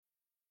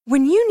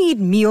When you need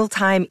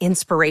mealtime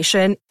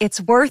inspiration,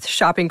 it's worth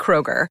shopping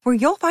Kroger, where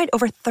you'll find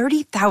over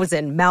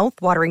 30,000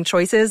 mouth-watering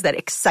choices that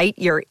excite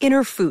your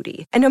inner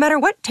foodie. And no matter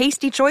what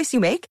tasty choice you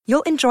make,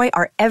 you'll enjoy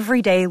our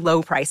everyday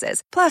low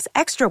prices, plus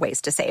extra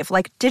ways to save,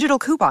 like digital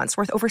coupons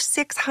worth over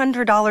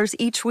 $600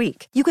 each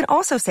week. You can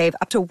also save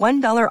up to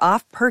 $1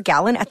 off per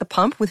gallon at the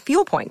pump with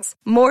fuel points.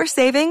 More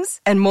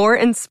savings and more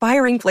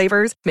inspiring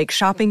flavors make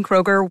shopping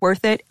Kroger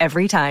worth it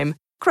every time.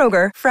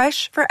 Kroger,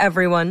 fresh for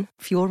everyone.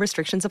 Fuel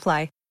restrictions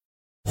apply.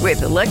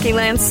 With the Lucky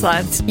Land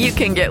Slots, you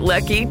can get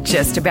lucky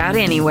just about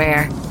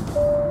anywhere.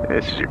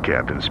 This is your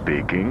captain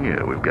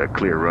speaking. We've got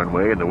clear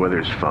runway and the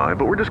weather's fine,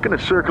 but we're just going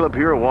to circle up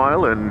here a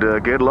while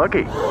and get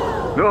lucky.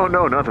 No,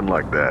 nothing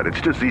like that.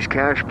 It's just these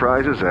cash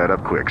prizes add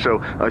up quick. So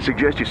I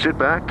suggest you sit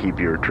back,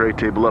 keep your tray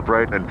table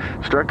upright, and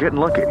start getting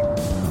lucky.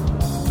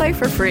 Play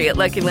for free at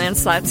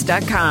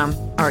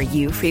LuckyLandSlots.com. Are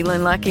you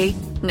feeling lucky?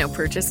 No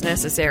purchase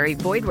necessary.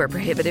 Void where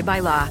prohibited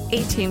by law.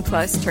 18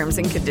 plus terms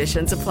and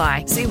conditions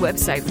apply. See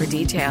website for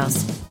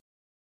details.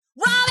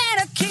 Robin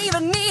and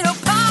Akiva need a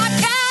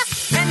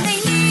podcast, and they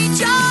need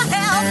your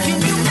help.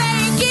 Can you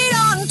make it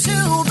onto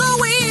the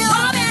wheel?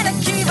 Robin and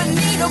Akiva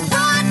need a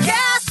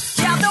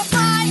podcast. You have no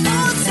fight,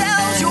 no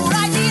sales. Your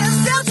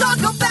ideas, they'll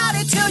talk about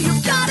it till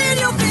you've got it,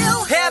 you'll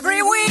bill.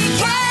 Every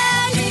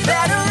weekend,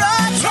 better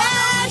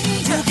attend.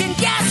 You can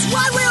guess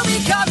what will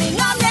be coming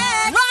up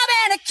next. Robin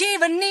and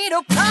Akiva need a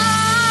podcast.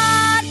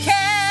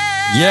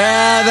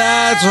 Yeah,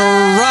 that's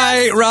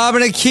right.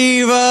 Robin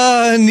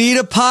Akiva need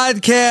a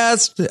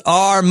podcast.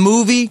 Our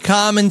movie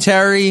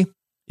commentary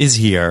is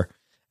here,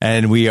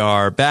 and we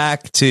are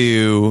back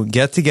to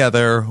get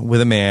together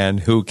with a man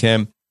who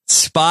can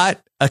spot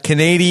a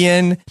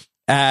Canadian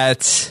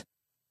at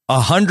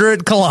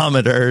 100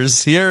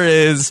 kilometers. Here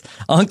is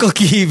Uncle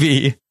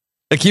Kiwi,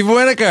 Akiva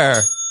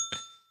Winokur.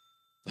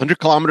 100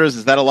 kilometers,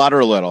 is that a lot or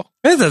a little?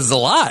 That's a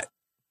lot.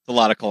 It's a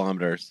lot of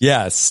kilometers.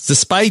 Yes,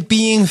 despite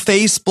being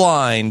face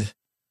blind.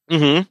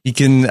 Mm-hmm. He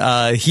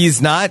can.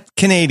 He's not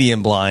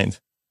Canadian blind.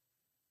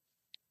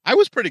 I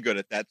was pretty good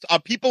at that.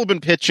 People have been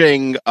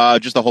pitching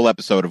just a whole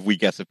episode of we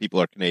guess if people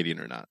are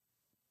Canadian or not.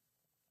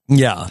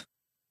 Yeah.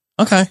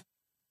 Okay.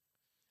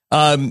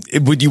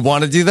 Would you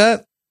want to do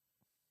that?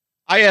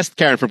 I asked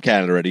Karen from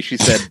Canada already. She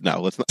said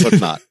no. Let's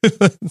not.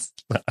 Let's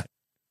not.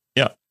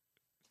 Yeah.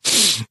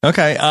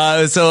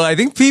 Okay. So I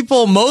think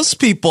most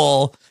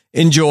people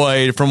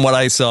enjoyed, from what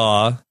I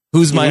saw,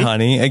 Who's My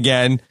Honey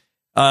again.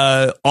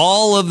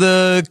 All of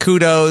the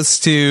kudos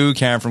to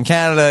Karen from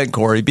Canada and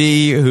Corey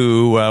B,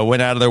 who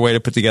went out of their way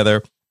to put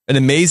together an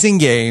amazing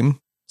game,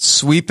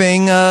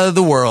 sweeping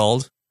the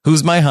world.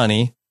 Who's My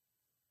Honey?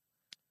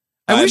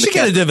 I wish you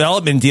get a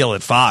development deal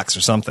at Fox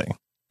or something.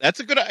 That's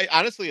a good.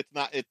 Honestly, it's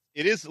not. It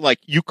is like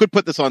you could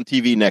put this on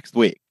TV next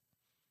week.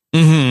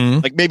 Mm-hmm.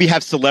 Like maybe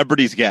have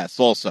celebrities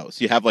guess also.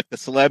 So you have like the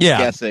celebs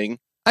guessing.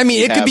 I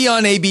mean, it could be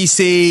on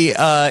ABC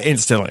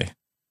instantly.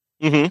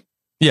 Mm-hmm.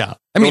 Yeah,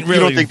 I mean, you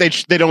don't think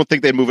they don't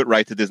think they move it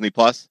right to Disney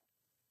Plus?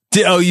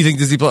 You think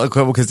Disney Plus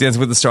because Dancing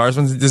with the Stars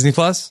went to Disney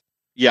Plus?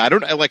 Yeah, I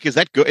don't like. Is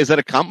that good? Is that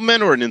a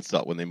compliment or an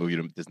insult when they move you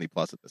to Disney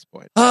Plus at this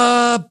point?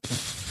 I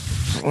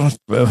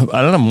don't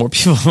know. More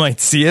people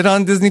might see it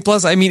on Disney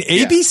Plus. I mean,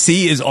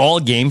 ABC is all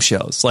game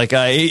shows. Like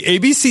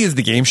ABC is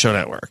the game show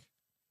network.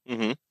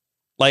 Mm-hmm.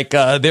 Like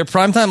their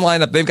primetime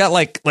lineup, they've got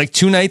like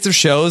 2 nights of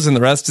shows, and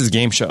the rest is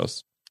game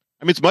shows.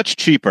 I mean, it's much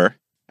cheaper,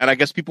 and I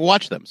guess people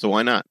watch them, so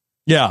why not?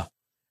 Yeah.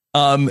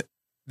 I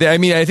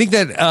mean, I think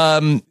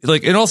that,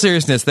 like, in all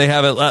seriousness, they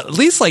have at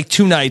least like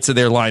 2 nights of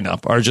their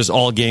lineup are just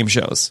all game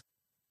shows.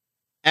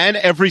 And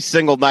every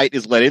single night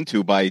is led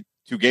into by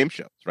 2 game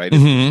shows, right?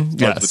 Mm-hmm.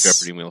 Yes. With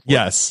Jeopardy and Wheel of Fortune.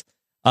 Yes.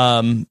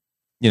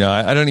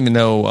 I don't even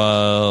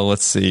know.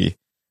 Let's see.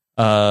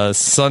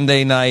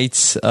 Sunday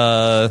nights.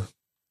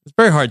 It's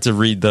very hard to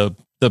read the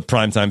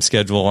primetime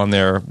schedule on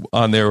their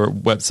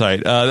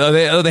website.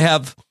 They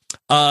have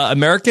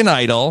American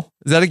Idol.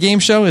 Is that a game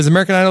show? Is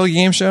American Idol a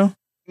game show?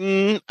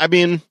 I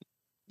mean,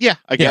 yeah,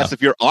 I guess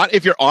if you're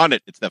on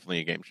it, it's definitely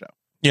a game show.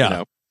 Yeah, you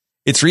know?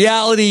 It's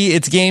reality,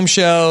 it's game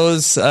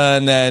shows,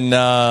 and then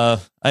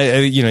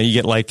you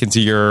get like into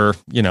your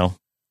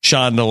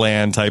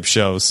Shondaland type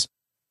shows.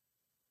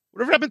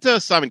 Whatever happened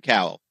to Simon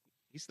Cowell?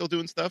 He's still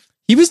doing stuff.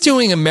 He was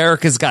doing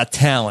America's Got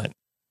Talent.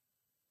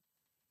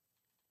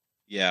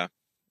 Yeah.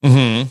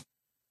 Mm-hmm.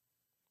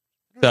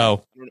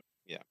 So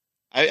yeah,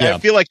 I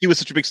feel like he was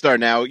such a big star.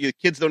 Now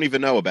kids don't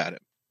even know about him.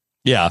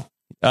 Yeah.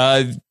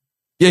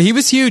 He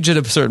was huge at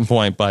a certain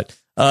point, but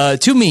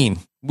too mean.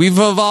 We've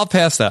evolved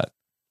past that.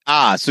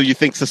 So you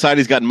think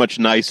society's gotten much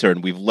nicer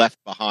and we've left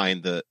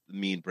behind the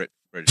mean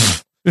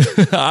British?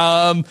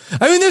 I mean,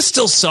 there's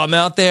still some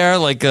out there,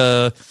 like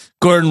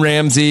Gordon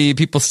Ramsay.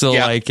 People still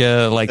like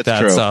that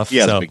true. stuff. He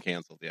hasn't been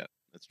canceled yet.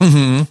 That's true.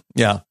 Mm-hmm.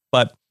 Yeah.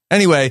 But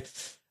anyway,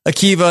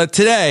 Akiva,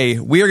 today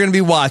we are going to be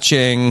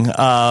watching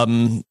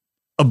a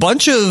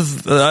bunch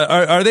of...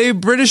 are they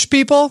British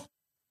people?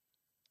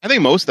 I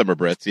think most of them are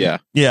Brits, yeah.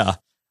 Yeah.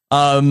 We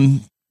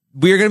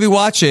are going to be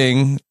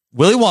watching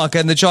Willy Wonka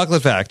and the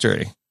Chocolate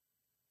Factory.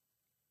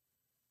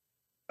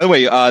 By the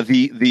way,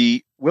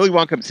 the Willy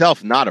Wonka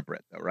himself, not a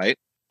Brit, though, right?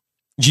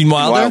 Gene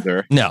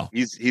Wilder? No,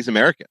 he's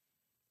American,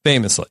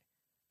 famously.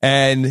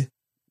 And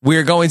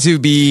we're going to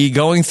be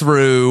going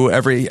through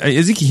every.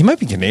 He might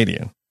be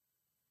Canadian.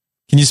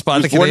 Can you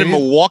spot he the was born Canadian?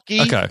 in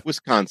Milwaukee, Okay.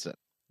 Wisconsin.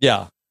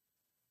 Yeah.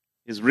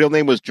 His real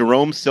name was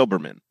Jerome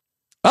Silberman.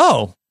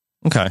 Oh,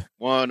 okay.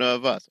 One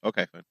of us.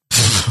 Okay, fine.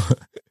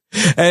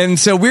 And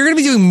so we're going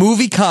to be doing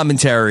movie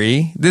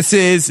commentary. This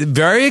is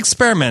very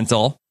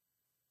experimental.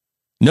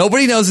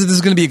 Nobody knows if this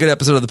is going to be a good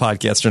episode of the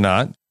podcast or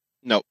not.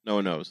 No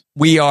one knows.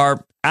 We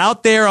are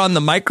out there on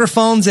the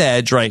microphone's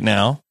edge right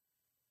now.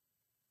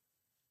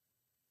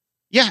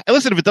 Yeah, and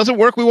listen, if it doesn't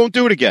work, we won't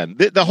do it again.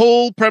 The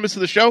whole premise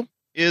of the show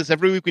is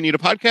every week we need a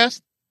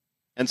podcast,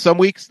 and some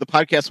weeks the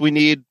podcasts we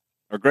need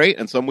are great,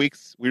 and some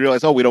weeks we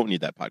realize, we don't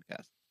need that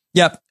podcast.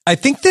 Yep. I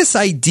think this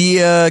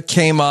idea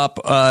came up.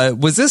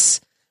 Was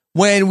this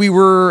when we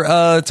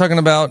were talking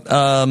about,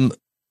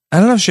 I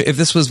don't know if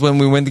this was when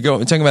we went to go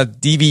talking about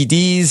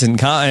DVDs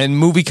and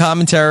movie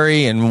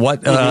commentary and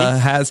what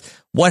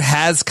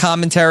has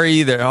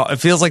commentary. It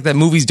feels like that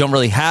movies don't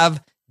really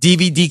have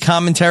DVD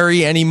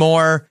commentary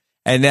anymore.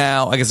 And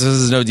now I guess this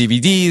is no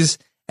DVDs.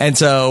 And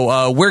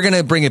so we're going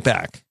to bring it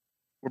back.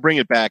 We're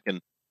bringing it back,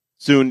 and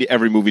soon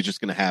every movie's just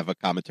going to have a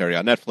commentary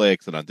on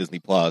Netflix and on Disney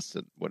Plus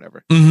and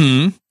whatever.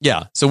 Mm-hmm.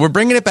 Yeah. So we're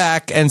bringing it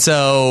back. And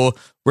so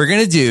we're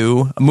going to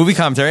do a movie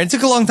commentary. And it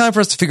took a long time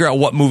for us to figure out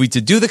what movie to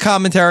do the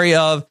commentary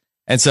of.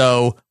 And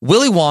so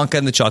Willy Wonka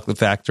and the Chocolate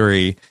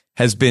Factory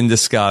has been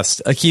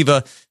discussed.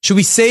 Akiva, should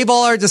we save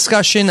all our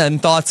discussion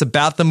and thoughts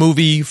about the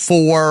movie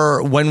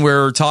for when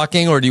we're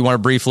talking? Or do you want to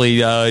briefly,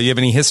 you have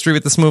any history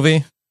with this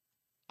movie?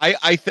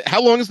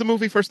 How long is the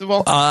movie, first of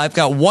all? I've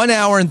got 1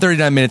 hour and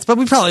 39 minutes, but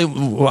we probably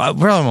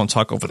won't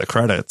talk over the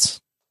credits.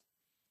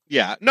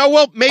 Yeah. No,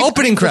 well, maybe.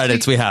 Opening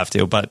credits we have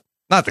to, but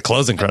not the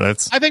closing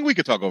credits. I think we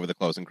could talk over the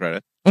closing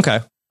credit.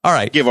 Okay. All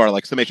right. Give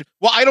our summation.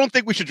 Well, I don't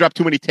think we should drop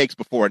too many takes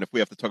before, and if we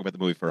have to talk about the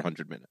movie for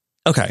 100 minutes.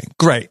 Okay,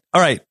 great.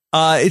 All right.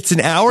 It's an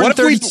hour and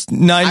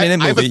 39-minute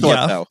movie. I have a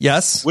thought, though.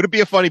 Yes. Would it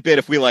be a funny bit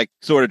if we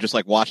sort of just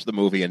watched the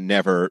movie and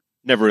never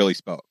really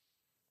spoke?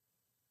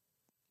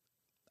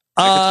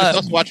 It's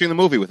just us watching the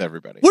movie with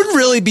everybody. Would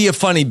really be a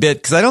funny bit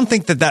because I don't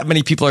think that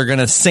many people are going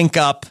to sync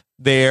up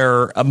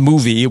their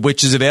movie,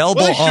 which is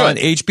available on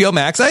HBO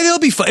Max. I think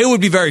it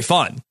would be very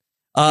fun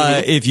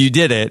if you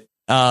did it.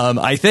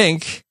 I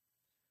think.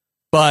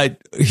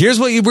 But here's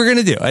what we're going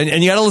to do.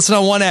 And you got to listen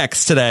on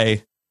 1X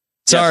today.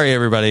 Sorry,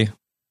 everybody.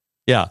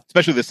 Yeah.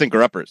 Especially the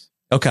syncer-uppers.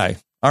 Okay.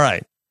 All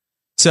right.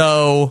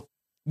 So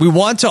we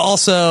want to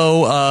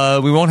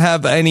also, we won't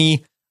have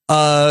any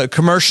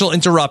commercial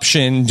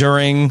interruption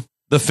during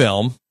the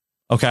film.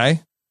 Okay.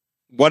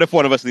 What if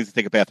one of us needs to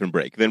take a bathroom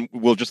break? Then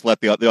we'll just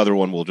let the other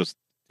one will just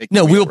take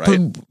No, we will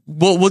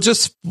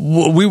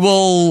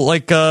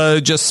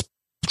just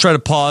try to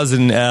pause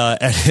and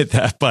edit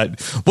that, but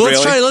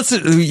let's try.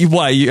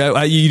 Why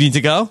you need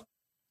to go?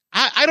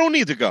 I don't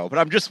need to go, but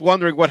I'm just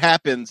wondering what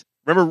happens.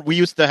 Remember, we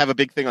used to have a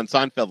big thing on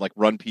Seinfeld, like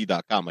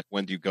runp.com. Like,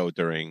 when do you go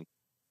during?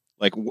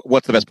 Like,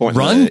 what's the best point?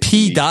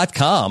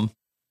 Runp.com.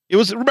 It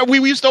was. We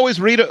used to always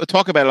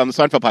talk about it on the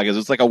Seinfeld podcast.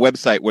 It's like a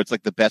website where it's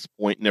like the best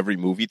point in every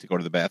movie to go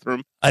to the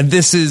bathroom. And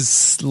this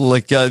is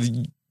like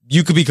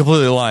you could be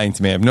completely lying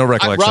to me. I have no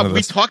recollection of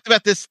this. We talked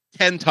about this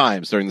 10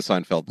 times during the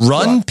Seinfeld.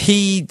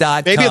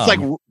 Runp.com. Maybe it's like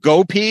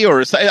GoP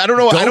or I don't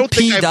know. I don't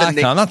think I have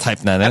the name. I'm not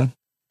typing that in.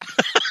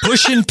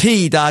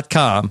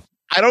 Pushinp.com.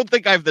 I don't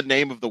think I have the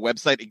name of the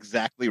website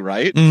exactly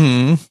right.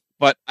 Mm-hmm.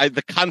 But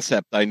the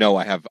concept I know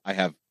I have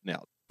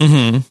nailed.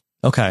 Mm-hmm.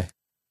 Okay.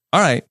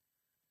 All right.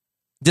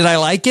 Did I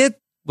like it?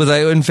 Was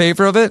I in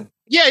favor of it?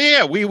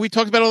 Yeah. We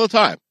talked about it all the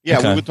time. Yeah,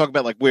 okay. We would talk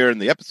about where in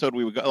the episode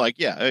we would go.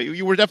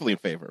 You were definitely in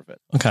favor of it.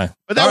 Okay.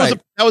 But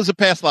that was a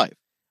past life.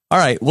 All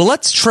right. Well,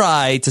 let's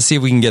try to see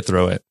if we can get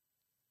through it.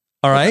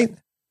 All right. Okay.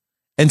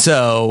 And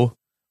so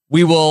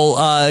we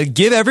will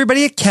give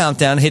everybody a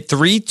countdown, hit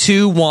 3,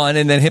 2, 1,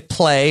 and then hit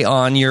play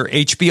on your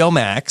HBO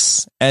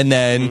Max. And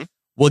then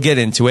we'll get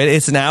into it.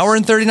 It's an hour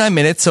and 39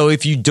 minutes. So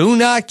if you do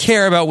not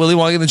care about Willy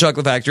Wonka and the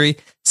Chocolate Factory,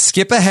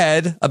 skip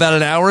ahead about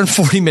an hour and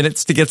 40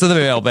 minutes to get to the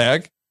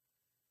mailbag.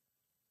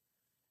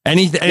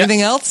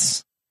 Anything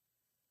else?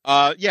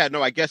 I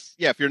guess,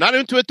 if you're not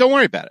into it, don't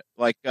worry about it.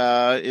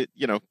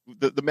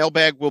 The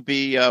mailbag will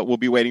be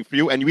waiting for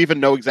you, and you even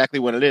know exactly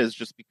when it is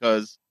just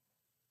because,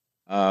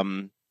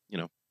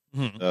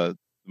 the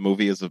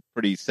movie is a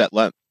pretty set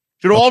length.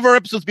 Should all of our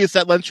episodes be a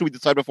set length? Should we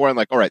decide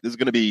beforehand, all right, this is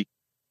going to be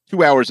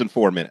 2 hours and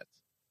 4 minutes,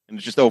 and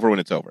it's just over when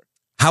it's over?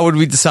 How would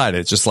we decide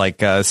it? Just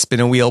spin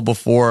a wheel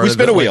before we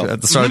spin a wheel at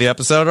the start of the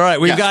episode. All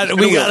right, we got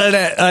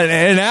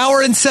an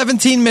hour and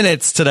 17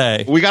 minutes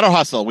today. We got to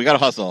hustle.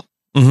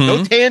 Mm-hmm.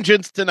 No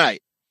tangents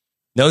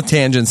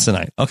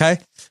tonight. Okay.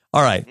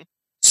 All right.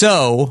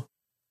 So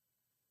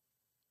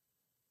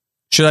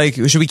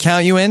should we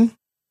count you in?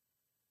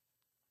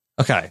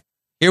 Okay.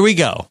 Here we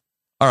go.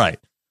 All right.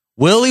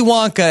 Willy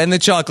Wonka and the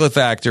Chocolate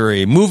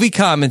Factory movie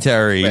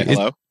commentary. Wait,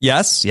 hello?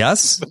 Yes.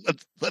 Let's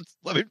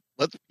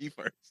be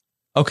first.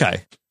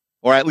 Okay.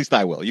 Or at least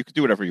I will. You can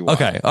do whatever you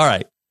want. Okay. All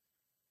right.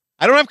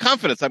 I don't have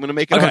confidence I'm going to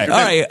make it. Okay.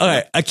 All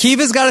right.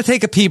 Akiva's got to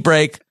take a pee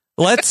break.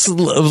 let's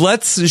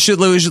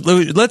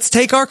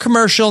take our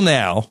commercial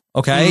now,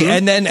 okay?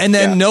 Mhm. And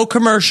then no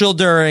commercial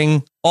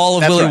during all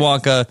of That's Willy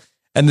right. Wonka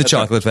and the That's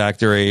Chocolate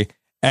Factory,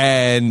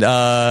 and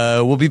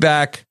we'll be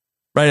back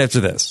right after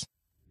this.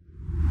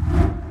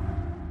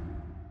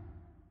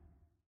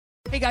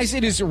 Hey guys,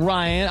 it is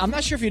Ryan. I'm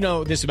not sure if you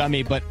know this about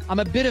me, but I'm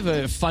a bit of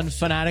a fun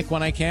fanatic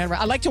when I can.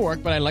 I like to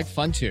work, but I like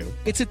fun too.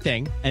 It's a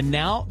thing. And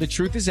now the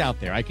truth is out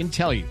there. I can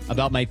tell you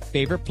about my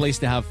favorite place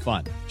to have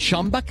fun.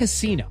 Chumba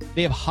Casino.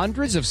 They have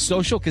hundreds of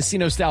social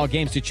casino style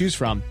games to choose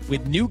from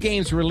with new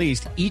games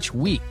released each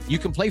week. You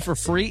can play for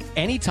free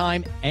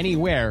anytime,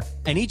 anywhere.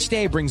 And each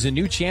day brings a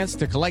new chance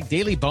to collect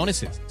daily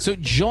bonuses. So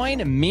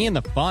join me in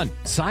the fun.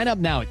 Sign up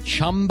now at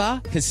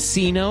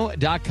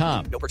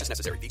ChumbaCasino.com. No purchase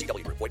necessary.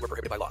 VGW Group. Void where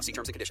prohibited by law. See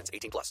terms and conditions.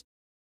 18+.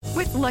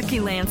 With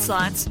Lucky Land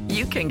Slots,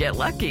 you can get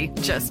lucky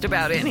just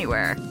about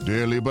anywhere.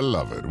 Dearly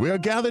beloved, we are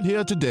gathered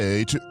here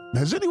today to...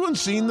 Has anyone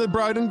seen the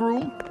bride and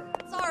groom?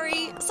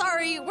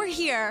 Sorry, we're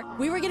here.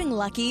 We were getting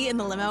lucky in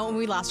the limo and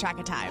we lost track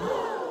of time.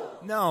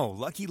 No,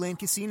 Lucky Land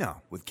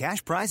Casino, with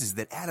cash prizes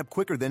that add up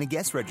quicker than a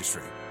guest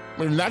registry.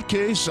 In that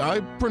case,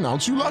 I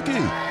pronounce you lucky.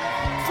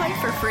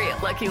 Play for free at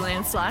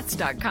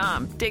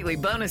LuckyLandSlots.com. Daily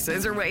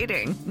bonuses are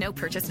waiting. No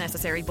purchase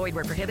necessary. Void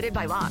where prohibited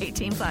by law.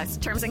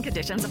 18+. Terms and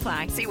conditions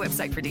apply. See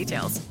website for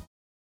details.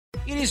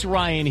 It is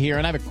Ryan here,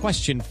 and I have a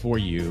question for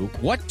you.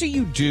 What do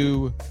you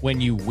do when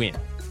you win?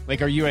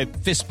 Like, are you a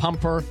fist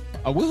pumper,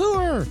 a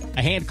woohooer,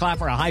 a hand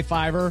clapper, a high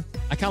fiver?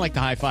 I kind of like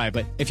the high five,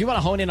 but if you want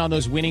to hone in on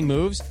those winning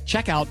moves,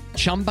 check out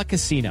Chumba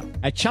Casino.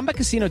 At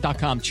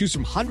ChumbaCasino.com, choose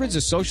from hundreds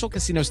of social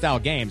casino style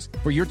games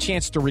for your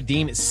chance to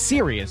redeem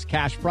serious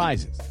cash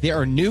prizes. There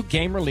are new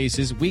game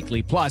releases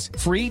weekly, plus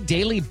free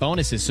daily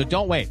bonuses. So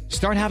don't wait.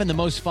 Start having the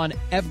most fun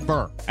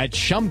ever at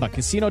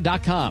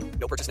ChumbaCasino.com.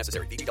 No purchase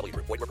necessary. VGW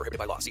Group. Void where prohibited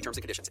by law. See terms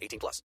and conditions.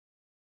 18+.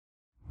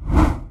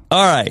 All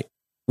right,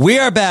 we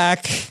are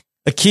back.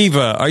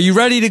 Akiva, are you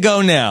ready to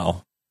go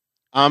now?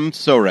 I'm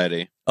so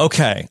ready.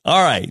 Okay.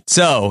 All right.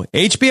 So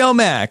HBO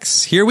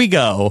Max, here we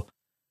go.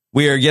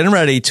 We are getting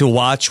ready to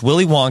watch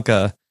Willy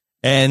Wonka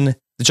and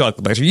the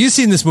Chocolate Factory. You've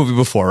seen this movie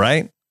before,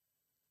 right?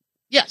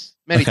 Yes,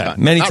 many Okay, times.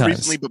 many Not times.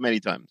 recently, but many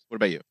times. What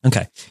about you?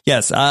 Okay.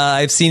 Yes,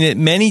 I've seen it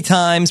many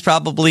times.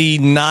 Probably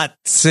not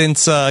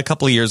since a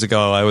couple of years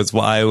ago.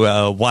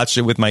 I watched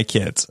it with my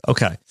kids.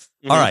 Okay.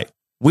 Mm-hmm. All right.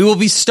 We will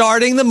be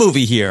starting the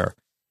movie here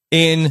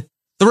in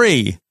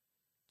 3,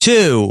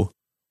 2,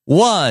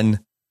 1.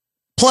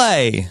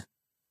 Play.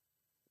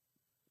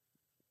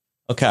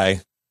 Okay.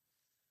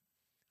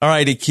 All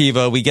right,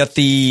 Akiva. We get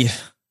the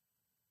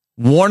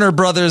Warner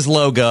Brothers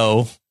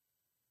logo.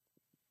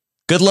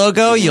 Good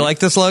logo. You like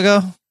this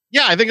logo?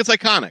 Yeah, I think it's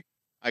iconic.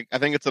 I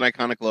think it's an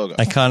iconic logo.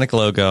 Iconic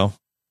logo.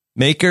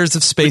 Makers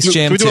of Space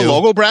Jam Can we do 2. a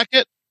logo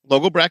bracket?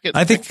 Logo bracket?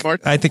 I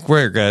think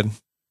we're good.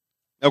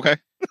 Okay.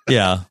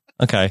 Yeah.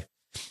 Okay.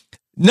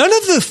 None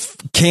of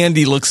the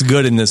candy looks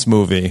good in this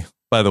movie,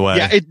 by the way.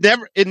 Yeah,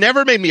 it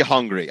never made me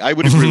hungry. I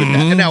would agree with that.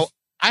 And now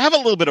I have a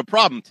little bit of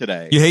problem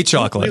today. You hate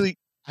chocolate.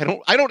 I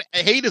don't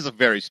hate is a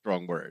very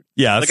strong word.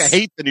 Yes. Like I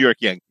hate the New York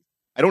Yankees.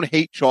 I don't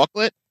hate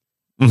chocolate.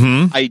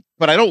 Mm-hmm.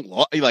 But I don't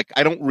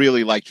I don't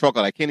really like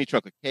chocolate. I can't eat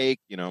chocolate cake,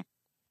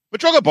 But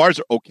chocolate bars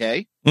are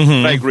okay.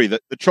 Mm-hmm. But I agree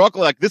that the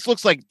chocolate, like this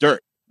looks like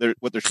dirt.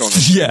 What they're showing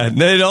us. Yeah,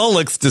 it all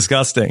looks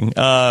disgusting.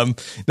 Now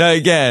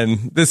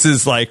again, this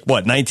is like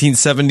what,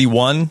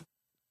 1971?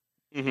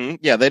 Mm-hmm.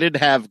 Yeah, they didn't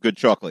have good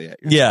chocolate yet.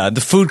 Yeah,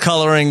 the food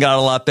coloring got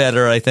a lot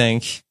better, I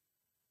think.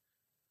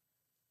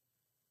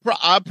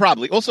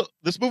 Probably. Also,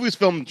 this movie's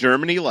filmed in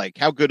Germany. Like,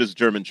 how good is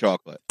German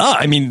chocolate?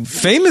 I mean,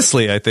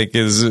 famously, I think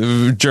is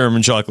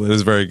German chocolate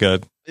is very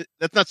good.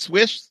 That's not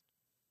Swiss.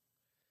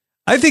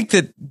 I think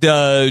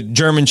that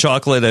German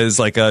chocolate is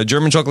like a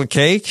German chocolate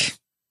cake.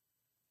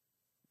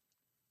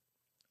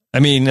 I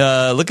mean,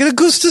 look at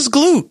Augustus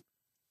Gloop.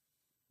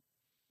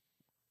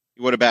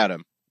 What about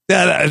him?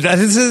 That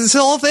is his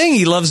whole thing.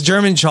 He loves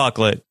German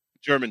chocolate.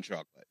 German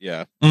chocolate,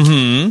 yeah.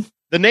 Mm-hmm.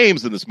 The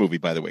names in this movie,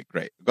 by the way,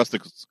 great.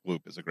 Augustus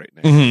Gloop is a great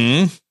name.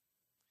 Mm-hmm.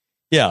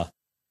 Yeah.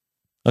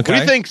 Okay. What do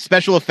you think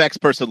special effects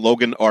person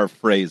Logan R.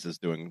 Phrase is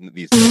doing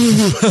these days?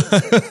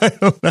 I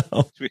don't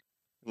know. Should we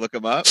look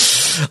him up?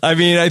 I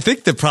mean, I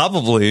think that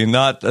probably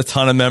not a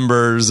ton of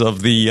members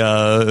of the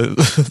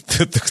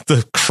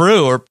the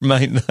crew or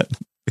might not.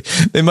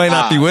 They might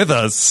not be with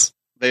us.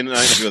 They might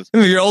not be with us. I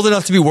mean, you're old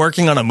enough to be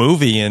working on a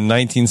movie in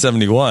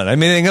 1971. I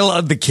mean, a lot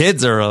of the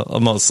kids are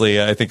mostly.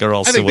 I think are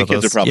also I think with the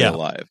kids us. are probably Yeah.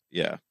 alive.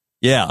 Yeah.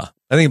 Yeah,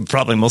 I think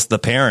probably most of the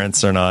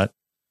parents are not.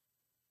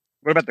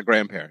 What about the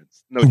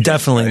grandparents? No,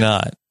 Definitely right?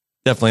 not.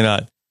 Definitely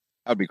not.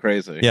 That'd be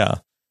crazy. Yeah.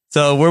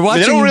 So we're I mean,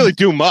 watching. they don't really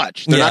do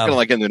much. They're Yeah. not going to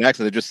like get in an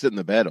accident. They just sit in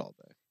the bed all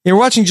day. You're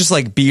watching just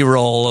like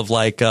B-roll of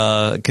like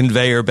a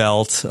conveyor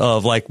belt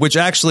of like, which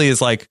actually is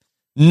like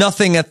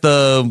nothing at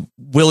the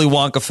Willy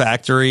Wonka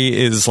factory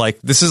is like,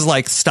 this is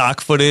like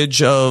stock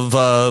footage of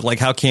like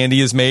how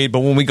candy is made. But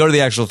when we go to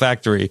the actual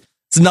factory,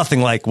 it's nothing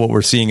like what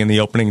we're seeing in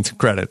the opening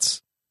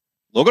credits.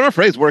 Logan R.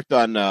 Phrase worked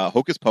on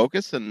Hocus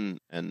Pocus and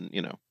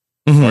you know.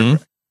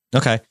 Mm-hmm.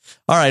 Okay.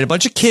 All right. A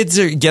bunch of kids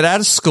get out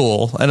of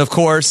school. And of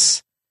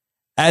course,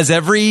 as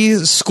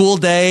every school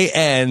day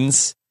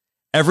ends,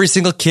 every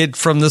single kid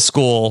from the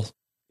school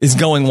is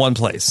going one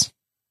place,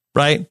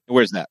 right?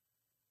 Where's that?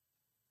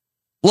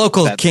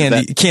 Local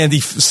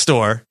candy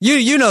store.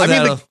 You know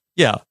that.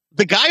 Yeah.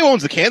 The guy who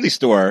owns the candy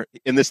store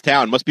in this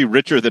town must be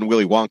richer than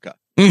Willy Wonka.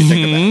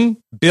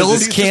 Mm-hmm.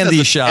 Bill's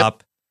Candy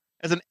Shop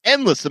has an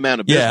endless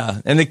amount of business.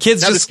 Yeah, and the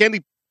kids this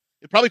candy,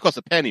 it probably costs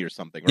a penny or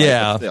something, right?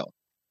 Yeah. But still.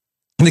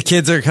 And the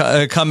kids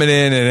are coming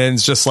in, and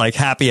it's just like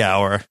happy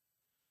hour.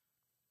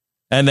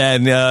 And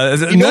then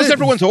he knows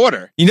everyone's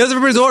order. He knows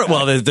everybody's order.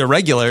 Well, they're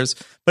regulars.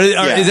 But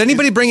is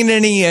anybody bringing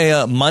any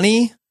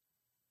money?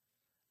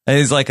 And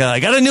he's like, I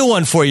got a new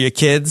one for you,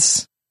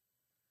 kids.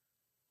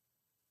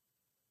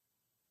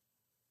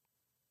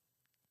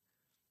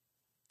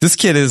 This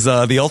kid is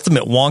the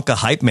ultimate Wonka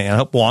hype man. I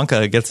hope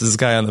Wonka gets this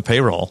guy on the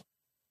payroll.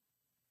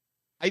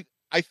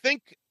 I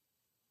think,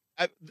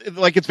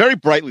 like, it's very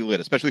brightly lit,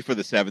 especially for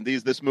the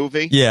 70s, this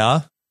movie.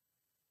 Yeah.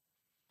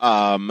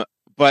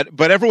 But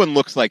everyone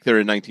looks like they're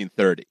in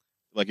 1930.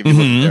 Like, if you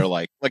look at their,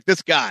 like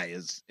this guy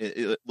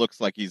it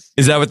looks like he's...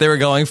 Is that what they were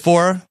going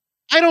for?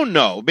 I don't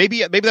know.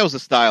 Maybe that was the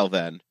style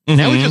then.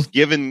 Now he's just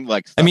given,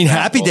 like... I mean,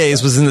 Happy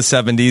Days was in the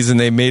 70s, and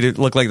they made it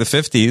look like the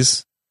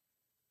 50s.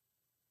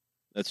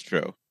 That's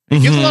true. He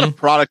gives a lot of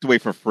product away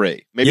for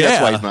free. Maybe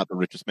that's why he's not the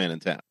richest man in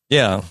town.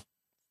 Yeah.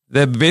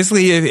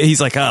 Basically,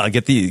 he's like,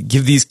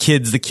 give these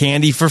kids the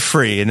candy for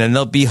free, and then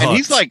they'll be hooked. And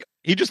he's like,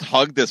 he just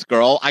hugged this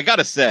girl. I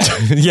gotta say,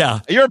 yeah,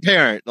 you're a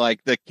parent.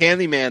 Like, the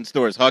Candyman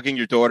store is hugging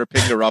your daughter,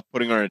 picking her up,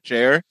 putting her in a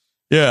chair.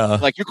 Yeah,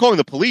 like you're calling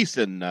the police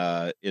in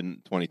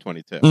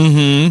 2022.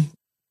 Mm-hmm.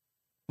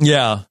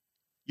 Yeah,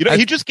 you know,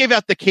 he just gave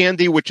out the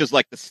candy, which is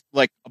like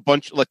a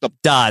bunch, like the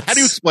dots. How do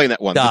you explain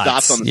that one? The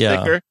dots on the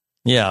sticker.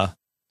 Yeah,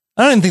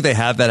 I don't even think they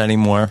have that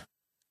anymore.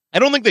 I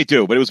don't think they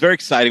do, but it was very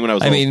exciting when I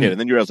was a little kid. And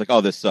then you realize, like,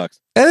 oh, this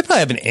sucks. And they probably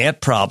have an ant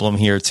problem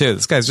here too.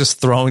 This guy's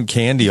just throwing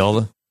candy all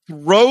the.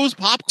 Throws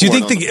popcorn. Do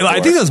you think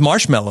I think those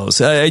marshmallows?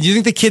 Do you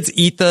think the kids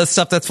eat the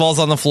stuff that falls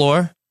on the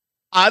floor?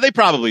 They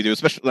probably do.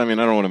 Especially, I mean,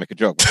 I don't want to make a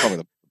joke, but probably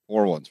the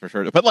poor ones for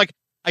sure. But like,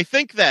 I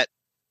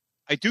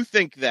do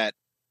think that,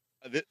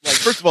 like,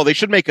 first of all, they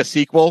should make a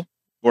sequel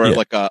or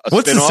like a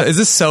spin-off. Is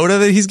this soda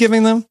that he's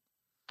giving them?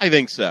 I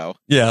think so.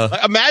 Yeah.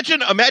 Like,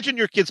 imagine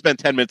your kid spent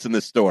 10 minutes in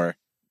this store.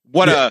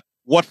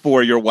 What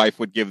for your wife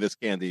would give this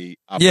candy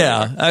operator.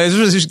 Yeah, I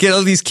just get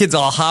all these kids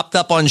all hopped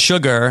up on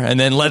sugar, and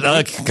then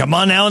come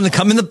on now and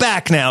come in the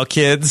back now,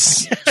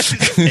 kids.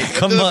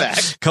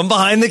 Come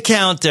behind the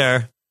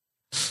counter.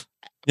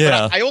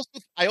 Yeah, but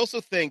I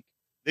also think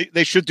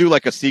they should do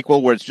like a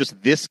sequel where it's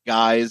just this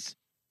guy's,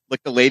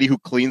 like, the lady who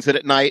cleans it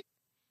at night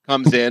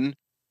comes in.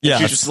 Yeah,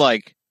 she's just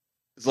like,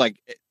 it's like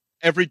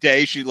every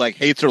day she like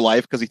hates her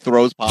life because he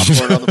throws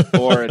popcorn on the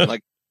floor and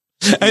like.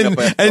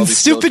 And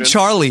stupid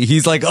Charlie,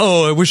 he's like,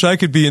 oh, I wish I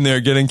could be in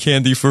there getting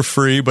candy for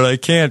free, but I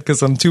can't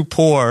because I'm too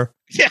poor.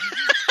 Yeah,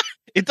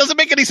 it doesn't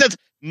make any sense.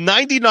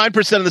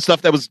 99% of the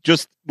stuff that was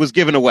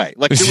given away.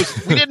 Like,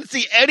 we didn't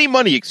see any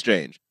money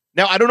exchange.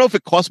 Now, I don't know if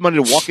it costs money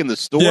to walk in the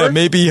store. Yeah,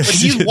 maybe. But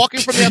he's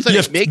walking from the outside. You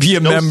have to be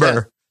a member.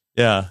 Sense.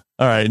 Yeah.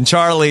 All right. And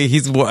Charlie,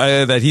 he's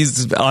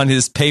on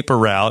his paper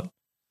route.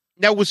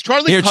 Now, was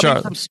Charlie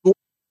coming from school?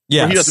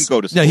 Yeah. He doesn't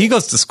go to school. No, he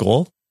goes to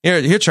school.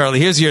 Here,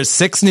 Charlie. Here's your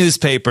 6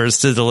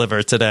 newspapers to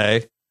deliver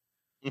today.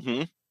 Mm-hmm.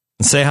 And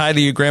say hi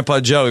to your Grandpa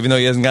Joe, even though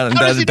he hasn't gotten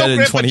out of bed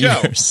in 20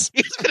 years.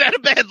 He's been out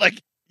of bed.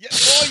 Like,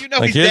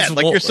 he's dead.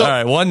 Like, all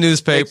right, one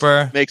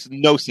newspaper makes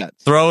no sense.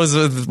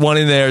 Throws one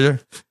in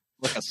there.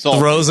 Like assault.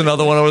 Throws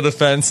another one over the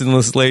fence in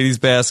this lady's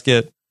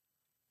basket,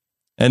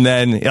 and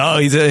then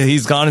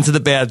he's gone into the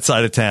bad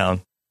side of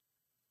town.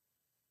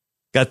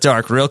 Got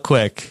dark real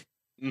quick.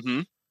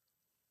 Mm-hmm.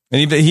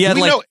 And he had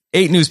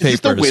 8 newspapers. Is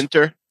it the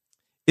winter?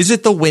 Is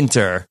it the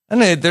winter? I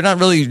mean, they're not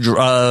really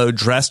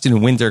dressed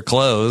in winter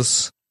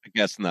clothes. I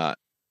guess not.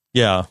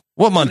 Yeah.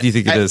 What month do you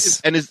think it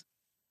is?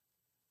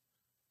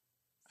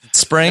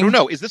 Spring? I don't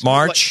know. Is this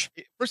March?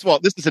 First of all,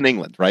 this is in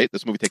England, right?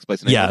 This movie takes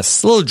place in England.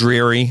 Yes. A little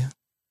dreary.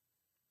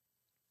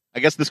 I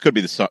guess this could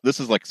be this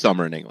is like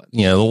summer in England.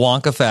 Yeah, the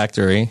Wonka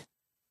factory.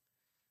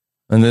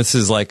 And this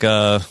is like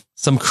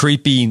some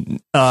creepy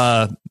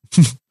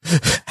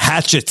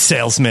hatchet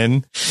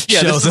salesman.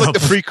 Yeah, this is like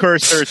the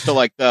precursor to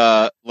like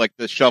the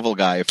shovel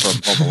guy from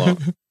Home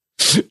Alone.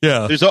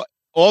 Yeah. There's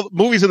all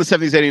movies in the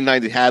 70s, 80s, and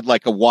 90s had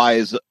like a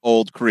wise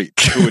old creep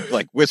who would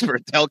like whisper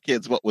and tell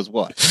kids what was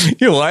what.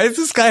 Yeah, why does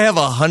this guy have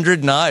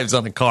 100 knives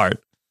on the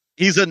cart?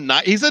 He's a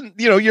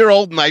your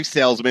old knife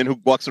salesman who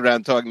walks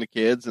around talking to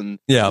kids and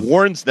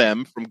warns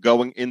them from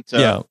going into.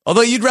 Yeah,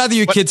 although you'd rather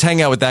your kids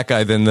hang out with that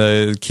guy than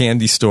the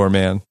candy store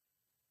man.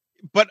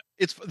 But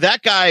it's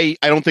that guy.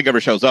 I don't think ever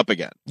shows up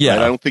again. Yeah,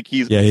 right? I don't think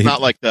he's not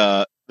like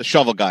the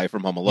shovel guy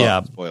from Home Alone.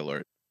 Yeah.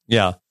 Spoiler.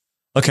 Yeah.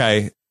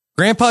 Okay.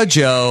 Grandpa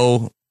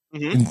Joe,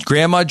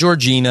 Grandma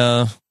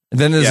Georgina. And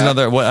then there's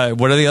another.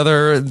 What are the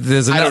other? I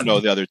don't know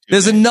the other two.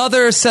 There's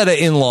another set of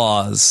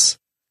in-laws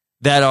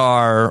that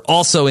are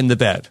also in the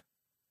bed.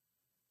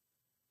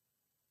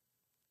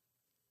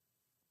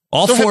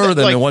 All 4 of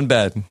them in one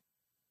bed.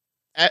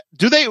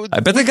 Do they?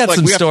 I bet they got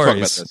some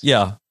stories.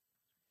 Yeah.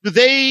 Do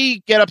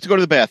they get up to go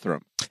to the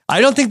bathroom?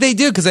 I don't think they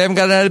do because they haven't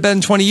gotten out of bed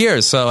in 20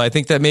 years. So I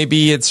think that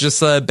maybe it's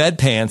just a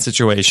bedpan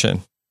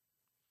situation.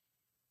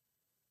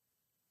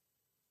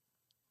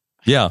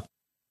 Yeah.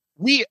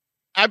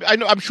 I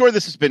know. I'm sure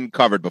this has been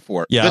covered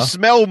before. Yeah. The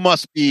smell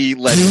must be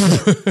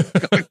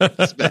legendary.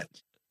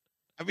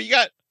 I mean, you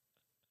got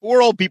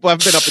 4 old people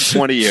haven't been up in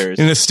 20 years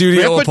in a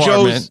studio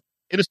apartment.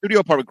 In a studio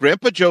apartment,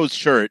 Grandpa Joe's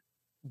shirt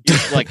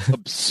is like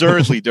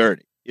absurdly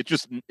dirty.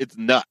 It's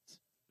nuts.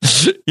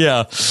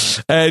 Yeah,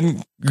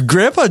 and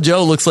Grandpa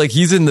Joe looks like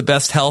he's in the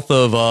best health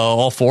of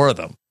all 4 of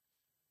them.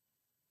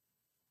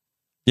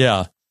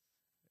 Yeah,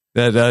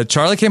 that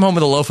Charlie came home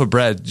with a loaf of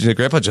bread.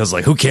 Grandpa Joe's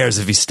like, who cares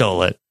if he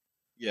stole it?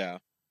 Yeah.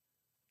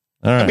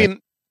 All right. I mean,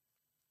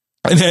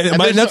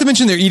 not to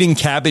mention they're eating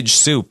cabbage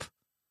soup.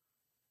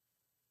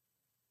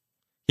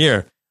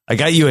 Here, I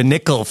got you a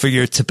nickel for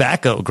your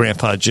tobacco,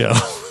 Grandpa Joe.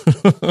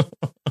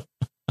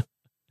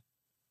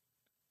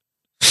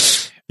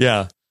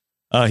 Yeah,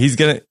 he's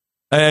gonna,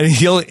 and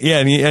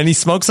he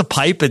smokes a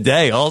pipe a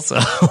day also.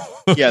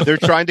 Yeah, they're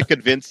trying to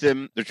convince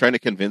him. They're trying to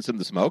convince him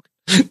to smoke.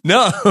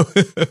 No,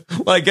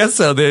 well, I guess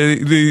so.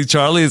 The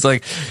Charlie is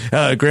like,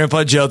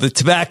 Grandpa Joe, the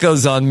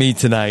tobacco's on me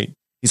tonight.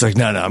 He's like,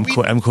 no,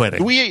 I'm quitting.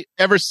 Do we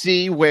ever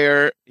see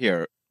where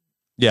here?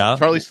 Yeah,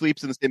 Charlie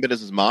sleeps in the same bed as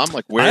his mom.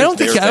 Like, where? I don't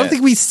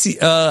think we see.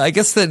 I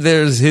guess that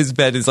his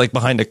bed is like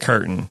behind a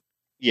curtain.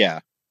 Yeah,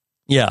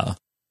 yeah.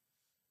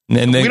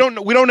 And we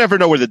don't ever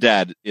know where the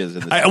dad is.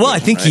 In this I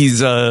think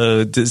he's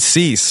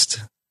deceased.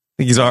 I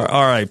think he's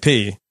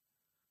R.I.P.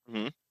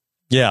 Mm-hmm.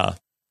 Yeah.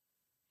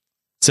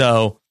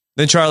 So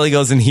then Charlie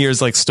goes and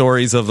hears like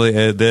stories of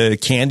the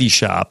candy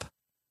shop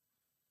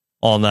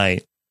all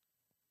night.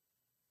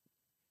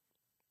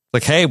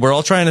 Like, hey, we're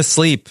all trying to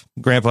sleep,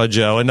 Grandpa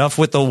Joe. Enough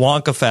with the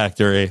Wonka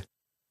factory.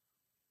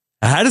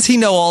 How does he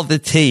know all the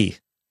tea?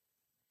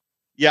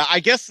 Yeah, I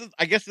guess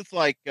it's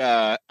like,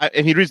 and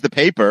he reads the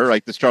paper.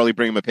 Like, does Charlie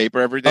bring him a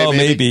paper every day? Oh,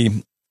 maybe.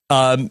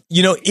 In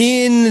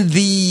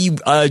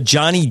the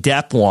Johnny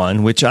Depp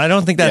one, which I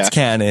don't think that's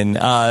canon.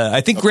 I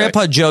think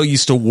Grandpa Joe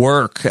used to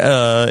work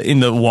in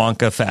the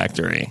Wonka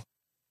factory.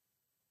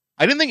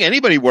 I didn't think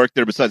anybody worked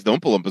there besides the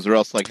Oompa Loompas, or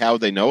else, like, how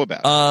would they know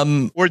about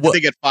it? Or did they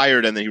get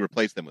fired and then he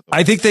replaced them with them?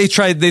 I think they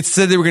said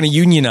they were going to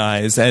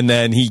unionize, and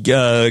then he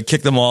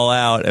kicked them all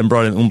out and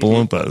brought in Oompa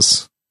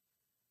Loompas.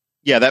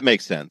 Yeah, that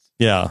makes sense.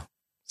 Yeah.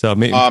 So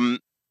maybe,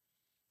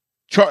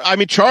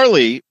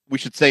 Charlie, we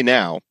should say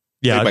now,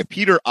 played by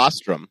Peter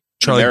Ostrom,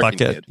 Charlie American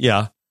Bucket, kid,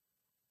 yeah,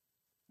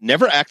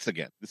 never acts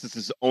again. This is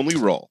his only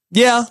role.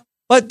 Yeah,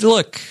 but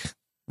look,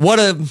 what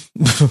a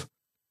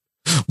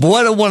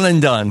one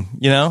and done.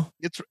 You know,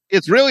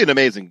 it's really an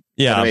amazing,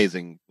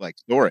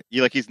 story.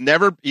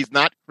 He's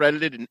not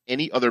credited in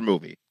any other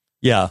movie.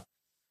 Yeah.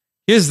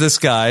 Here's this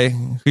guy.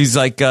 He's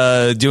like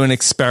doing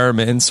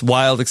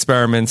wild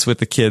experiments with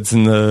the kids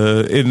in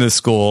the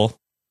school.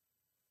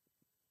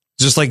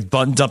 Just like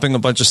dumping a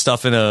bunch of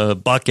stuff in a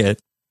bucket.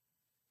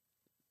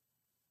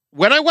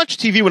 When I watched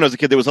TV when I was a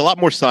kid, there was a lot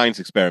more science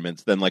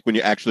experiments than like when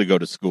you actually go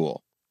to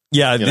school.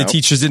 Yeah, the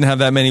teachers didn't have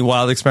that many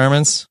wild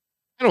experiments.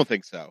 I don't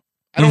think so.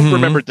 I don't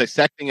remember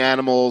dissecting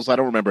animals. I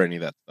don't remember any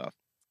of that stuff.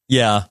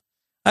 Yeah,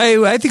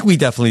 I think we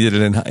definitely did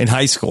it in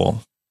high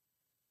school,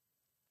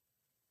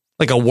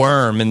 like a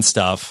worm and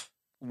stuff.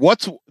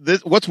 What's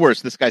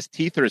worse, this guy's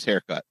teeth or his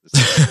haircut?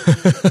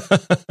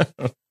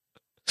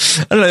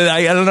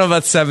 I don't know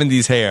about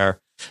 70s hair,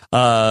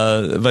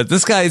 but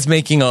this guy is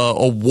making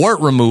a wart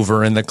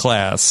remover in the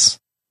class.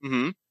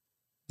 Mm-hmm.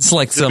 It's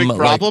like some big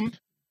problem.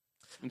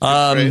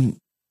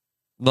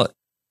 But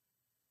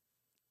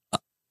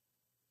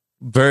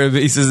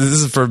he says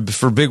this is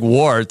for big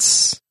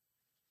warts,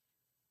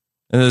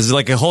 and there's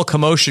like a whole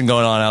commotion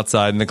going on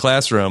outside in the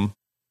classroom.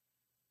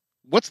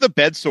 What's the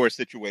bed sore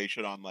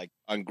situation on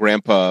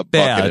Grandpa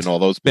Bucket and all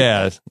those people?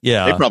 Bad,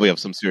 yeah. They probably have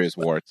some serious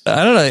warts.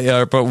 I don't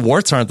know, but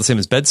warts aren't the same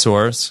as bed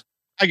sores.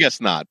 I guess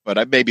not,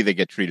 but maybe they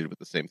get treated with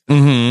the same thing.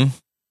 Mm-hmm.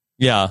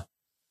 Yeah.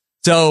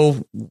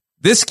 So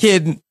this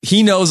kid,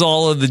 he knows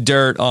all of the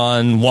dirt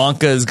on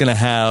Wonka is going to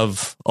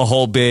have a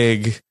whole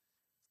big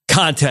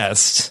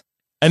contest.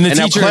 And the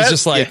teacher is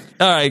just like,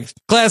 all right,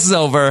 class is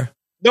over.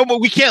 No,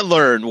 but we can't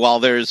learn while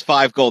there's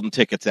 5 golden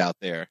tickets out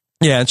there.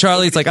 Yeah, and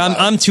Charlie's like,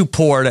 I'm too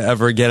poor to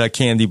ever get a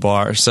candy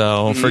bar,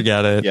 so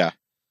forget it. Yeah.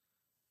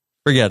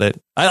 Forget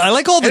it. I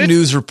like all the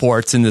news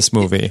reports in this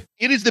movie.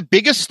 It is the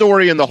biggest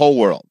story in the whole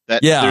world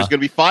that there's going to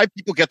be 5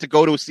 people get to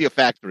go to see a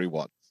factory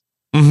once.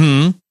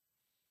 Mm-hmm.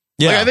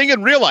 Yeah. Like, I think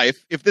in real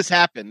life, if this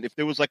happened, if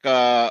there was like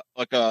a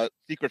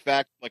secret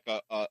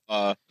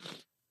a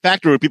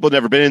factory people had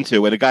never been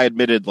into, and a guy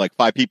admitted like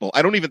 5 people,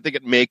 I don't even think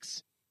it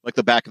makes like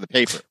the back of the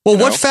paper. Well,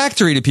 what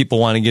factory do people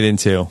want to get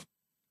into?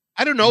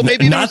 I don't know.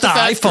 Maybe not the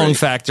iPhone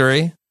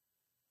factory.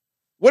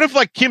 What if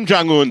like Kim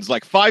Jong-un's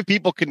like 5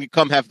 people can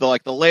come have the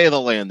lay of the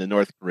land in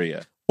North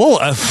Korea?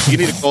 Well, you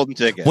need a golden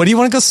ticket. What do you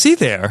want to go see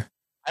there?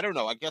 I don't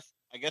know. I guess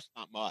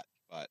not much,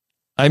 but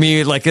I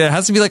mean, like it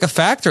has to be like a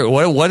factory.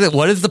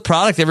 What is the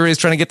product everybody's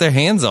trying to get their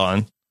hands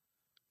on?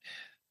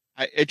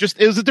 It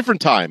was a different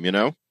time, you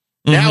know.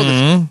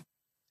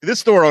 Mm-hmm. This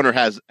store owner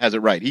has it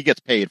right. He gets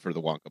paid for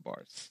the Wonka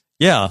bars.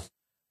 Yeah.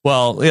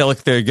 Well, yeah, look,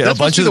 they're getting a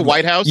bunch of the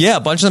White House. Yeah, a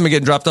bunch of them are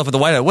getting dropped off at the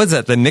White House. What is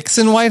that? The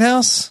Nixon White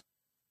House?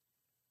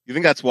 You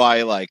think that's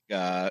why, like,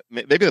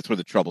 maybe that's where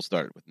the trouble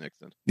started with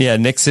Nixon? Yeah,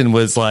 Nixon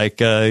was like,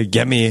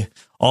 get me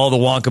all the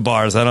Wonka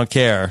bars. I don't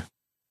care.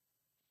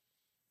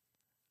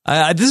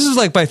 This is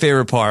like my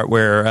favorite part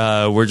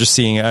where we're just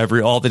seeing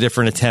all the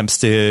different attempts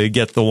to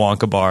get the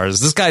Wonka bars.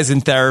 This guy's in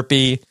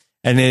therapy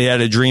and he had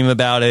a dream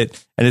about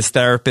it, and his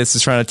therapist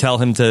is trying to tell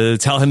him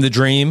the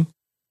dream.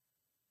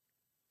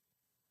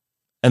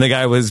 And the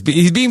guy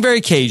he's being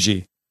very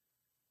cagey.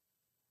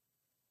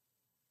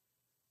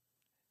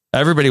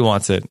 Everybody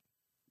wants it.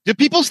 Do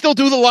people still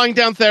do the lying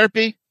down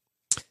therapy?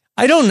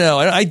 I don't know.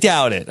 I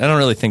doubt it. I don't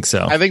really think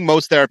so. I think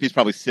most therapy is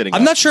probably sitting.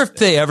 I'm not sure if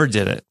they ever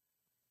did it.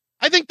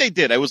 I think they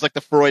did. It was like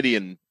the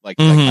Freudian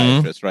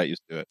psychiatrist, right?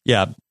 Used to do it.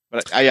 Yeah.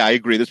 But I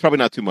agree. There's probably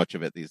not too much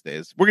of it these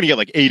days. We're going to get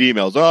like 8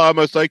 emails. Oh, I'm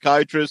a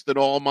psychiatrist and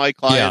all my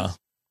clients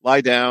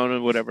lie down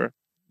and whatever.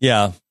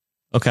 Yeah.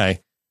 Okay.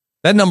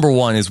 That number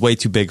 1 is way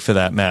too big for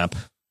that map.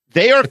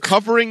 They are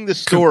covering the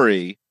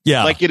story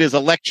like it is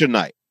election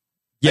night.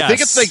 Yes. I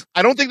think it's like,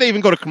 I don't think they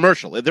even go to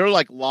commercial. They're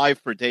like live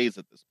for days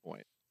at this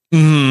point.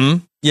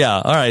 Mm-hmm. Yeah.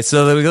 All right.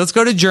 So let's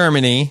go to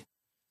Germany,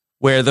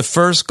 where the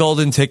first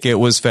golden ticket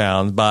was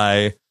found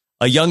by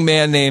a young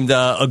man named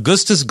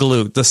Augustus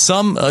Gloop, the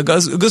son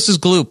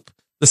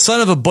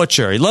of a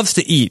butcher. He loves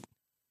to eat.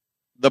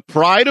 The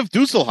pride of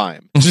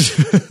Dusselheim.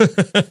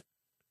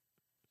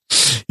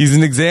 He's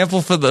an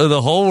example for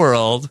the whole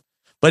world,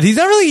 but he's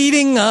not really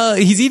eating.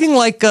 He's eating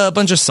like a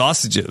bunch of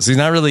sausages. He's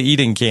not really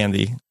eating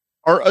candy.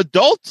 Are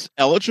adults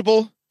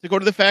eligible to go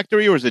to the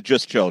factory, or is it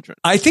just children?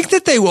 I think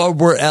that they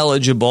were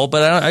eligible,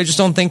 but I just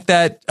don't think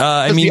that.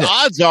 I mean, the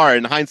odds are,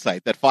 in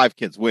hindsight, that 5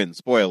 kids win.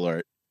 Spoiler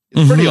alert.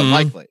 It's pretty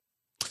unlikely.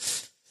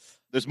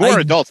 There's more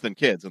adults than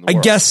kids in the world.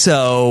 I guess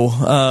so.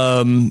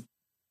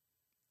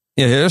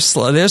 Yeah, there's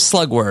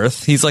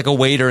Slugworth. He's like a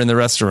waiter in the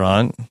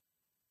restaurant.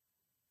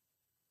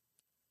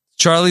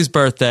 Charlie's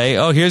birthday.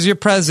 Oh, here's your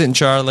present,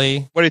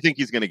 Charlie. What do you think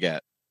he's going to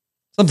get?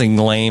 Something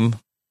lame.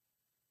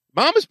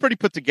 Mom is pretty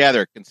put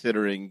together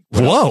considering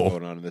what else is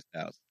going on in this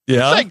house.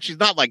 Yeah. It's like she's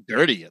not like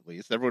dirty, at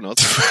least. Everyone else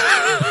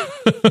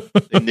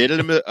they knitted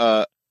him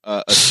a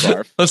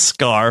scarf. A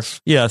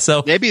scarf. Yeah,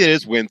 so maybe it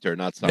is winter,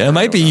 not summer. It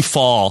might be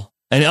fall.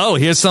 And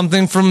here's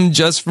something from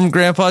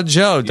Grandpa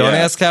Joe. Don't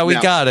ask how we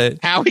got it.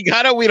 How we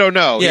got it, we don't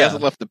know. Yeah. He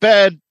hasn't left the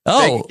bed.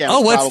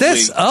 What's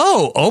this?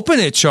 Oh, open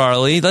it,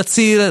 Charlie. Let's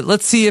see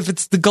if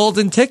it's the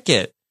golden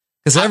ticket.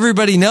 Because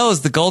everybody knows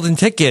the golden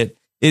ticket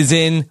is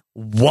in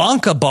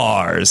Wonka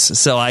bars.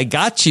 So I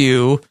got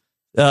you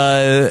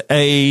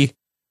a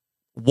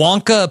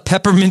Wonka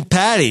peppermint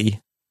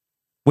patty,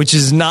 which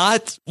is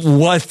not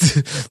what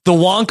the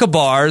Wonka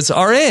bars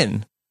are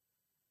in.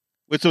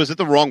 Wait, so is it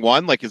the wrong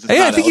one? Like, is it?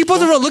 Yeah, I think you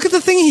both are wrong. Look at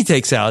the thing he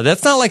takes out.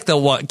 That's not like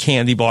the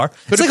candy bar.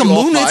 It's like a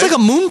moon. It's like a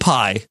moon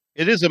pie.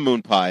 It is a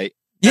moon pie.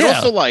 Yeah. And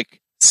also, like,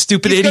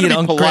 stupid idiot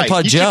Uncle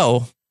Grandpa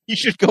Joe. He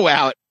should go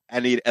out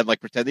and eat and like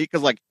pretend to eat,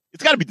 because like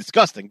it's got to be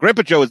disgusting.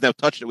 Grandpa Joe has now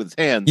touched it with his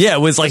hands. Yeah,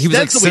 it was like he was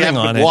like sitting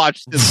on it.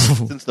 Watched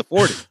since the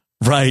 40s.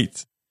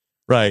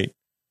 Right.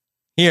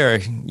 Here,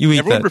 you eat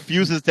Everyone that.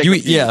 refuses to take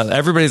it. Yeah,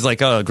 everybody's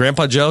like, oh,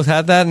 Grandpa Joe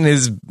had that in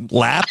his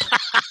lap.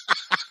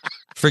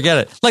 Forget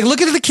it. Like,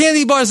 look at the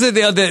candy bars that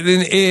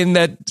in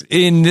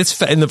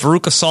the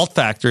Veruca Salt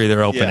Factory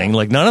they're opening. Yeah.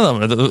 Like, none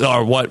of them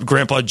are what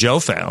Grandpa Joe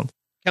found.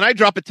 Can I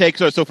drop a take?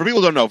 So for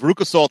people who don't know,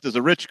 Veruca Salt is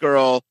a rich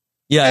girl.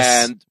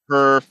 Yes. And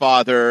her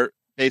father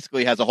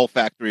basically has a whole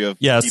factory of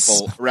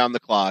people around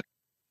the clock.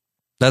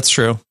 That's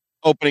true.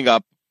 Opening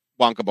up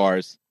Wonka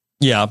bars.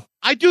 Yeah.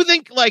 I do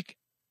think, like,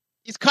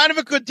 he's kind of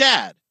a good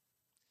dad.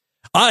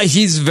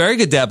 He's a very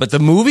good dad, but the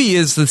movie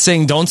is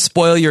saying don't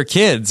spoil your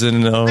kids.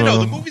 And I know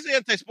the movie's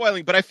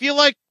anti-spoiling, but I feel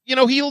like,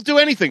 he'll do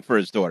anything for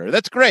his daughter.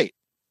 That's great.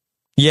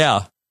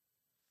 Yeah.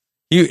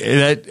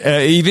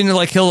 Even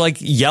like he'll like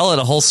yell at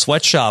a whole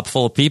sweatshop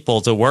full of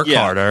people to work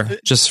harder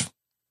just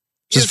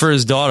for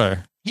his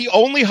daughter. He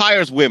only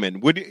hires women.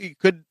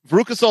 Could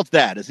Veruca Salt's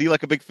dad, is he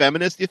like a big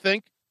feminist, you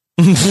think?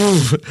 There's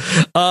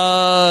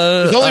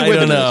only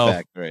women in this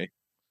factory.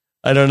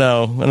 I don't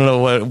know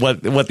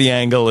what the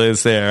angle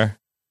is there.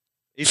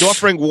 He's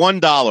offering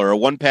 $1 or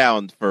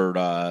 £1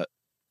 for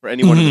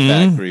anyone in the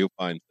factory who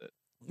finds it.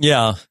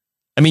 Yeah.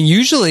 I mean,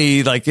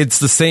 usually like it's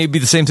the same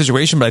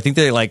situation, but I think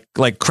they like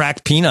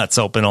crack peanuts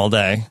open all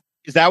day.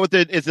 Is that what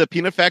is the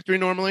peanut factory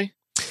normally?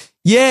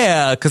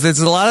 Yeah, because it's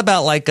a lot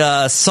about like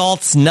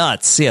Salt's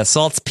nuts. Yeah,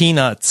 Salt's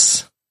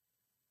peanuts.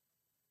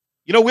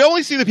 We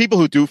only see the people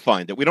who do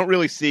find it. We don't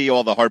really see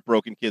all the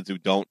heartbroken kids who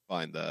don't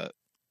find the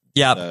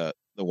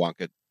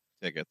Wonka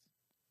tickets.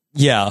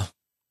 Yeah.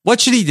 What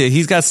should he do?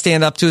 He's got to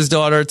stand up to his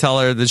daughter, tell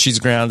her that she's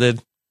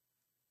grounded.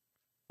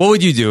 What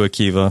would you do,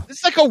 Akiva?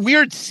 It's like a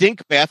weird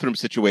sink bathroom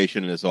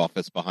situation in his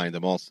office behind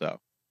him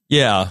also.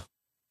 Yeah.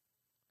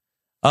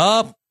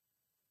 What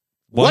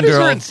is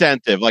her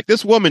incentive? Like,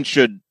 this woman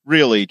should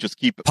really just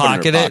keep it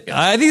pocket it.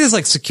 I think there's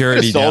like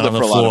security down on the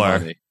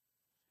floor.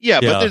 Yeah,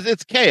 but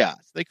it's chaos.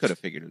 They could have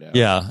figured it out.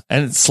 Yeah,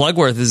 and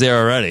Slugworth is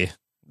there already.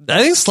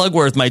 I think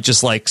Slugworth might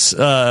just like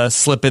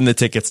slip in the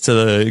tickets to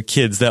the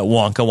kids that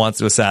Wonka wants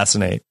to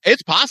assassinate.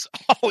 It's possible.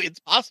 Oh, it's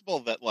possible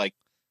that like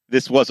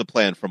this was a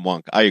plan from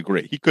Wonka. I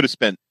agree. He could have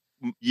spent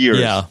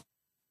years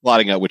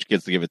plotting out which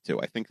kids to give it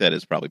to. I think that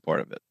is probably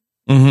part of it.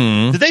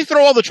 Mm-hmm. Did they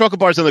throw all the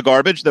chocobars in the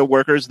garbage? The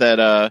workers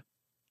that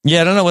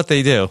Yeah, I don't know what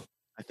they do.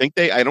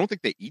 I don't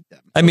think they eat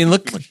them. I mean,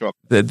 look,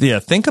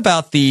 think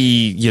about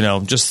the,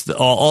 just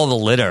all the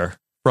litter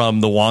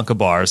from the Wonka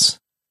bars.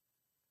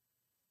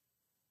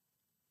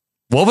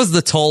 What was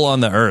the toll on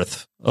the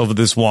earth of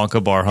this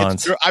Wonka bar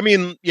hunt? I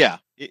mean, yeah,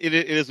 it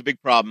is a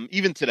big problem.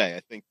 Even today,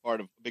 I think a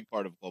big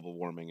part of global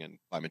warming and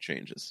climate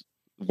change is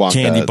Wonka.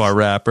 Candy bar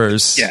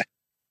wrappers. Yeah.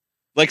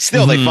 Like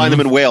still, they find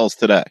them in Wales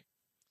today.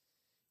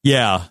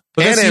 Yeah.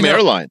 Pan Am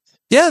Airlines.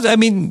 Yeah, I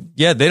mean,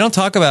 they don't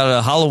talk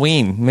about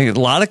Halloween. I mean, a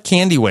lot of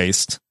candy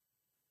waste.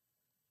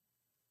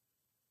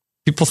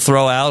 People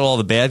throw out all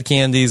the bad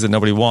candies that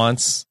nobody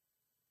wants.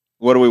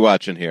 What are we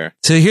watching here?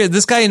 So here,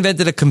 this guy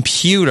invented a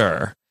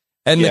computer.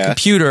 And the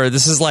computer,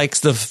 this is like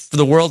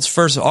the world's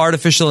first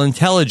artificial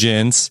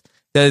intelligence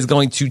that is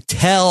going to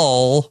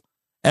tell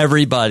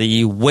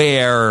everybody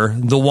where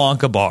the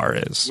Wonka bar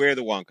is. Where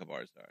the Wonka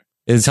bars are.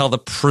 Is tell the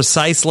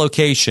precise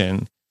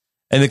location.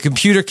 And the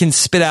computer can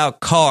spit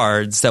out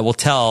cards that will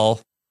tell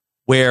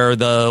where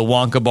the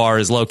Wonka bar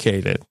is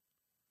located.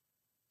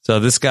 So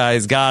this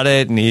guy's got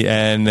it,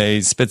 and they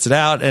spits it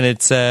out, and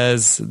it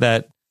says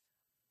that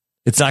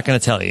it's not going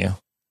to tell you.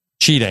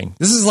 Cheating.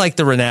 This is like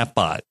the Renap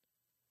bot.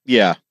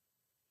 Yeah.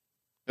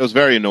 It was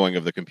very annoying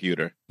of the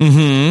computer.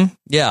 Mm-hmm.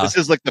 Yeah. This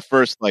is like the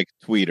first like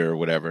tweet or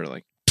whatever.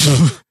 Like,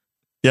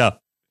 yeah.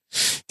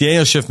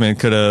 Daniel Schiffman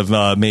could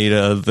have made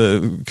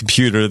the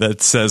computer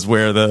that says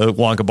where the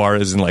Wonka bar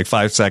is in like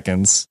 5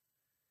 seconds.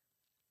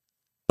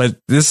 But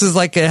this is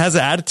like, it has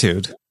an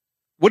attitude.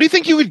 What do you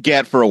think you would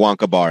get for a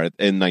Wonka bar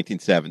in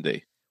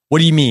 1970? What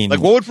do you mean? Like,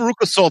 what would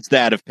Veruca Salt's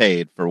dad have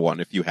paid for one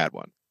if you had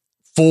one?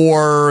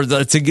 For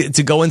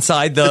to go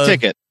inside the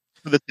ticket.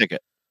 For the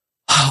ticket.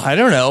 I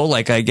don't know.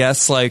 Like, I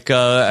guess like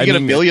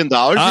 $1 million.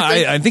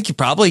 I think you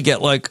probably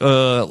get like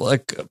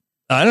I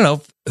don't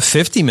know,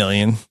 50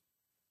 million.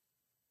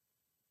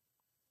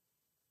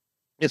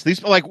 Yes,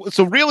 these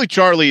so really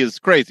Charlie is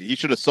crazy. He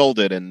should have sold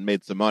it and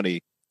made some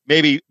money.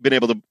 Maybe been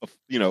able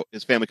to,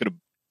 his family could have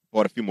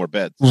bought a few more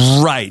beds.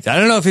 Right. I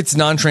don't know if it's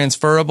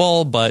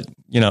non-transferable, but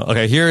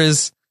okay, here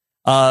is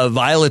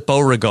Violet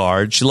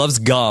Beauregard. She loves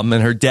gum,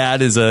 and her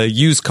dad is a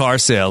used car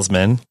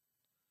salesman.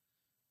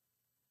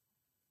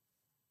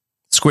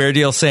 Square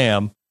Deal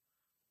Sam.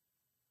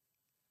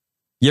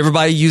 You ever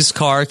buy a used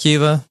car,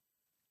 Kiva?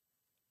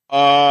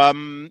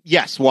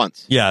 Yes,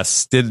 once.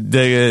 Yes.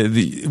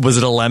 Was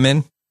it a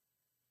lemon?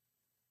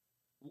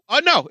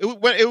 No,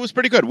 it was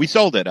pretty good. We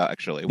sold it,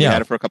 actually. We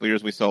had it for a couple of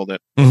years. We sold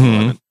it.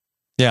 Mm-hmm.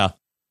 Yeah.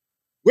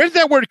 Where did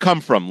that word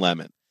come from,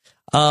 lemon?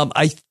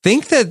 I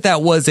think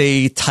that was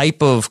a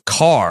type of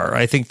car.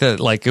 I think that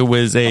like it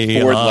was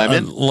a Ford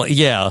Lemon.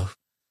 Yeah.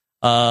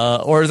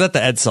 Or is that the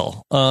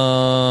Edsel?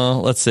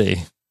 Let's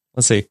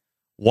see.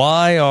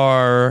 Why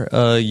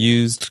are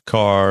used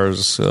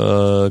cars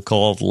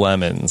called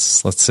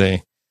lemons? Let's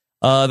see.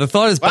 The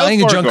thought is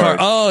buying a junk car.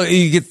 Oh,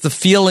 you get the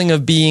feeling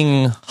of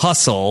being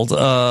hustled.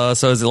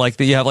 So is it like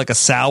that you have like a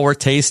sour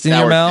taste in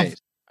your mouth?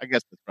 Taste. I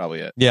guess that's probably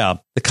it. Yeah.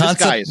 The concept,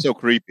 this guy is so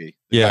creepy.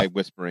 The guy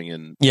whispering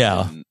in.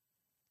 Yeah.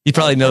 He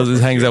probably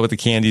hangs out with the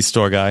candy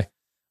store guy.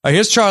 All right,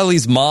 here's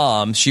Charlie's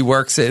mom. She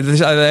works I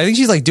think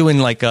she's like doing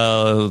like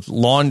a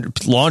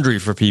laundry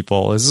for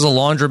people. Is this a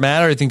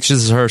laundromat, or I think this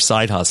is her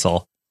side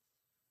hustle?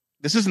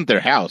 This isn't their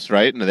house,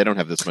 right? No, they don't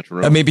have this much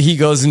room. Maybe he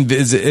goes and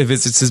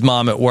visits his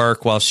mom at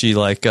work while she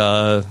like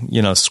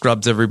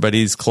scrubs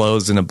everybody's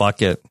clothes in a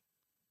bucket.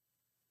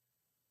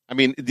 I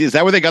mean, is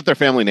that where they got their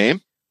family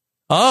name?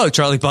 Oh,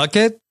 Charlie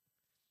Bucket.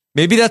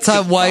 Maybe that's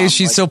why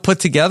she's so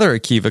put together,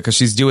 Akiva, because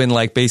she's doing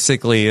like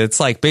basically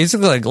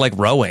like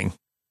rowing.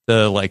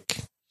 The like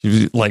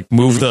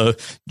move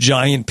the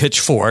giant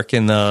pitchfork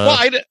and the. Well,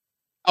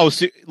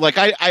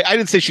 I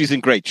didn't say she's in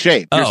great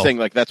shape. You're saying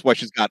like that's why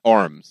she's got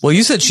arms. Well,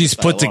 you said she's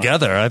put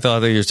together. I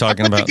thought that you were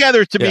talking about put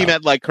together to me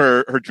meant like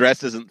her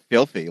dress isn't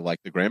filthy like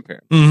the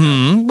grandparents.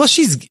 Mm-hmm. Well,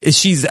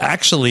 she's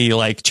actually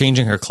like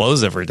changing her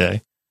clothes every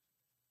day.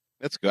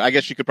 That's good. I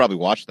guess she could probably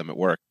wash them at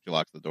work. She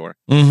locks the door.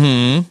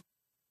 Mm-hmm.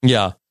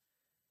 Yeah.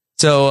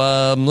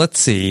 So let's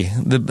see.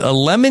 A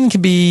lemon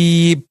could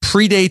be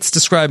predates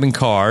describing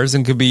cars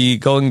and could be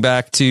going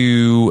back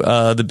to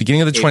the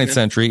beginning of the 20th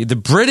century. The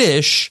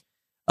British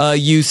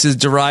use is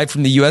derived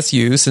from the U.S.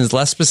 use and is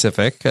less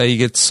specific. You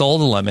get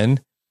sold a lemon.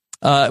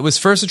 It was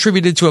first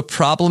attributed to a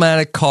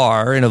problematic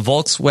car in a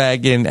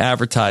Volkswagen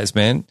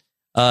advertisement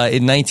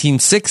in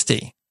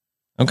 1960.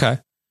 Okay.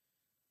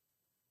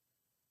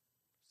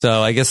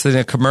 So I guess in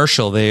a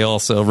commercial, they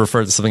also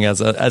refer to something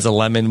as a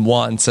lemon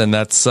once, and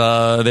that's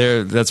why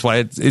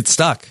it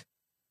stuck.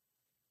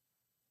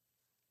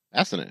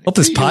 Fascinating. Hope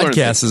this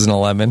podcast isn't a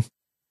lemon.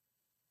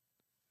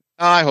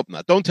 I hope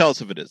not. Don't tell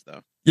us if it is, though.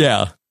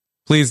 Yeah,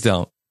 please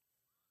don't.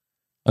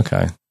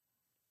 Okay,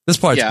 this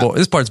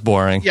part's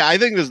boring. Yeah, I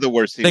think this is the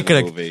worst scene in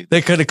the movie.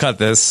 They could have cut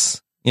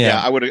this.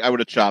 Yeah, I would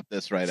have chopped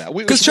this right out.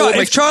 Because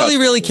if Charlie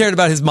really cared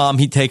about his mom,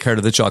 he'd take her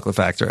to the chocolate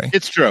factory.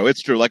 It's true.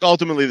 Like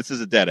ultimately, this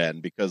is a dead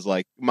end because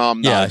like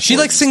mom. Yeah, she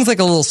like sings like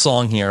a little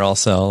song here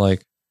also,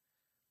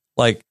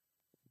 like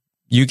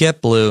you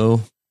get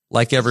blue,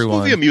 like everyone.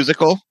 Is this movie a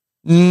musical?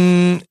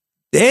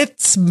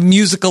 It's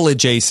musical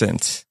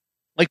adjacent.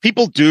 Like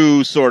people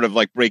do sort of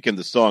like break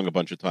into song a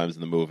bunch of times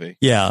in the movie.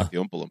 Yeah, like the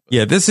Oompa Loompa.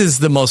 Yeah. This is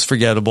the most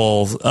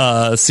forgettable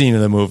scene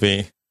of the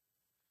movie,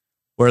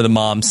 where the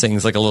mom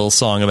sings like a little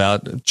song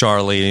about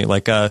Charlie.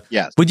 Like,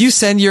 yes. Would you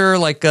send your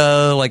like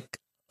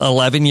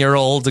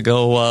 11-year-old to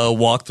go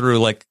walk through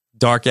like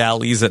dark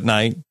alleys at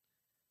night?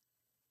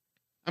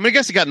 I mean, I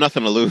guess you got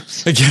nothing to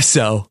lose. I guess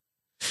so.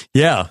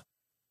 Yeah.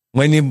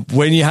 When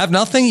you have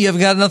nothing, you've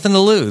got nothing to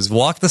lose.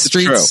 Walk the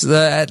streets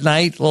at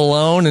night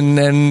alone,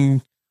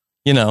 and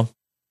you know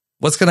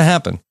what's going to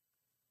happen.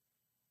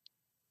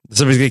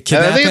 Somebody's going to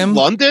kidnap Are they him. In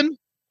London?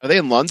 Are they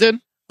in London?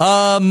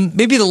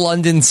 Maybe the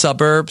London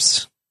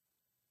suburbs.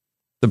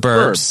 The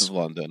burbs of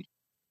London.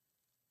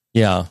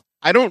 Yeah.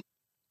 I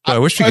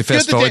wish we could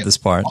fast forward this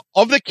part.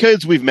 Of the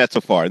kids we've met so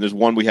far, and there's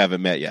one we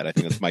haven't met yet. I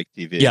think it's Mike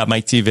TV. Yeah,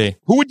 Mike TV.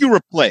 Who would you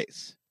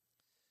replace?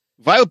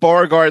 Violet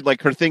Beauregard,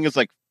 like her thing is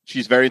like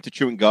she's very into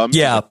chewing gum.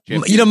 Yeah.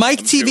 You know, Mike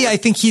TV, I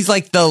think he's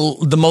like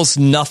the most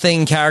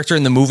nothing character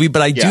in the movie,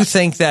 but I do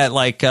think that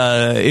like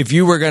if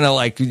you were going to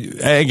like,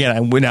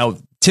 again, now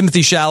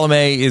Timothy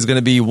Chalamet is going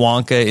to be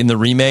Wonka in the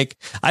remake.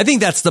 I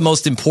think that's the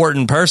most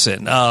important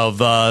person of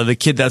the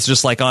kid that's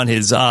just like on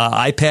his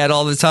iPad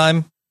all the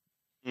time.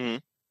 Mm-hmm.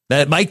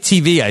 That Mike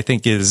TV, I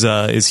think,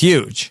 is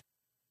huge.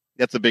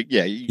 That's a big,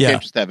 you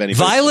can't just have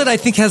anybody. Violet, I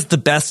think, has the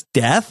best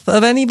death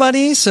of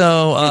anybody.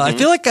 So I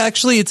feel like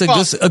actually it's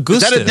Augustus.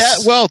 Is that a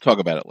death? Well, talk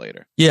about it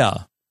later.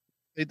 Yeah.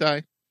 They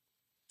die.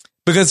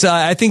 Because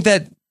I think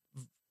that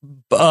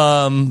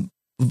Veruca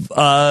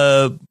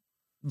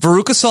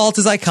Salt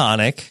is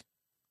iconic.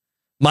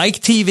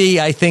 Mike TV,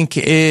 I think,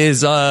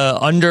 is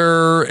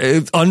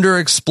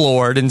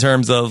underexplored in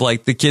terms of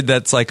like the kid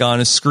that's like on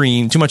a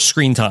screen, too much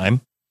screen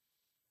time.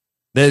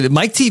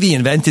 Mike TV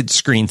invented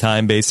screen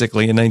time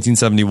basically in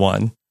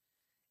 1971.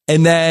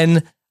 And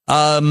then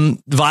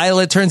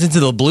Violet turns into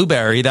the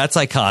blueberry. That's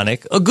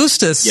iconic.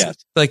 Augustus,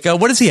 like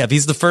what does he have?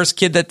 He's the first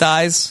kid that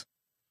dies.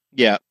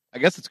 Yeah, I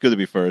guess it's good to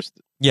be first.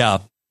 Yeah.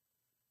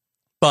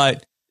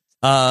 But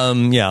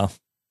yeah.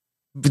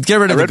 But get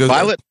rid of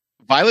Violet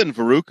and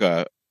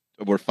Veruca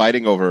were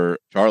fighting over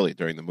Charlie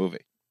during the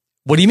movie.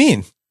 What do you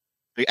mean?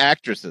 The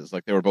actresses,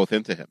 like they were both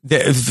into him.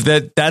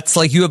 That's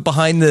like you have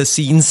behind the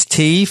scenes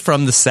tea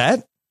from the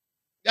set?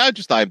 Yeah,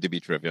 just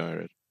IMDb trivia. I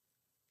read.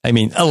 I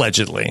mean,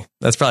 allegedly.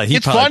 That's probably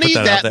It's funny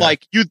that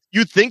like you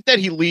think that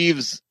he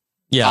leaves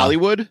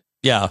Hollywood.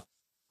 Yeah.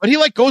 But he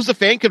like goes to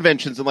fan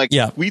conventions and like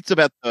tweets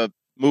about the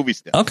movie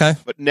stuff. Okay.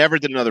 But never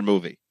did another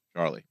movie,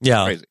 Charlie.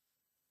 Yeah. Crazy.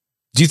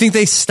 Do you think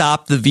they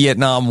stopped the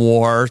Vietnam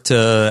War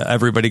to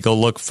everybody go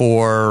look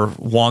for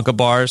Wonka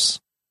bars?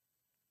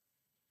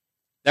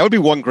 That would be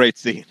one great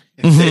scene.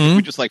 If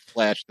we just like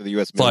flash to the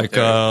U.S.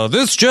 military. Like,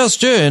 this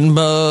just in,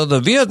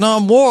 the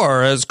Vietnam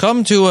War has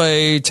come to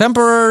a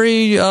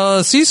temporary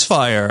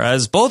ceasefire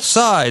as both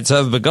sides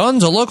have begun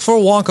to look for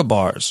Wonka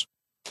bars.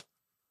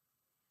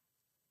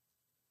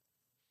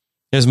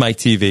 Here's Mike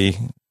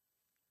TV.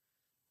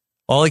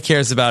 All he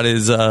cares about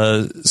is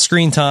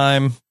screen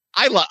time.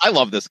 I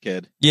love this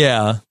kid.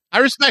 Yeah. I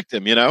respect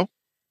him, you know?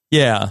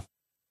 Yeah.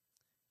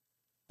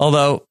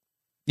 Although,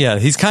 yeah,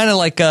 he's kind of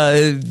like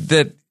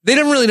that. They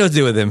don't really know what to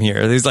do with him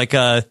here. There's like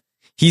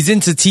he's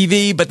into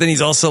TV, but then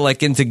he's also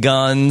like into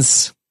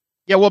guns.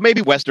 Yeah, well,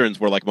 maybe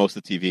Westerns were like most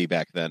of TV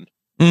back then.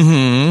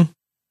 Mm-hmm.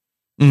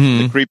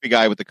 The creepy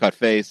guy with the cut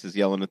face is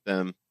yelling at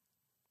them.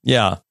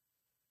 Yeah.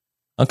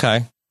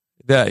 Okay.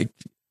 The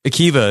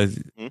Akiva,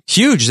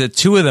 huge that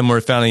two of them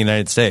were found in the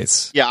United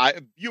States. Yeah,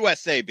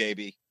 USA,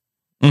 baby.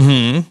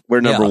 Mm-hmm.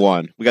 We're number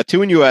one. We got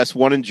 2 in U.S.,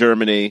 1 in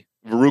Germany.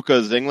 Veruca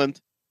is England.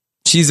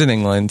 She's in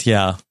England,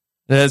 yeah.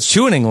 There's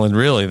 2 in England,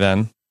 really,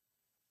 then.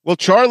 Well,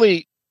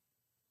 Charlie's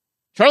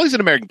an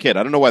American kid.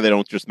 I don't know why they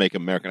don't just make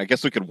him American. I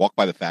guess we could walk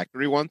by the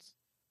factory once.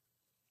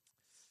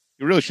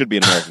 He really should be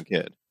an American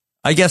kid.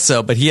 I guess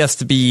so, but he has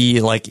to be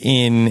like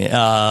in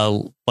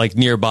like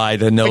nearby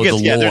to know the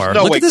lore. There's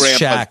no Look way at this Grandpa's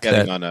shack.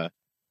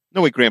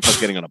 No way Grandpa's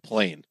getting on a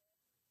plane.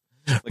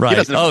 Like,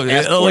 right.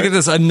 Look at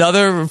this.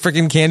 Another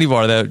freaking candy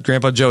bar that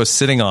Grandpa Joe is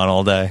sitting on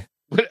all day.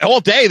 All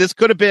day? This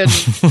could have been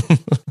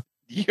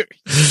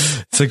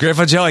years. So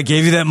Grandpa Joe, I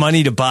gave you that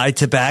money to buy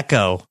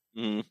tobacco.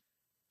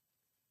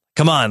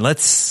 Come on,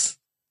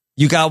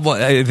 you got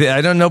one. I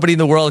don't know nobody in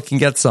the world can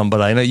get some,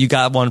 but I know you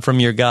got one from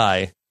your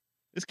guy.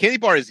 This candy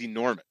bar is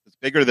enormous. It's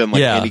bigger than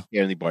like any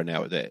candy bar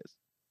nowadays.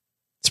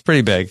 It's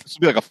pretty big. This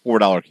would be like a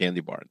 $4 candy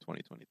bar in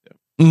 2022.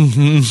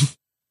 Mm-hmm.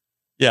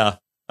 Yeah.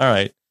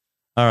 All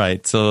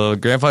right. So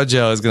Grandpa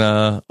Joe is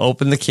gonna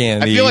open the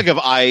candy. I feel like if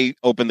I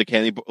opened the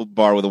candy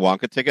bar with a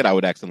Wonka ticket, I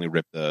would accidentally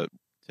rip the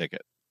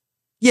ticket.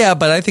 Yeah,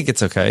 but I think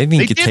it's okay. I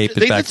think you could tape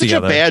it back together. They did such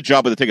a bad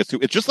job with the tickets too.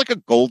 It's just like a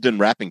golden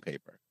wrapping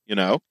paper, you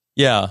know?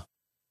 Yeah.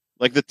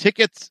 Like the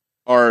tickets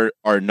are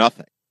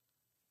nothing.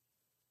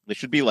 They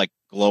should be like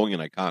glowing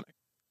and iconic.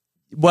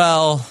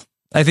 Well,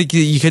 I think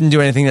you couldn't do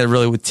anything that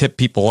really would tip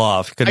people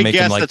off. You couldn't I make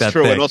guess them like that's that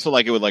true. big. And also,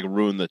 like, it would like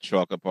ruin the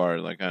chocolate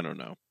part. Like, I don't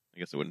know. I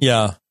guess it wouldn't.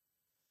 Yeah.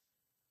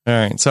 All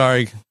right.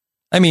 Sorry.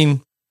 I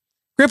mean,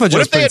 Grandpa What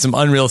Joe's if they putting had some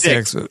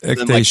unrealistic sticks, and then,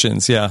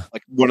 expectations. Yeah.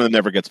 Like one of them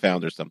never gets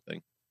found or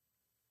something.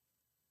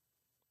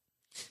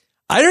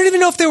 I don't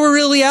even know if they were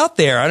really out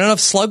there. I don't know if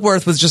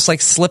Slugworth was just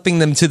like slipping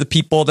them to the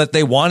people that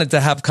they wanted to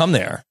have come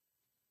there.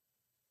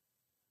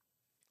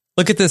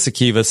 Look at this,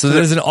 Akiva. So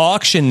there's an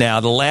auction now.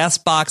 The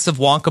last box of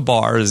Wonka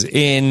bars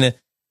in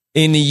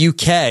the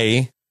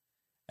UK,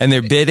 and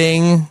they're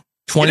bidding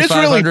 $2,500,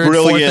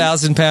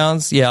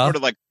 £4,000. Yeah, Sort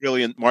of like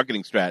brilliant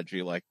marketing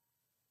strategy. Like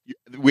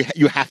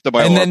you have to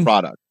buy all our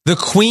product. The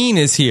Queen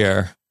is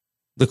here.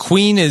 The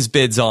Queen is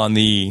bids on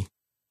the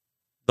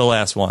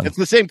last one. It's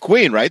the same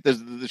Queen, right?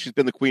 She's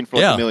been the Queen for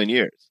like a million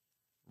years.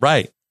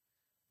 Right.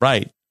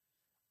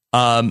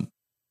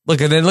 Look,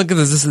 and then look at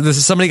this. This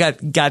is somebody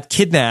got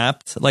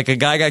kidnapped. Like a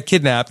guy got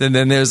kidnapped, and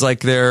then there's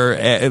like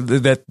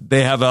that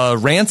they have a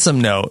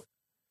ransom note.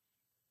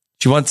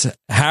 She wants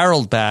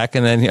Harold back,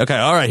 and then okay,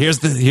 all right. Here's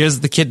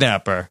the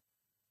kidnapper.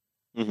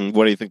 Mm-hmm.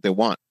 What do you think they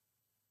want?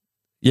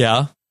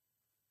 Yeah,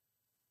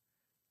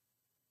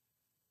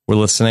 we're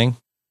listening.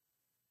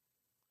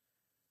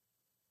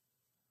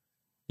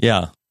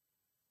 Yeah,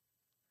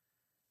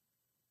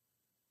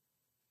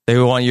 they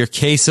want your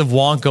case of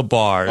Wonka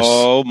bars.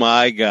 Oh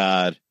my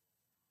God!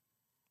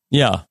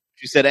 Yeah,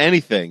 she said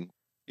anything.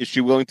 Is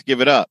she willing to give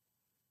it up?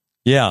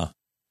 Yeah.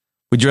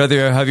 Would you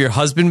rather have your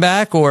husband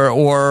back or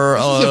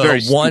this is a very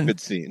stupid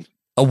scene?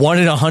 A 1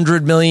 in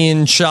 100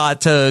 million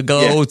shot to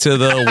go to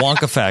the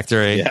Wonka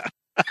factory? Yeah.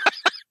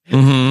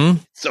 Mm-hmm.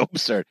 So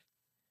absurd.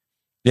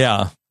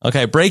 Yeah.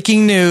 Okay.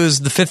 Breaking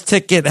news: the 5th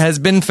ticket has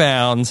been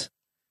found.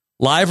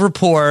 Live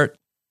report.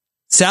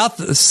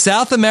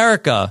 South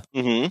America.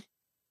 Mm-hmm.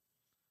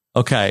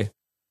 Okay.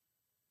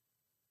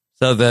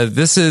 So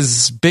this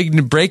is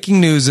big breaking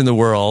news in the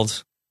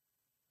world.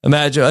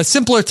 Imagine a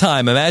simpler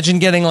time. Imagine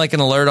getting like an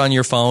alert on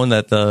your phone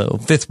that the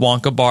 5th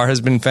Wonka bar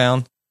has been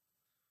found.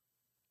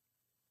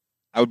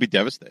 I would be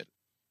devastated.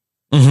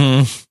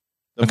 Mm-hmm.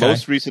 The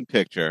most recent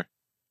picture.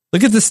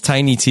 Look at this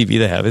tiny TV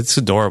they have. It's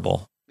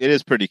adorable. It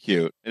is pretty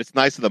cute. And it's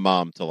nice of the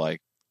mom to like,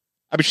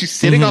 I mean, she's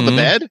sitting on the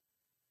bed.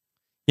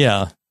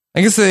 Yeah.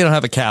 I guess they don't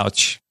have a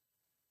couch.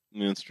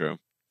 Yeah, that's true.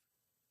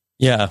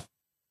 Yeah.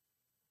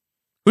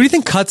 Who do you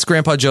think cuts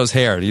Grandpa Joe's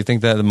hair? Do you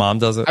think that the mom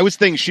does it? I was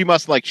thinking she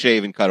must like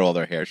shave and cut all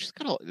their hair. She's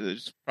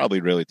probably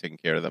really taking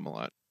care of them a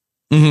lot.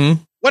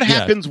 Mm-hmm. What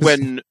happens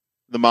when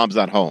the mom's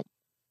not home?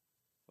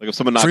 Like if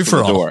someone knocks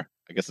on the door,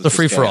 I guess it's a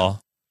free for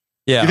all.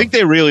 Yeah. You think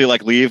they really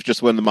like leave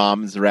just when the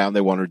mom's around?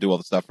 They want her to do all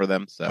the stuff for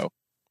them. So,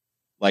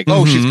 like,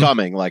 oh, she's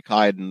coming. Like,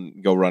 hide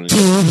and go run.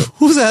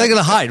 Who's that going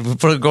to hide?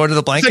 Go into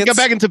the blankets? Go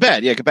back into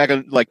bed. Yeah, go back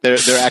and like they're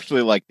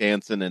actually like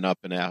dancing and up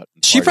and out.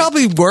 And she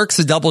probably works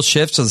a double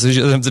shift so she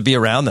doesn't have to be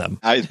around them.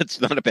 That's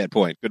not a bad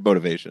point. Good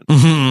motivation.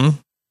 Mm-hmm.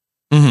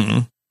 Mm-hmm.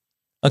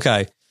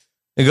 Okay.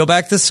 They go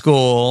back to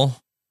school.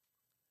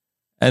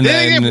 And Did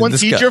then they have one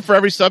teacher for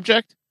every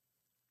subject?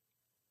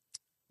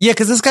 Yeah,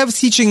 because this guy was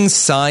teaching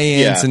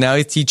science and now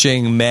he's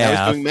teaching math.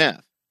 Now he's doing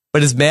math.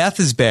 But his math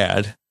is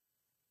bad.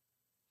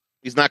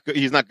 He's not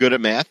good at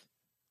math.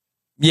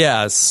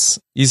 Yes,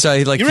 you saw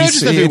he like you really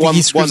just have to be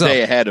one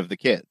day up. ahead of the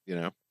kid. You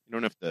know, you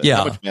don't have to. Yeah.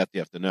 How much math do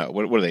you have to know?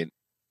 What are they?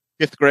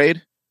 5th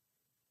grade,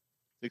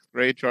 6th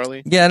grade,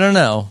 Charlie? Yeah, I don't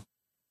know.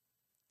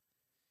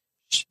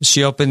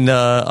 She opened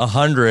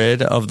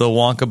 100 of the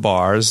Wonka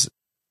bars.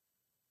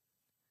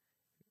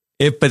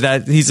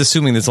 But he's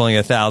assuming there's only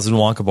 1,000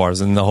 Wonka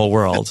bars in the whole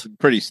world. That's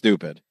pretty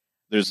stupid.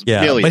 There's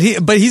millions.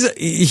 But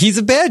he's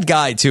a bad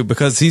guy too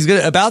because he's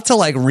about to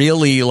like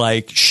really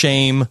like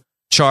shame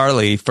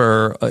Charlie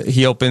for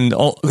he only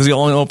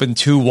opened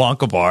 2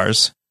 Wonka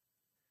bars.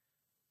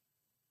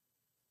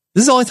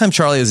 This is the only time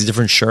Charlie has a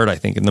different shirt, I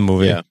think, in the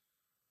movie. Yeah.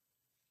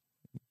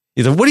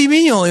 He's like, what do you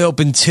mean you only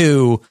opened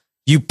 2?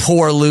 You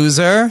poor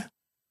loser.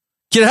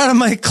 Get out of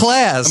my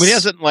class. I mean, he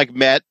hasn't like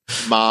met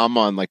mom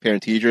on like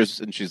parent teachers,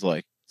 and she's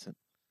like,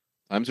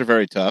 times are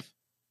very tough.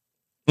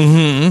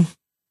 Mm-hmm.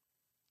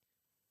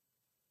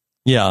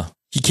 Yeah.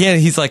 He can't,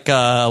 he's like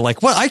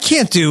what? I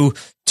can't do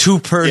 2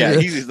 per,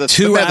 yeah,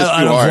 2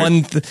 out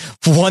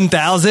of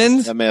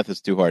 1,000. That math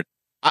is too hard.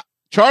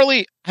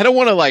 Charlie, I don't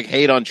want to like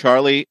hate on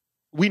Charlie.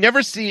 We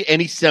never see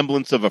any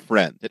semblance of a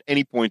friend at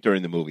any point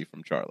during the movie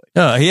from Charlie.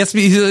 No, he has to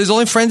be, his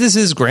only friend is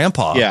his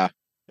grandpa. Yeah.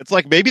 It's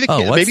like maybe the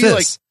kid, what's maybe this?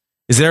 like,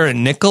 is there a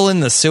nickel in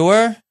the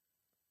sewer?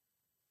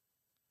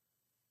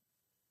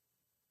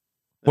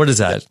 What is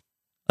that?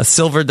 A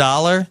silver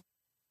dollar?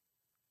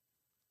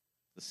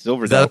 The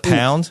silver is that dollar? A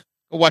pound?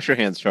 Go wash your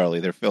hands, Charlie.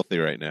 They're filthy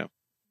right now.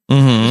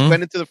 Mm-hmm. Just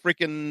went into the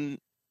freaking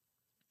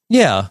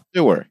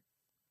sewer.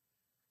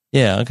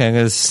 Yeah, okay.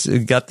 I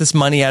got this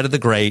money out of the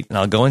grate, and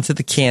I'll go into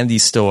the candy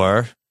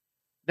store.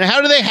 Now,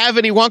 how do they have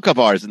any Wonka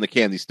bars in the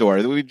candy store?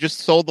 We just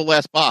sold the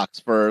last box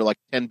for like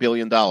 $10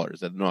 billion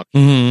at an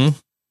auction. Mm-hmm.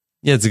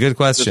 Yeah, it's a good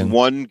question. This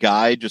one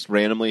guy just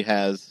randomly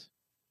has...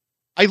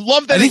 I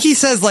love that. I think he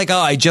says like, oh,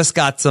 I just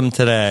got some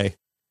today.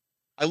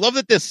 I love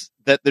that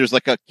there's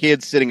like a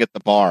kid sitting at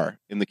the bar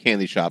in the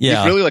candy shop.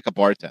 Yeah. He's really like a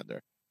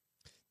bartender.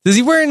 Is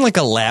he wearing like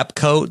a lab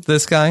coat,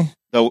 this guy?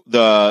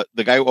 The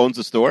guy who owns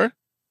the store?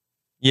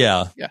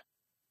 Yeah. Yeah.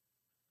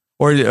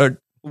 Or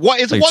what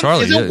is like it?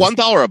 Charlie, Is it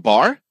 $1 a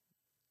bar?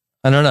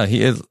 I don't know.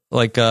 He is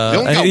like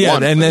only got yeah,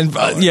 one and for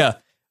then $1. yeah.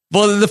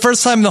 Well, the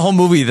first time in the whole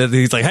movie that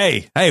he's like,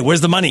 "Hey,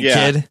 where's the money,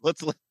 kid?"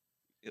 Let's let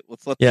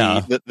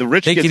Yeah. the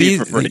rich Take kids it eat easy.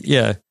 for free.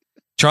 Yeah.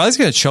 Charlie's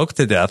gonna choke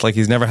to death like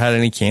he's never had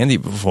any candy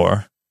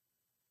before.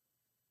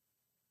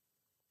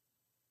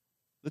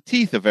 The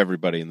teeth of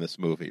everybody in this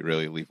movie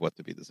really leave what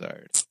to be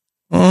desired.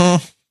 Yeah.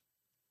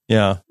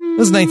 It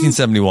was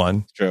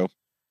 1971. It's true.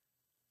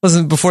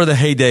 Wasn't before the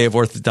heyday of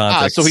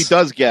orthodontics. So he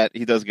does get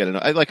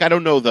it. I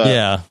don't know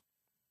the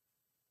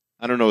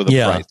I don't know the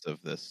price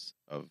of this.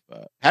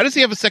 How does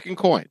he have a second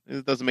coin?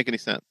 It doesn't make any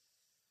sense.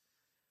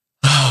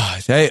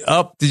 Hey,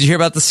 did you hear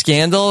about the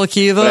scandal,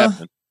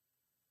 Akiva?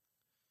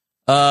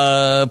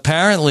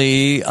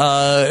 Apparently,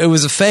 it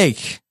was a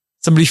fake.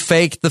 Somebody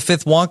faked the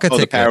fifth Wonka ticket.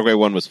 The Paraguay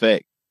one was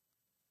fake.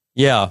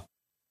 Yeah.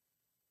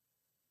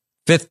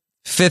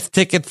 Fifth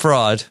ticket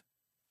fraud.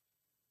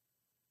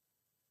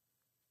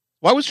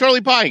 Why was Charlie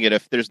buying it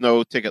if there's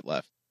no ticket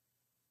left?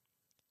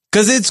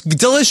 Because it's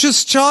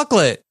delicious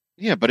chocolate.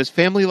 Yeah, but his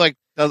family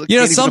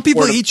some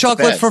people eat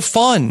chocolate for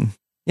fun.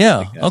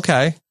 Yeah.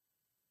 Okay.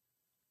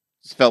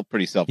 This felt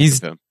pretty selfish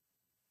of him.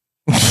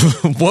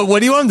 What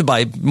do you want him to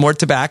buy? More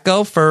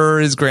tobacco for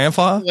his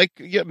grandpa?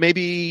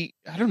 Maybe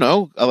I don't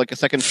know, like a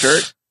second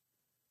shirt,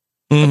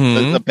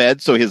 Mm-hmm. the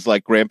bed, so his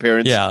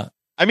grandparents. Yeah,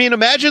 I mean,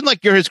 imagine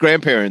you're his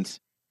grandparents,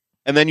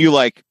 and then you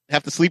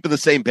have to sleep in the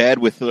same bed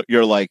with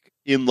your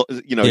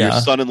your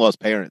son-in-law's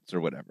parents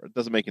or whatever. It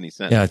doesn't make any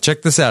sense. Yeah,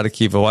 check this out,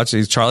 Akiva. Watch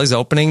these. Charlie's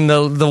opening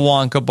the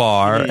Wonka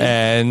bar,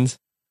 and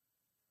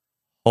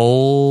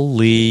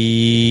holy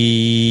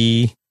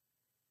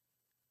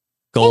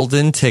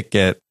golden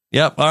ticket.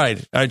 Yep. All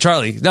right,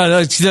 Charlie.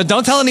 No,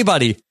 don't tell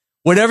anybody.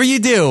 Whatever you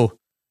do,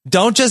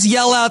 don't just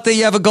yell out that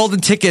you have a golden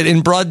ticket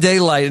in broad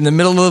daylight in the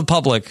middle of the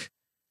public.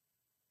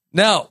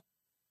 No.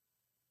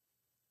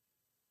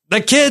 The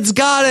kid's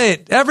got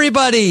it.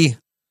 Everybody,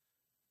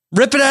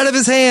 rip it out of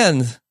his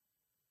hand.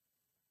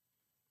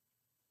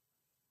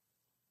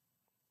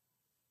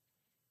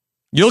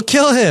 You'll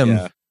kill him.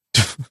 Yeah.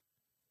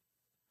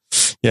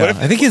 Yeah,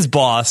 I think his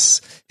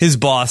boss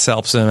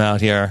helps him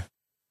out here.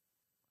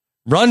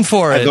 Run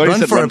for it.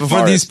 Run for it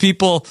before these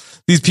people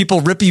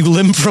rip you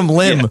limb from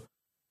limb. Yeah.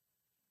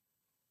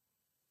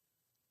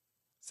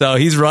 So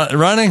he's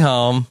running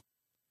home.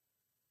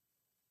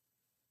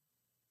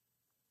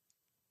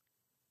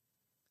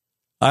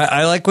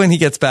 I like when he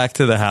gets back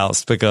to the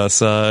house because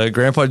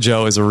Grandpa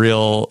Joe is a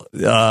real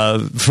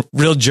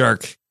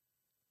jerk.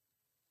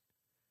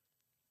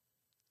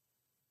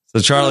 So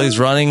Charlie's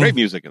running. Great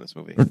music in this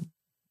movie.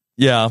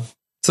 Yeah.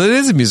 So it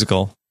is a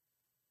musical.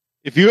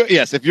 If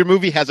your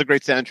movie has a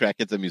great soundtrack,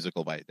 it's a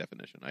musical by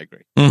definition. I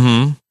agree.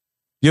 Mm-hmm.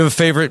 You have a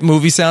favorite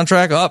movie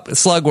soundtrack?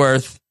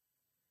 Slugworth.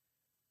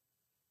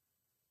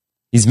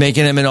 He's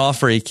making him an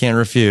offer he can't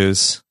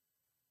refuse.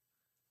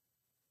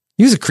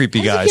 He was a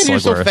creepy guy,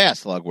 Slugworth. So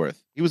fast, Slugworth.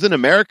 He was in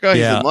America.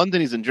 He's in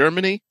London. He's in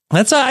Germany.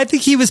 I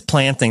think he was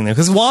planting them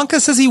because Wonka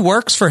says he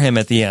works for him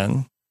at the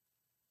end.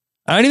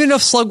 I don't even know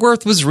if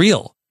Slugworth was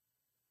real.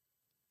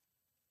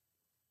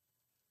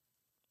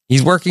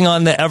 He's working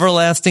on the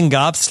everlasting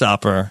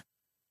gobstopper.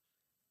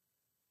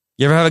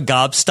 You ever have a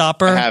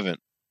gobstopper? I haven't.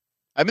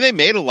 I mean, they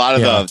made a lot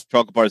of the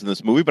chocolate bars in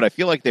this movie, but I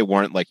feel like they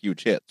weren't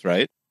huge hits,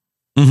 right?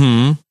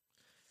 Mm-hmm.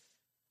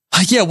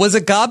 Yeah, was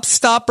a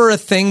gobstopper a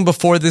thing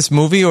before this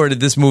movie, or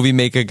did this movie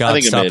make a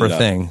gobstopper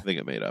thing? I think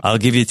it made up. I'll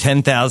give you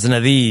 10,000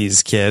 of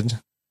these, kid.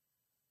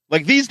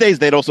 These days,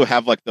 they'd also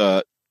have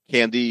the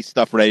candy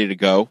stuff ready to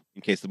go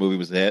in case the movie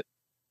was a hit.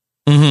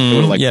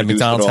 Mm-hmm. Yeah,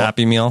 McDonald's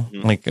Happy Meal.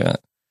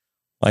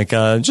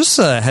 Mm-hmm. Just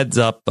a heads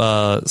up,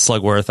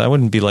 Slugworth. I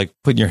wouldn't be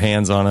putting your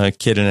hands on a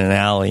kid in an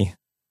alley.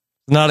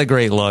 Not a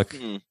great look.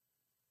 Mm-hmm.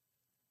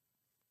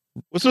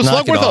 Was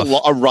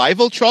Slugworth a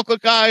rival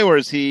chocolate guy, or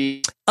is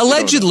he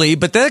allegedly?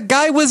 But that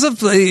guy was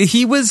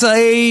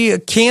a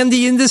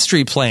candy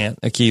industry plant,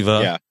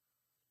 Akiva. Yeah,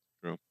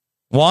 true.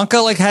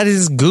 Wonka had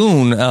his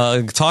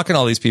goon talking to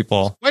all these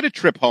people. Quite a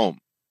trip home.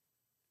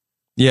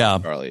 Yeah,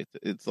 Charlie.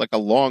 It's a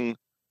long.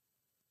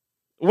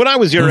 When I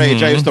was your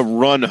age, I used to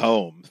run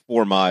home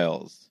 4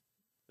 miles.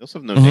 I also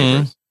have no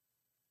neighbors.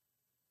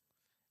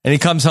 And he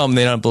comes home, and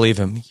they don't believe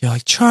him. You're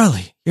like,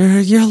 Charlie,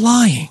 you're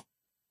lying.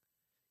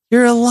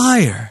 You're a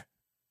liar.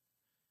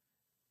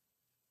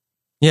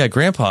 Yeah,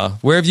 Grandpa,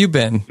 where have you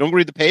been? You don't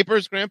read the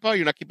papers, Grandpa?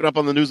 You're not keeping up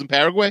on the news in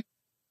Paraguay?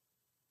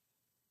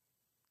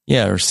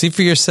 Yeah, or see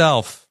for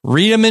yourself.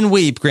 Read them and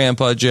weep,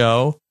 Grandpa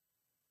Joe.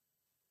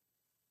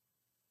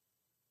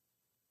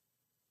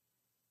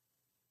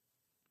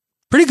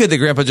 Pretty good that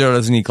Grandpa Joe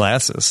doesn't need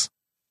glasses.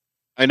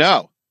 I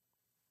know.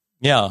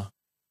 Yeah.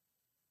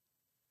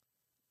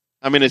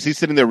 I mean, is he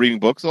sitting there reading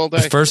books all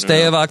day? The first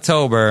day of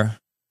October.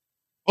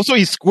 Also,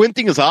 he's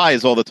squinting his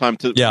eyes all the time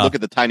to look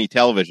at the tiny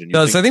television.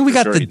 I think we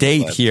got the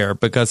date here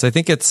because I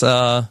think it's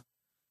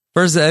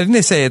First, I think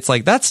they say it's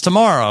like, that's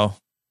tomorrow.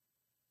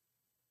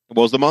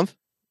 What was the month?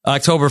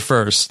 October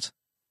 1st.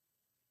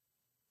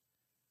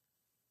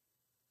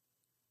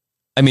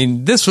 I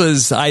mean, this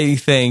was, I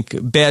think,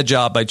 bad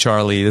job by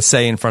Charlie to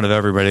say in front of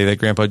everybody that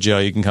Grandpa Joe,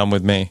 you can come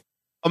with me.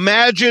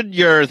 Imagine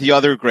you're the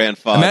other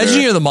grandfather.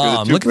 Imagine you're the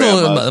mom. Look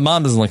at the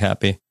mom doesn't look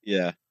happy.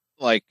 Yeah.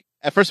 Like,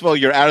 first of all,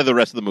 you're out of the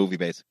rest of the movie,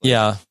 basically.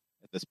 Yeah.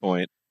 At this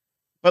point.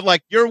 But,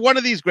 like, you're one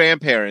of these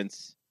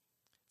grandparents.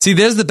 See,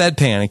 there's the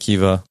bedpan,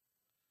 Akiva.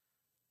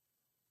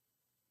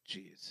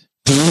 Jeez.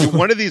 You're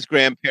one of these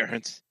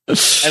grandparents.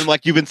 And,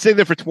 like, you've been sitting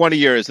there for 20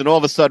 years, and all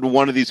of a sudden,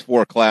 one of these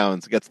 4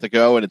 clowns gets to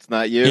go, and it's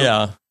not you.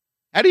 Yeah.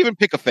 How do you even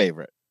pick a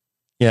favorite?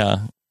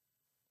 Yeah.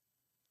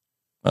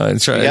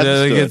 It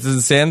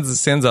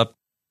stands up.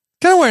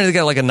 Kind of wearing it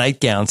got like a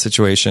nightgown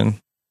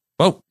situation.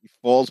 Oh. He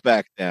falls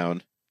back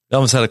down.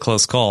 Almost had a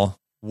close call.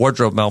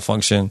 Wardrobe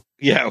malfunction.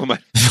 Yeah, a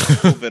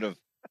little bit of.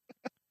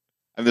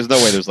 I mean, there's no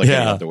way there's like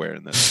any underwear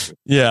in this.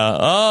 Yeah.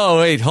 Oh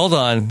wait, hold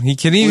on.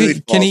 Can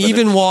he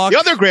even walk? The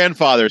other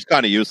grandfather is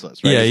kind of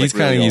useless, right? Yeah, he's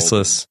kind of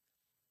useless.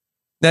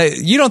 Now,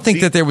 you don't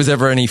think that there was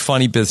ever any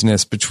funny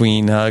business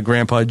between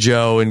Grandpa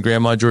Joe and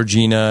Grandma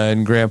Georgina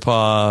and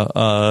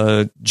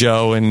Grandpa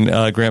Joe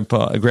and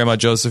Grandma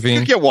Josephine? It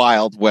could get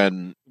wild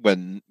when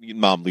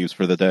mom leaves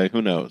for the day.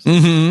 Who knows?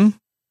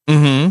 Mm-hmm.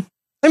 Mm-hmm.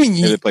 I mean,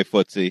 maybe they play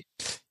footsie.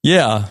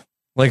 Yeah.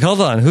 Like,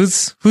 hold on.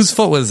 Whose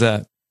foot was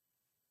that?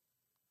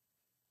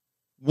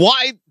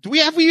 Why do we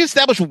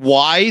established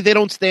why they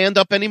don't stand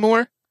up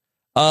anymore?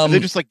 Are they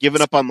just like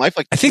giving up on life?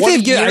 Like I think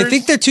I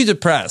think they're too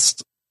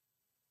depressed.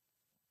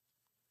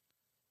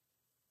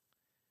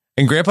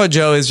 And Grandpa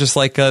Joe is just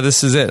like,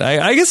 this is it.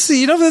 I guess,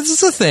 this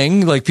is a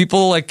thing. Like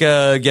people like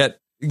get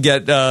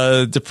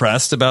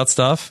depressed about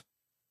stuff.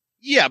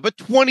 Yeah, but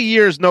 20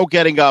 years, no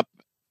getting up,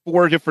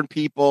 4 different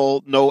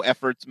people, no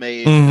efforts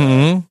made.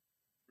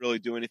 Really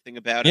do anything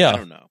about it. Yeah. I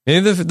don't know.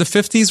 Maybe the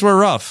 50s were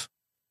rough.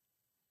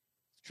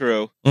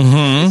 True.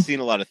 Mm-hmm. I've seen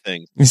a lot of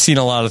things. You've seen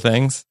a lot of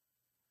things.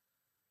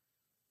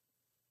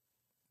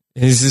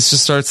 He just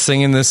starts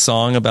singing this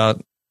song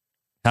about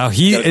how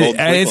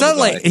it's not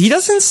like he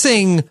doesn't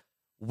sing,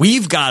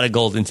 "We've got a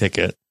golden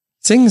ticket."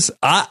 He sings,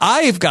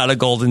 I've got a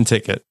golden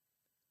ticket.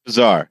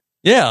 Bizarre.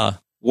 Yeah.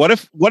 What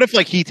if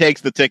like he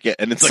takes the ticket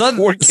and it's like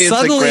 4 kids?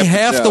 Suddenly like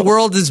half the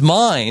world is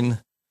mine.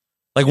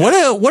 Like what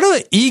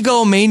an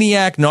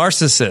egomaniac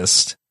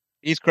narcissist.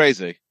 He's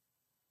crazy.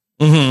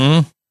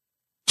 Mm-hmm.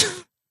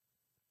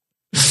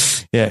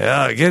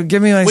 Yeah,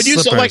 give me my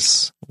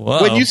slippers.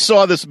 When you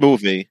saw this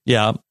movie,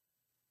 yeah,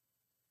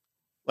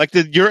 like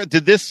did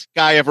this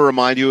guy ever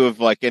remind you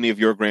of like any of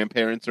your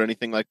grandparents or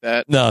anything like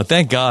that? No,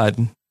 thank God.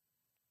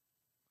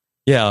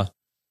 Yeah,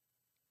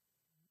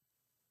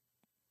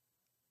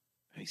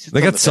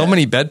 they got so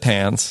many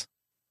bedpans.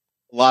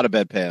 A lot of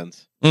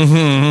bedpans.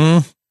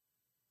 Mm-hmm.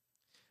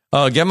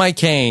 Oh, get my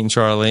cane,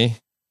 Charlie.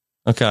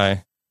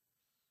 Okay,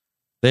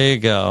 there you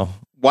go.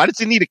 Why does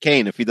he need a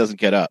cane if he doesn't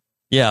get up?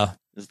 Yeah.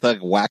 Is it like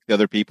whack the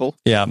other people?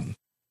 Yeah.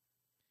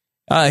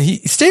 He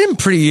stayed in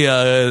pretty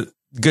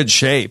good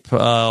shape.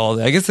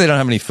 I guess they don't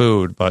have any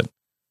food, but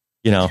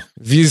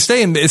if you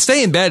stay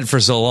in bed for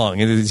so long,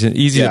 it's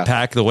easy to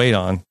pack the weight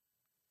on.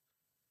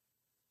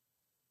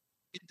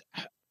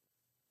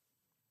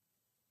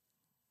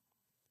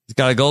 He's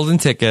got a golden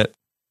ticket.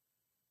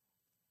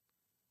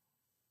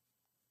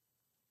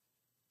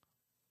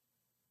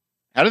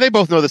 How do they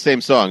both know the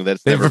same song?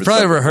 They were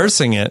probably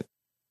rehearsing it.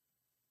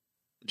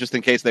 Just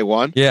in case they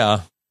won? Yeah.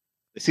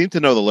 They seem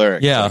to know the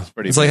lyrics. Yeah. So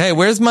it's like, hey,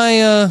 where's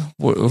my...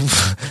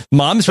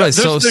 Mom's probably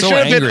so angry. There should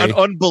have been an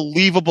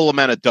unbelievable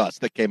amount of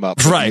dust that came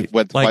up. Right.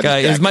 Like,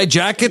 is my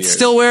jacket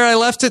still where I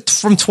left it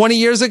from 20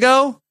 years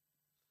ago?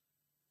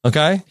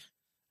 Okay.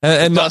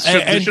 And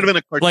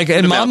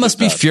Mom must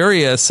be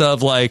furious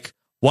of like,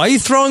 why are you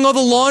throwing all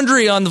the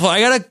laundry on the... I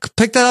got to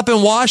pick that up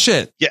and wash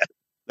it. Yeah.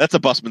 That's a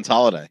busman's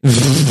holiday.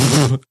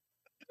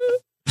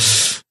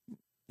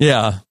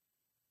 Yeah.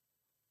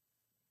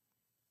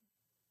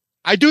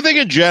 I do think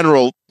in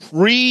general,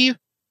 pre-Wonka,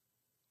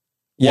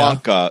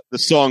 the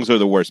songs are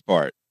the worst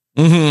part.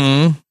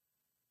 Mm-hmm.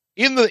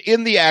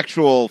 In the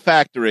actual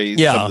factory,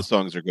 some of the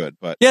songs are good,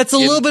 but it's a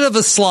little bit of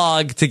a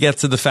slog to get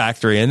to the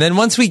factory, and then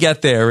once we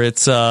get there,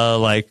 it's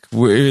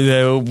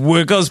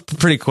it goes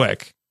pretty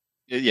quick.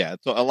 Yeah,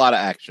 it's a lot of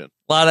action.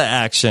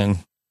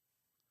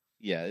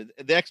 Yeah,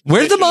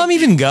 where did the mom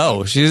even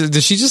go?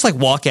 Does she just like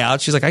walk out?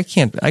 She's like, I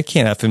can't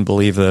effing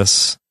believe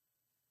this.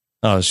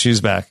 Oh,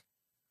 she's back.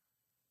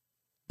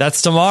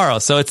 That's tomorrow,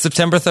 so it's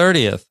September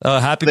 30th. Oh,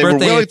 happy birthday, They were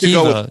willing Akiva. to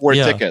go with 4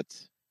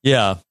 tickets.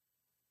 Yeah.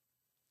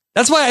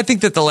 That's why I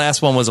think that the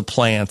last one was a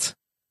plant.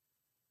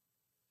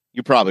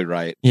 You're probably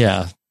right.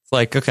 Yeah. It's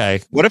like, okay.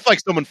 What if like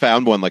someone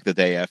found one like the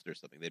day after or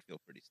something? They'd feel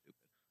pretty stupid.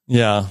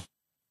 Yeah. All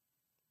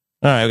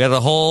right, we got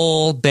the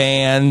whole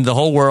band, the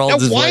whole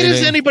world is why waiting.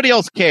 does anybody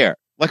else care?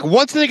 Like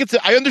once they get to...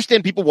 I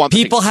understand people want...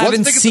 People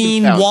haven't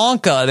seen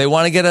Wonka. They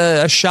want to get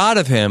a shot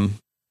of him.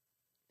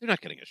 They're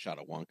not getting a shot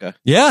of Wonka.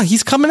 Yeah,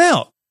 he's coming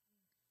out.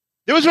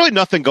 There was really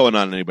nothing going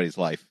on in anybody's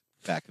life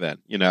back then,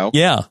 you know?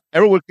 Yeah.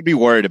 Everyone could be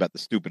worried about the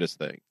stupidest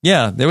thing.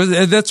 Yeah.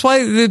 That's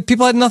why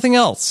people had nothing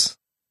else.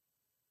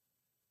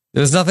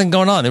 There was nothing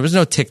going on. There was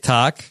no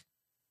TikTok. There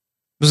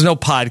was no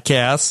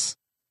podcasts.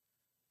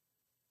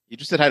 He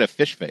just had a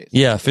fish face.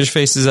 Yeah. Fish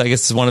Face is, I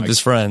guess, is one of his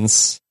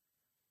friends.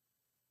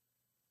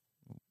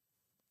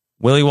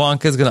 Willy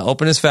Wonka is going to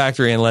open his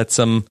factory and let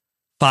some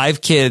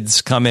 5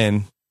 kids come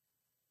in.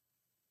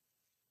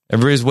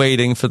 Everybody's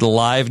waiting for the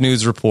live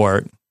news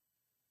report.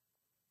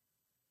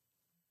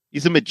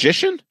 He's a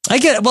magician? I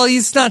get it. Well,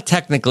 he's not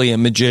technically a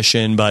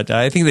magician, but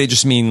I think they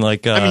just mean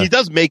like... I mean, he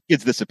does make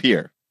kids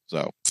disappear.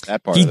 So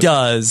that part he of it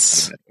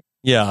does.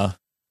 Yeah.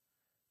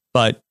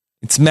 But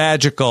it's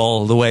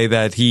magical the way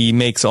that he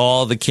makes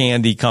all the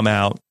candy come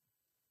out.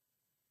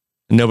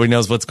 And nobody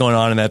knows what's going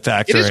on in that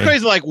factory. It is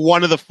crazy. Like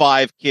one of the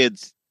 5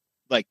 kids,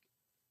 like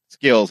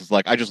skills is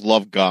like, I just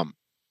love gum.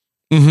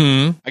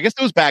 Mm-hmm. I guess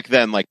it was back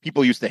then. Like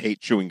people used to hate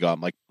chewing gum.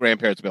 Like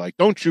grandparents would be like,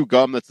 "Don't chew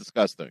gum. That's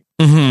disgusting."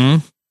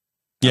 Mm-hmm.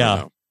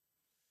 Yeah.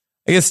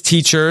 I guess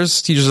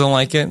teachers don't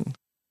like it.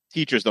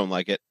 Teachers don't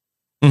like it.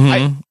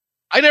 Mm-hmm.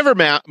 I never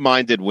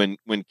minded when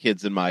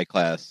kids in my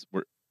class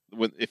were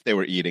if they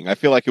were eating. I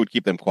feel like it would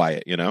keep them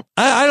quiet. You know.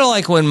 I don't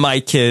like when my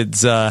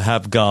kids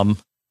have gum.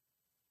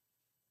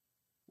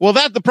 Well,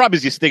 the problem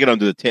is you stick it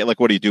under the table. Like,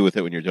 what do you do with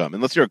it when you're done?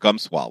 Unless you're a gum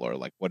swallower,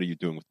 like, what are you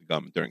doing with the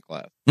gum during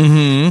class?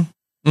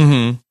 Mm-hmm.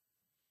 Mm-hmm.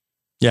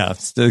 Yeah,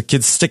 the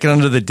kids stick it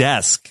under the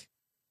desk.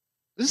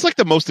 This is like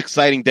the most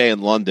exciting day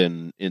in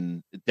London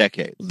in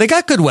decades. They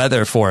got good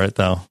weather for it,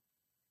 though.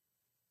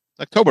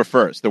 It's October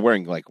 1st. They're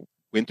wearing, like,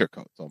 winter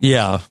coats. Almost.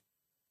 Yeah.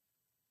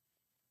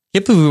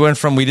 Can't believe we went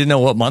from we didn't know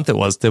what month it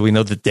was to we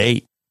know the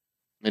date.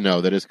 I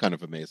know. That is kind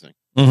of amazing.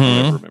 Mm-hmm.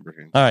 I never remember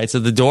hearing. All right, so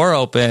the door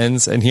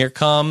opens, and here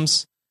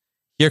comes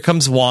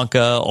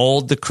Wonka,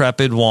 old,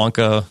 decrepit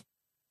Wonka.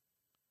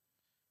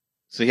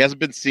 So he hasn't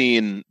been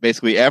seen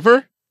basically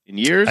ever? In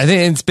years? I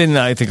think it's been,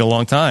 a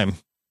long time.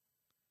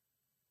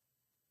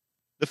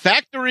 The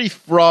factory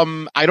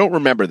from, I don't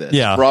remember this.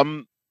 Yeah.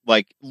 From,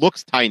 like,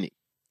 looks tiny.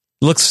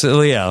 Yeah.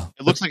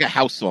 It looks like a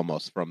house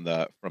almost from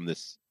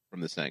this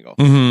angle.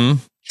 Mm-hmm.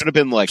 Should have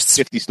been like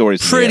 50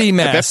 stories. Pretty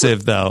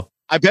massive, though.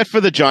 I bet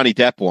for the Johnny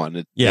Depp one,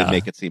 they Yeah.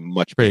 make it seem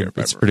much bigger.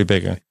 It's pretty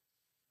bigger.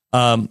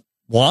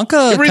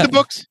 Wonka. You read the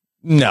books?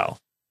 No.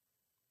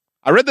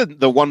 I read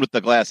the one with the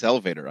glass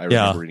elevator. I remember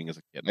Yeah. reading as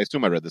a kid. I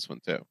assume I read this one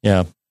too.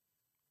 Yeah.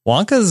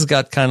 Wonka's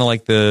got kind of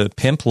like the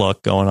pimp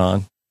look going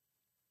on.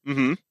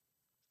 Mm-hmm.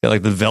 Got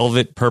like the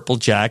velvet purple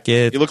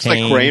jacket. He looks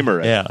cane. like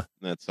Kramer. Yeah.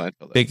 That's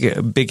Seinfeld. Big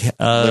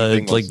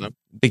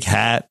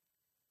hat.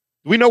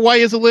 Do we know why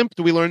he has a limp?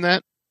 Do we learn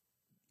that?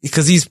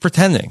 Because he's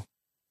pretending.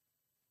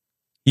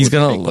 He's What's the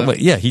gonna, fake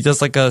limp? yeah. He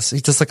does like a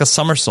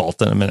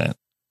somersault in a minute.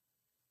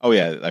 Oh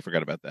yeah, I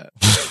forgot about that.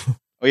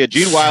 Oh yeah,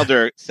 Gene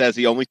Wilder says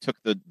he only took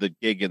the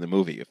gig in the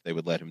movie if they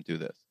would let him do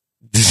this.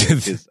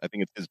 I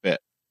think it's his bit.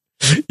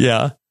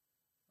 Yeah.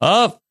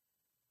 Oh.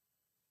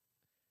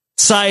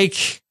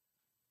 Psych.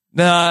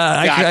 Nah,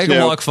 I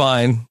can walk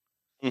fine.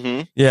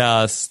 Mm-hmm.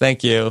 Yes.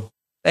 Thank you.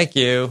 Thank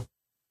you.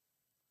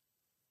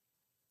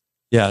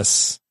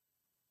 Yes.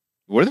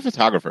 Where are the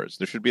photographers?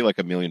 There should be like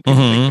a million people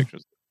Mhm. taking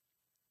pictures.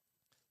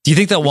 Do you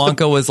think that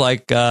Wonka was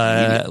like,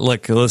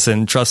 look,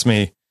 listen, trust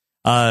me,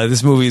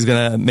 this movie is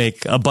going to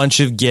make a bunch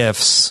of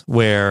GIFs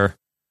where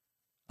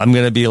I'm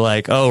going to be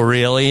like, oh,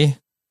 really?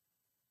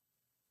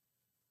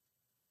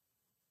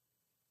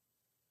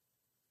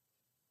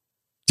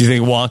 Do you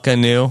think Wonka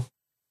knew?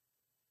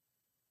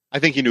 I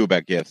think he knew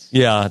about gifts.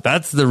 Yeah,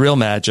 that's the real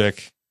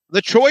magic.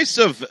 The choice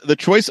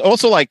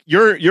also, like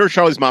you're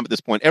Charlie's mom at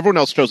this point. Everyone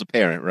else chose a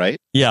parent, right?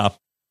 Yeah.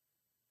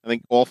 I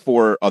think all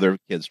 4 other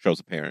kids chose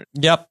a parent.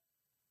 Yep.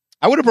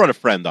 I would have brought a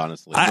friend,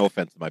 honestly. No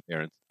offense to my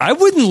parents. I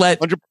wouldn't let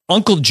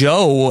Uncle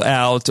Joe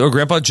out or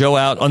Grandpa Joe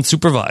out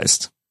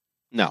unsupervised.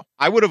 No,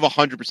 I would have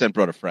 100%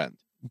 brought a friend.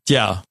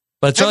 Yeah,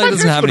 but Charlie My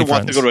doesn't have any parents would've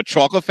wanted friends. to go to a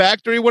chocolate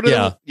factory.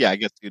 Yeah, I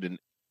guess you didn't.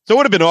 So it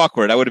would have been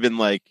awkward. I would have been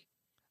like,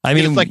 I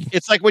mean,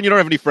 it's like when you don't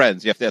have any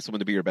friends, you have to ask someone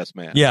to be your best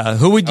man. Yeah,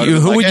 who would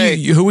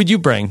you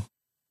bring?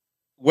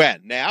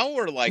 When now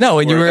or like No,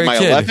 when you were am a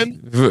I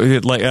kid.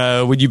 11?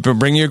 Like, would you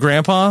bring your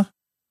grandpa?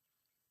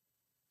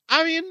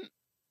 I mean,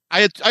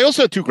 I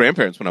also had 2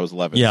 grandparents when I was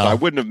 11. Yeah. So I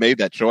wouldn't have made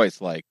that choice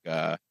like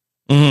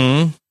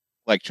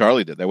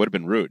Charlie did. That would have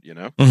been rude, you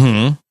know?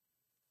 Mm-hmm.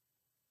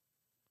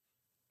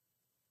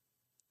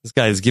 This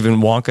guy is giving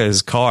Wonka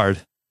his card.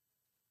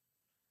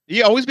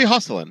 He always be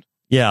hustling.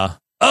 Yeah.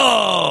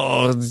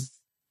 Oh,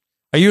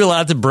 are you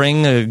allowed to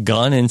bring a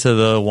gun into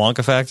the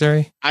Wonka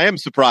factory? I am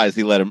surprised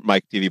he let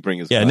Mike TV bring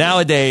his gun.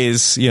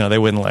 Nowadays, they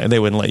wouldn't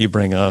let you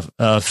bring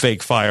a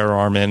fake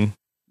firearm in.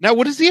 Now,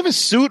 what does he have a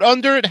suit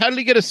under it? How did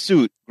he get a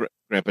suit,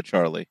 Grandpa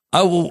Charlie?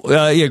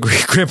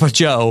 Grandpa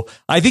Joe.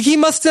 I think he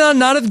must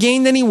not have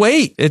gained any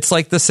weight. It's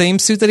like the same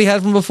suit that he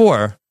had from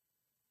before.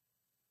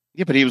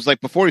 Yeah, but he was like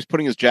before he's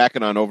putting his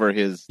jacket on over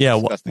his. Yeah,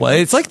 well,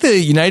 it's like the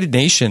United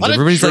Nations.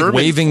 Everybody's like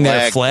waving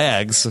their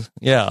flags.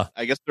 Yeah,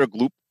 I guess they're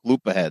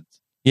Gloopa heads.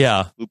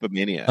 Yeah,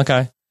 Gloopomania.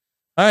 Okay.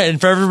 All All right,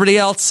 and for everybody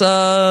else,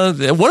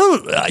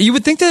 you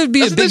would think that would be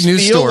Doesn't a big this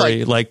news feel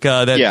story, like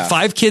that Yeah.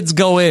 5 kids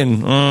go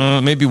in,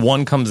 maybe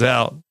 1 comes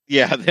out.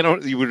 Yeah,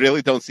 you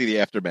really don't see the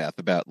aftermath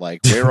about like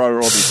where are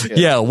all these kids?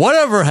 Yeah,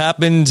 whatever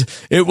happened,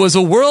 it was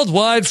a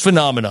worldwide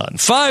phenomenon.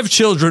 5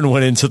 children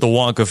went into the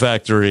Wonka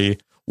factory.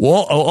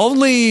 Well,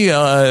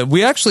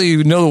 we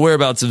actually know the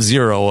whereabouts of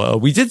 0.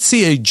 We did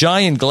see a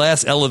giant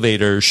glass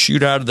elevator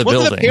shoot out of the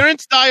Wasn't building. the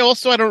parents die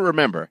also? I don't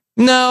remember.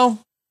 No.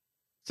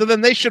 So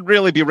then they should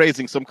really be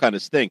raising some kind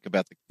of stink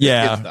about the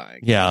kids dying.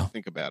 Yeah.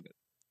 Think about it.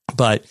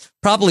 But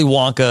probably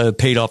Wonka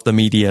paid off the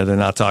media to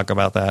not talk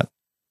about that.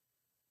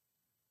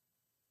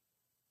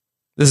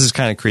 This is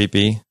kind of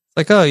creepy. It's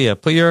like, oh yeah,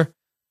 put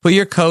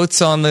your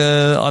coats on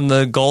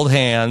the gold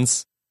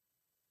hands.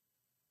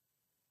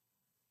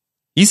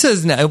 He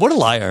says, what a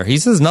liar. He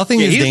says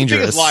nothing is he's dangerous.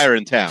 the biggest liar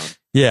in town.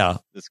 Yeah.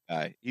 This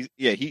guy.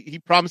 He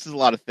promises a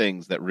lot of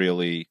things that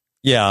really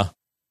Yeah.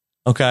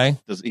 Okay.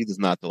 he does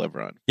not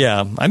deliver on.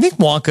 Yeah. I think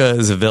Wonka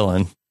is a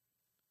villain.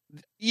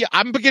 Yeah,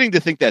 I'm beginning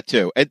to think that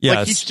too. And, Yes.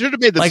 like, he should have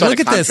made them Like, sign look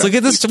a at this. contract. Look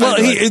at this. He Well,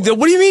 signed it right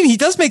what do you mean? He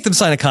does make them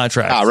sign a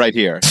contract. away. Right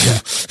here. Yeah, I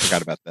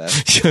forgot about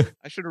that.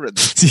 I should have written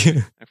this.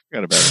 I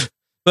forgot about it.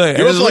 But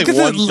You're also look like at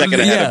 1 second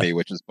ahead yeah. of me,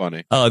 which is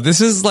funny. Oh,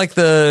 this is like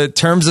the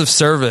terms of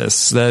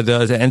service that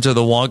to enter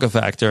the Wonka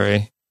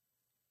factory.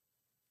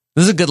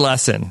 This is a good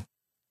lesson.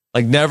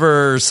 Like,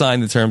 never sign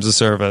the terms of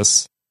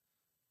service.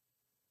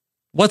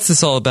 What's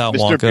this all about,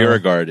 Mr. Wonka?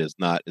 Beauregard is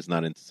not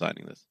into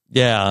signing this.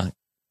 Yeah,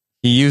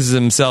 he uses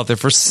himself. They're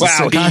for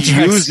Wow, he contracts.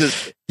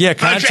 uses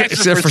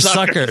Contracts are for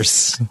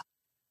suckers.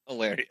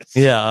 Hilarious.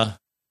 Yeah,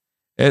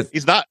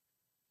 He's not.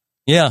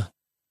 Yeah,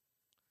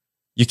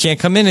 you can't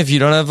come in if you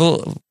don't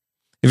have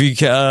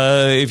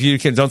if you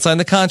don't sign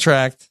the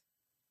contract.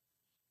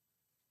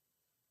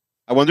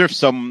 I wonder if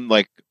some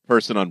like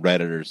person on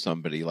Reddit or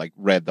somebody like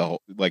read the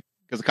whole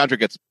because the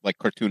contract gets like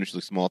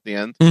cartoonishly small at the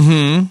end.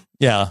 Mm-hmm.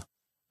 Yeah,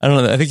 I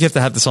don't know. I think you have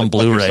to have this on Like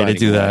what you're Blu-ray to signing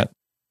do away. that.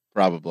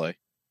 Probably.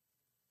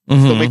 Mhm.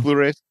 Still make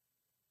Blu-rays?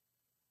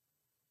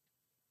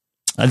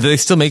 Do they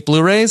still make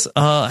Blu-rays?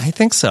 I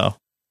think so.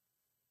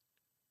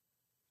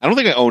 I don't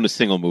think I own a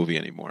single movie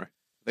anymore.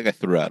 I think I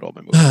threw out all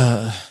my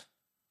movies.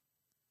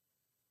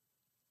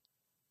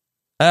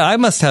 I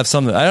must have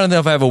something. I don't know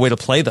if I have a way to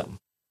play them.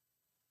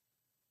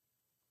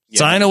 Yeah.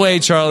 Sign away,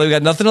 Charlie. We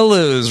got nothing to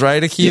lose,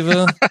 right,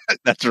 Akiva?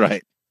 That's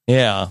right.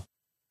 Yeah.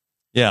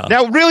 Yeah.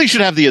 Now, really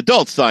should have the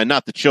adults sign,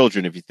 not the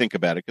children, if you think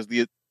about it,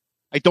 because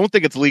I don't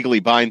think it's legally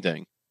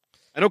binding.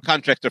 I know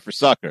contracts are for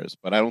suckers,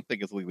 but I don't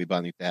think it's legally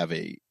binding to have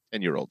a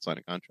 10-year-old sign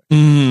a contract.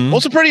 Mhm.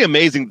 Also, pretty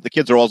amazing that the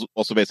kids are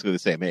also basically the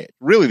same age.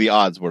 Really, the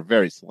odds were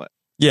very slim.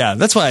 Yeah,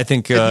 that's why I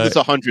think I did this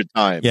 100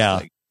 times. yeah.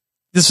 Like,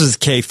 This was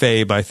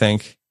kayfabe, I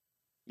think.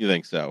 you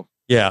think so?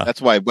 Yeah.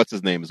 That's why what's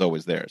his name is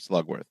always there,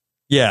 Slugworth.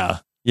 Yeah.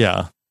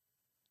 Yeah.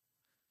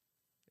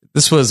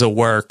 This was a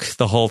work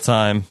the whole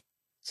time.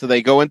 So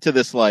they go into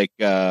this like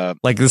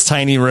this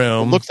tiny it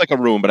room. looks like a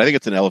room, but I think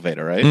it's an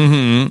elevator, right?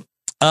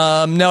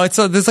 Mm-hmm. No,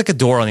 there's like a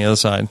door on the other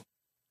side.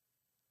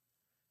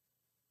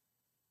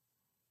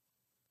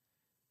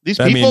 These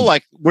people,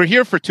 we're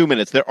here for 2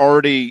 minutes. They're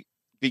already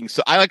being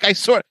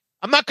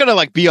I'm not gonna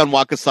like be on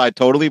Wonka's side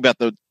totally about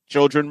the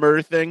children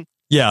murder thing.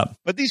 Yeah.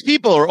 But these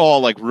people are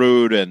all like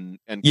rude and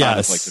kind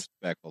Yes. of like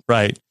disrespectful.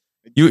 Right.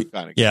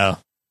 Kinda- Yeah.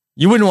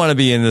 You wouldn't want to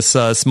be in this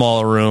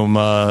smaller room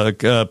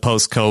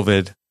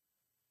post-COVID.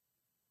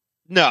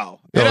 No. All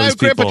And I these have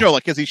Grandpa people. Joe,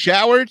 like, has he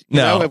showered? You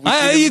know, No. have we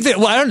seen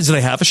him? I don't. Do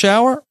they have a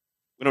shower?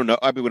 We don't know.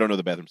 I mean, we don't know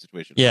the bathroom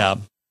situation. Yeah.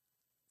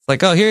 It's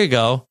like, oh, here you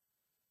go.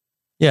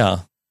 Yeah.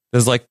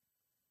 There's like,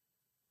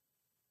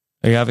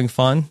 are you having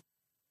fun?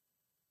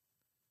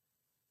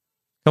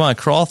 Come on,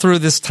 crawl through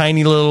this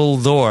tiny little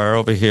door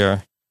over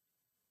here.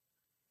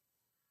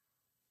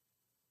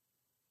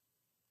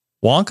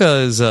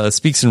 Wonka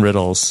speaks in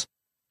riddles.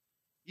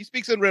 He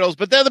speaks in riddles,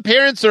 but then the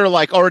parents are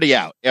like already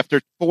out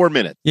after 4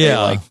 minutes.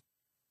 Yeah.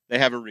 They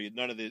haven't read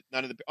none of the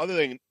other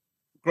than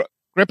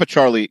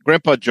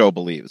Grandpa Joe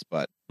believes,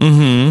 but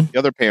Mm-hmm. the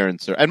other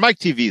parents are, and Mike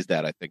TV's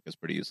dad, I think, is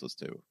pretty useless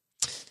too.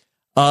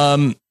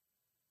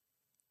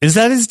 Is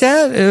that his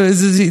dad?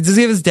 Does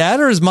he have his dad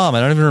or his mom?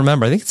 I don't even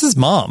remember. I think it's his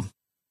mom.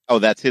 Oh,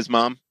 that's his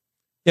mom?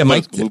 Yeah,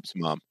 Mike Mike. Gloop's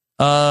mom.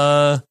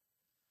 I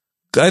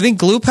think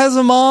Gloop has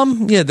a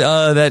mom. Yeah,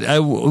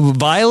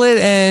 Violet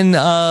and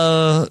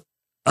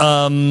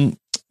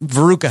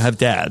Veruca have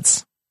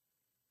dads,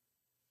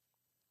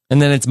 and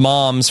then it's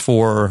moms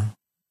for.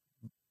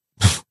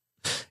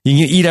 You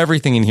can eat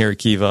everything in here,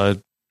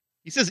 Akiva.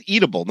 He says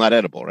eatable, not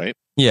edible, right?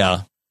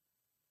 Yeah.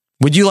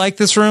 Would you like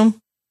this room?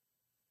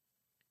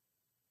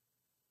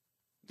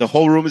 The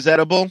whole room is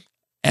edible?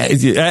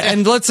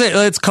 And let's say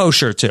it's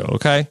kosher too,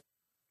 okay?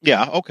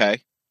 Yeah,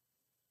 okay.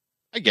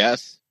 I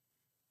guess.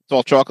 It's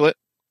all chocolate?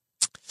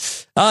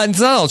 It's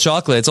not all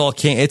chocolate. It's all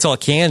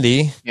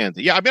candy.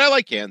 Candy. Yeah, I mean, I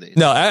like candy.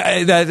 No,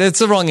 that's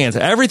the wrong answer.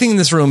 Everything in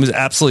this room is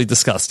absolutely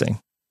disgusting.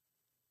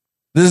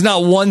 There's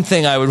not one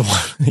thing I would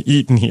want to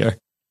eat in here.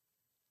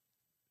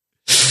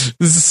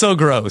 This is so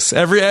gross.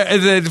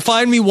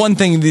 Find me one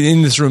thing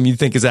in this room you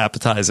think is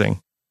appetizing.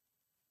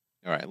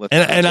 All right.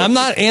 And I'm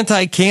not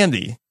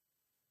anti-candy.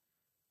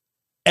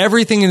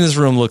 Everything in this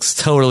room looks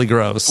totally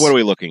gross. What are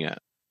we looking at?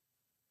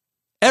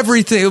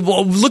 Everything.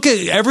 Well, look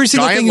at every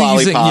single Giant thing you're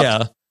using.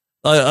 lollipops.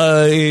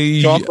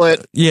 Yeah.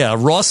 Chocolate. Yeah.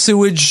 Raw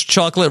sewage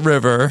chocolate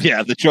river.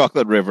 Yeah, the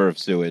chocolate river of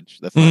sewage.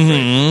 That's not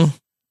great.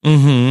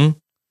 Mm-hmm.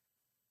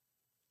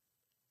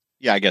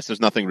 Yeah, I guess there's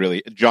nothing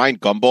really.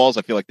 Giant gumballs,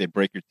 I feel like they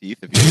break your teeth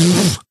if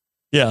you.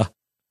 Yeah.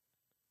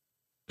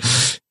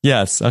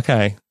 Yes.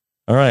 Okay.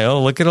 All right.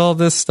 Oh, look at all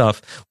this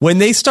stuff. When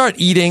they start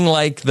eating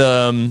like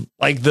the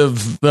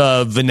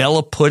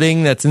vanilla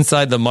pudding that's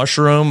inside the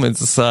mushroom,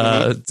 it's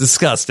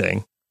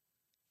disgusting.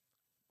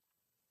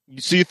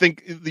 So you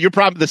think your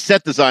problem? The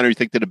set designer, you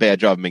think, did a bad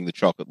job of making the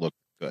chocolate look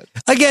good?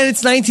 Again,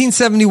 it's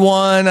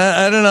 1971.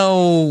 I don't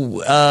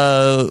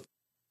know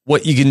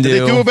what you can do.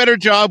 Did they do a better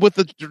job with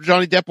the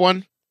Johnny Depp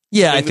one?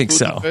 Yeah, I think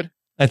so.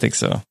 I think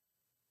so.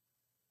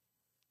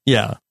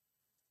 Yeah.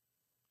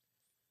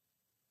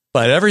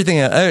 But everything,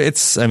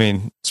 it's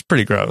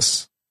pretty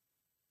gross.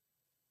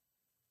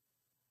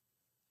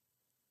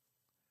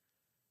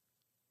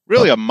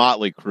 Really a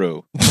motley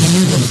crew.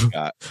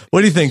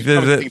 What do you think? He's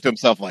probably thinking to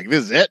himself, like,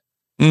 this is it?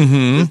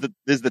 Mm-hmm.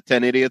 This is the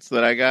 10 idiots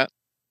that I got?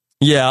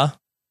 Yeah.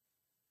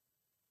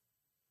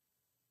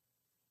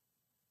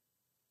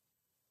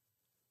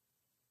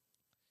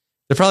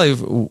 They're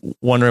probably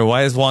wondering,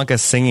 why is Wonka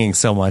singing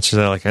so much?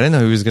 They're like, I didn't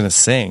know he was going to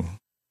sing.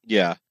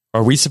 Yeah.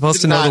 Are we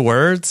supposed to know the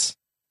words?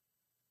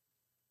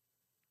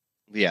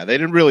 Yeah, they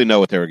didn't really know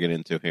what they were getting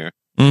into here.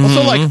 Mm-hmm.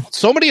 Also, like,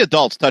 so many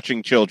adults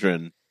touching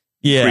children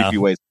Yeah. creepy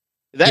ways.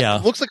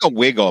 That looks like a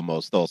wig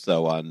almost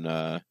also on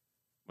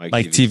Mike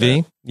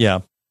TV. Yeah.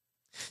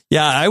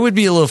 Yeah, I would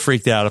be a little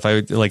freaked out if I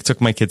like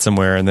took my kid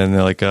somewhere and then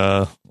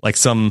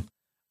some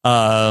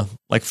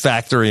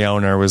factory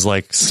owner was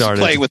like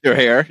started playing with their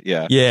hair.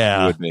 Yeah.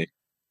 Yeah. It would be.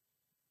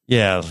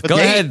 Yeah. But Go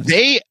ahead.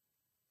 They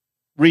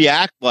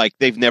react like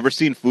they've never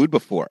seen food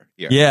before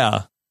here.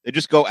 Yeah. They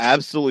just go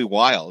absolutely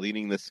wild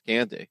eating this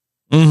candy.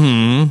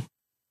 Mm-hmm.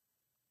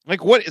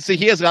 Like what? So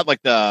he has got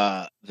like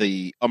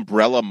the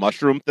umbrella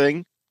mushroom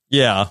thing.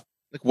 Yeah.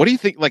 Like, what do you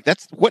think? Like,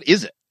 what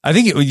is it? I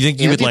think you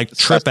think you would like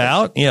trip disgusting.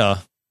 out. Yeah.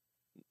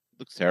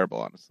 Looks terrible,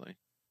 honestly.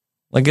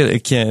 Like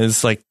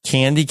it's like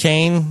candy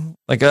cane,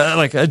 like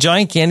a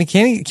giant candy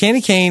cane.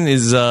 Candy cane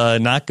is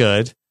not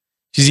good.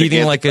 She's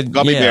eating like a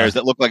gummy bears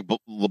that look like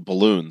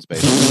balloons.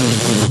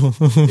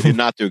 Basically, they did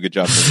not do a good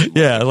job.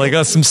 Yeah, like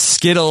some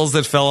Skittles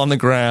that fell on the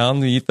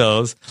ground. You eat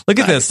those. Look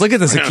at this. Look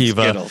at this,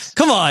 Akiva. Skittles.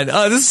 Come on,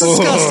 this is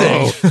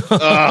disgusting.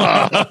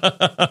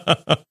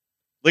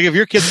 Like if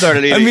your kid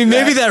started eating, I mean,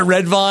 maybe that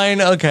red vine.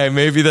 Okay,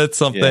 maybe that's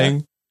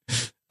something.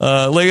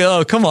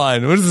 Oh, come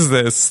on. What is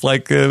this?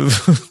 Like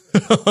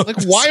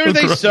why are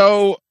they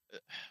so?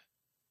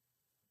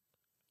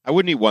 I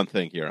wouldn't eat one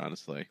thing here,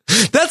 honestly.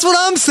 That's what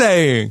I'm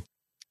saying.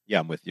 Yeah,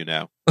 I'm with you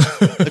now.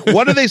 Like,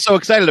 what are they so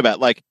excited about?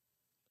 Like,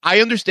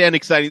 I understand you're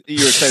excited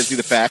to see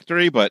the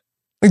factory, but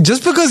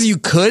just because you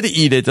could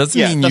eat it doesn't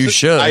mean you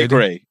should. I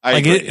agree.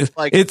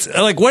 It's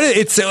like what?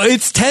 It's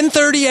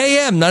 10:30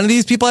 a.m. None of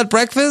these people had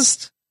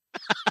breakfast.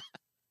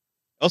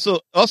 Also,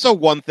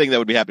 one thing that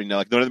would be happening now,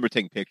 like none of them are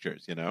taking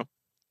pictures. You know.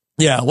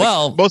 Yeah,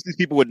 well, like, most of these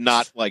people would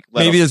not like.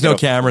 Maybe there's no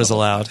cameras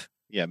allowed.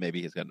 Yeah,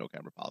 maybe he's got no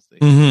camera policy.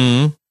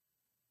 Mm-hmm.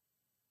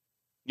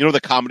 You know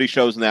the comedy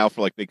shows now for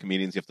like big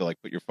comedians, you have to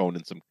like put your phone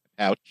in some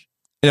pouch.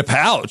 In a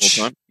pouch?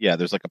 Yeah,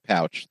 there's like a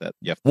pouch that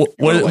you have to.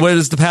 What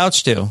does the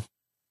pouch do?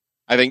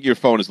 I think your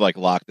phone is like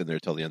locked in there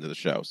till the end of the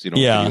show, so you don't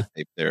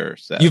videotape their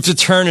set. You have to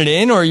turn it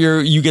in, or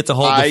you get to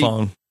hold the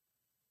phone. I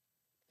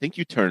think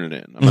you turn it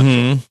in. I'm not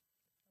sure.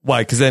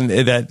 Why? Because then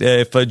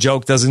if a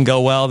joke doesn't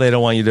go well, they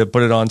don't want you to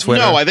put it on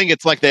Twitter. No, I think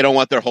it's like they don't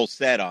want their whole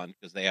set on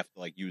because they have to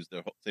like use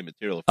their whole same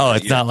material. Oh,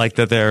 it's not like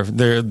that.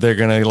 They're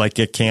gonna like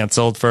get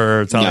canceled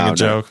for telling a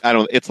joke. I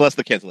don't. It's less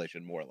the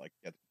cancellation, more like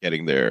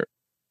getting their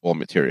all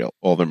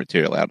their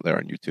material out there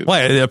on YouTube.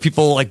 Why are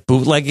people like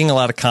bootlegging a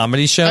lot of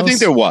comedy shows? I think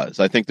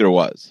there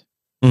was.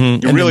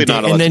 Mm-hmm. You're really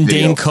not. And then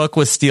Dane Cook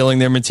was stealing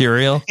their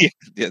material.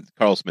 Yeah,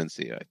 Carl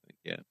Smincy, I think.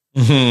 Yeah.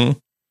 Mm-hmm.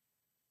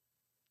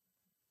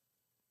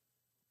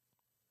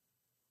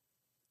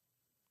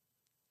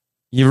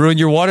 You ruined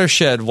your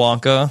watershed,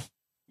 Wonka.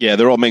 Yeah,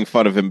 they're all making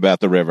fun of him about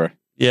the river.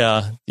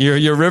 Yeah,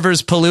 your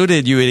river's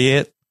polluted, you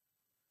idiot.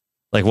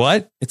 Like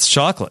what? It's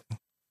chocolate.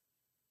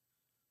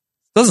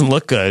 Doesn't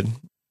look good.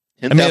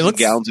 10,000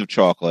 gallons of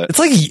chocolate.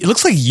 It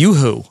looks like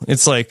Yoo-hoo.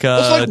 It's like,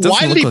 why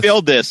did he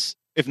build this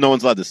if no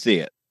one's allowed to see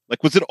it?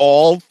 Like, was it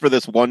all for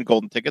this one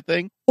golden ticket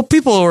thing? Well,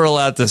 people were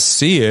allowed to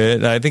see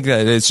it. I think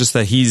that it's just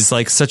that he's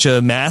like such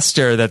a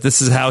master that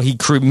this is how he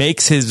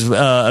makes his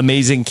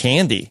amazing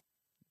candy.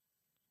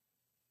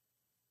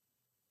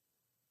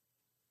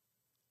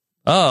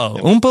 Oh,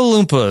 Oompa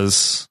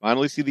Loompas.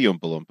 Finally see the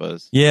Oompa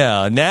Loompas.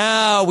 Yeah,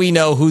 now we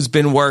know who's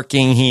been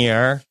working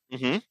here.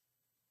 Mm-hmm.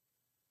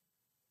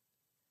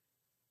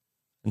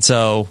 And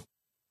so,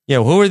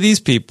 yeah, who are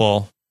these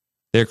people?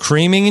 They're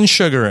creaming and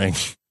sugaring.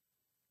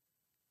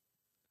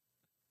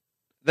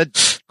 That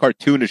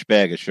cartoonish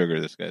bag of sugar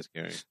this guy's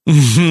carrying.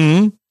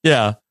 Mm-hmm.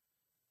 Yeah.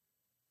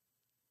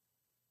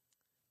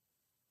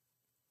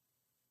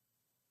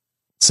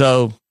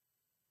 So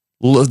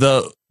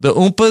the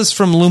Oompas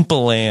from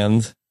Loompa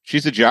Land.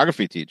 She's a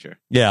geography teacher.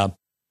 Yeah.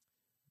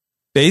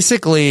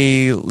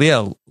 Basically,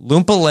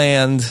 Loompa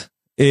Land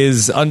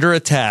is under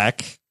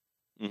attack,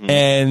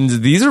 and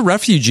these are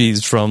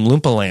refugees from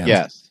Loompa Land.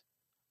 Yes.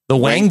 The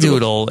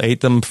Wangdoodle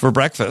ate them for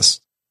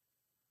breakfast.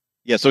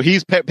 Yeah, so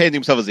he's painting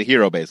himself as a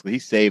hero, basically. He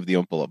saved the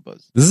Oompa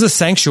Loompas. This is a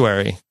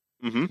sanctuary,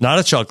 not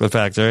a chocolate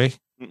factory.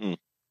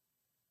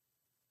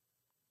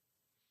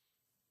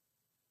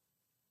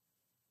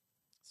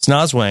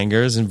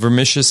 Snozwangers and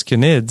Vermicious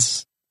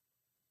Canids.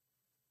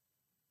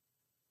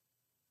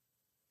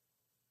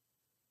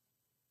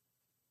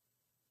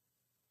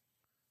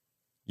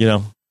 You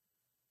know,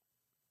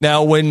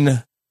 now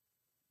when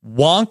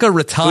Wonka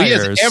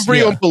retires, every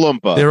Oompa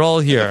Loompa, they're all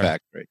here. in the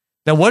factory.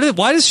 Now, why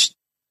does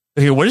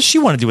she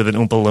want to do with an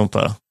Oompa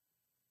Loompa?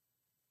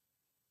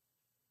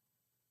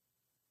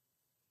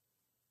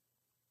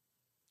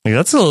 Like,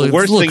 that's The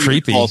worst little thing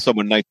creepy. you call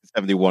someone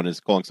 1971 is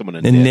calling someone a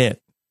A nit.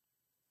 nit.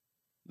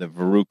 The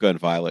Veruca and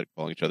Violet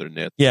calling each other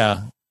nits.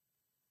 Yeah.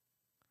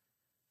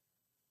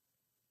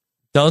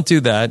 Don't do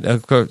that.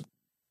 Of course.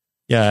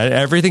 Yeah,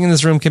 everything in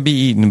this room can be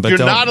eaten, but You're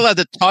don't. not allowed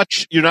to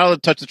touch. You're not allowed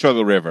to touch the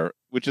Struggle River,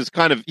 which is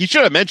kind of. You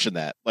should have mentioned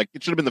that. Like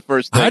it should have been the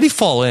first thing. How'd he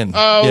fall in?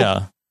 Oh,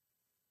 Yeah.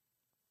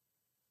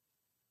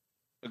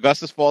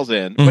 Augustus falls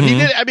in, but he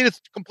did. I mean, it's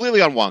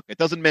completely on Wonka. It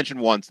doesn't mention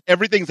once.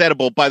 Everything's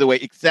edible, by the way,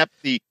 except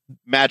the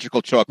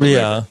magical chocolate.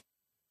 Yeah.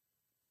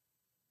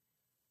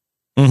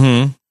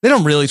 River. They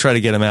don't really try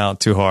to get him out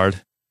too hard.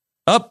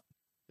 Up.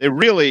 They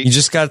really. He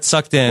just got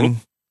sucked in.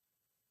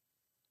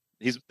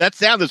 That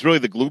sound is really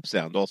the gloop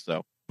sound,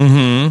 also.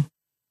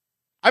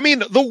 I mean,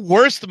 the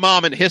worst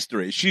mom in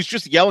history. She's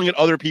just yelling at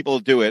other people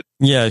to do it.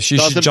 Yeah, she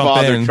should Doesn't jump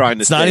bother in. trying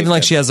to It's not save even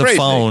like him. she has a Crazy.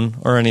 phone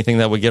or anything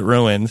that would get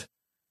ruined.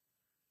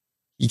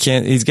 He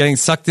can't. He's getting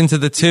sucked into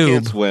the tube. He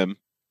can't swim.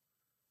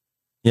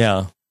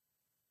 Yeah.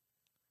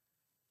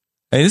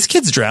 Hey, this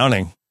kid's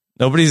drowning.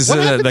 Nobody's What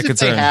happens that if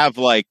concerned. they have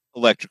like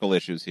electrical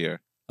issues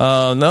here? No,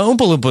 Oompa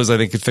Loompas, I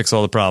think, could fix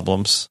all the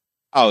problems.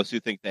 Oh, so you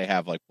think they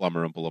have like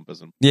plumber Oompa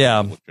Loompas and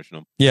Yeah. electrician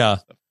Oompa Yeah.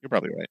 stuff? You're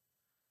probably right.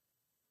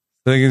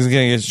 I think he's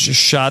going to get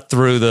shot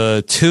through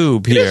the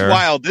tube It here. is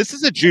wild. This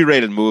is a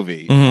G-rated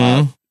movie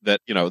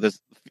that this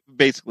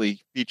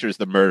basically features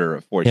the murder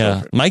of 4 Yeah.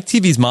 children. Mike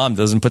TV's mom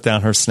doesn't put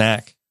down her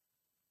snack.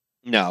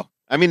 No,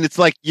 I mean it's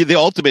like the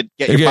ultimate.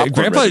 Get your popcorn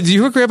Grandpa, ready. do you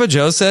hear what Grandpa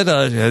Joe said?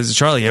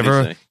 Charlie, What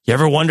did he say? you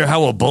ever wonder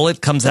how a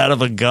bullet comes out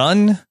of a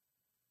gun?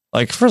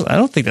 Like, first, I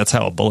don't think that's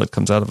how a bullet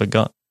comes out of a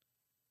gun.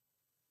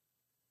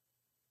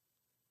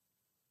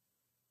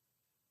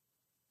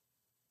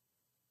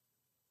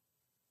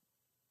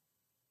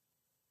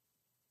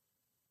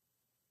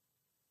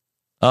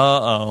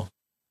 Uh-oh.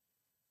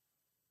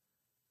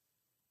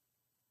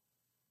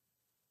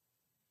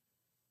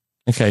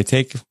 Okay,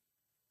 take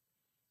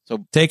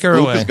her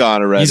Luke away. is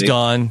gone already. He's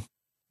gone.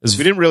 We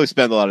didn't really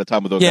spend a lot of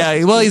time with those.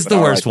 Yeah, well, he's the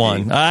worst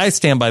R.I.P. one. I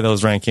stand by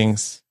those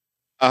rankings.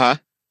 Uh-huh.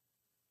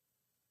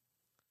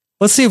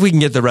 Let's see if we can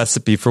get the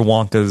recipe for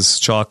Wonka's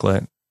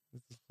chocolate.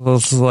 Well,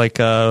 it's like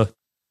Is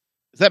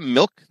that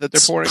milk that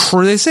they're pouring?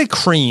 they say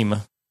cream.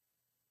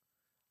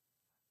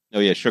 Oh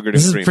yeah, sugar.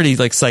 This and cream. is pretty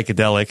like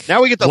psychedelic.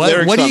 Now we get the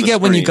lyrics What do on you the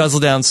get when you screen. guzzle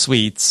down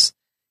sweets?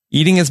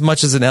 Eating as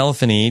much as an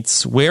elephant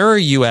eats. Where are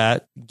you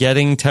at?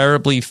 Getting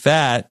terribly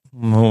fat.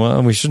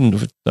 Well, we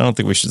shouldn't. I don't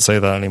think we should say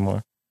that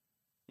anymore.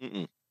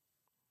 Mm-mm.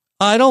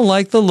 I don't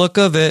like the look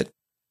of it.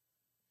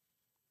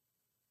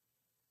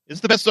 Is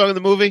it the best song in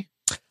the movie?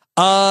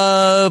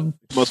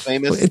 Most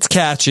famous. It's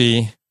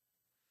catchy,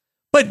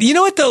 but you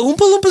know what? The Oompa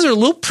Loompas are a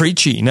little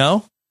preachy.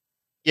 No.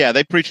 Yeah,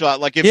 they preach a lot.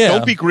 Like,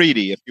 don't be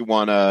greedy if you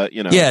want to,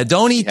 Yeah,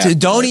 don't eat.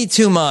 Don't eat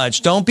too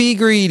much. Don't be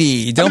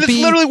greedy. Don't that's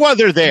be. literally why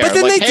they're there. But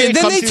then Like, they hey,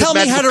 then come they see tell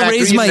this me how to magical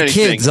raise factory, my eat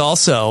anything. kids.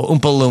 Also, Oompa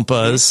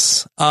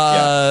Loompas.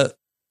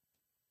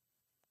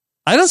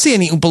 I don't see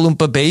any Oompa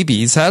Loompa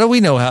babies. How do we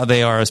know how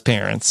they are as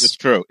parents? It's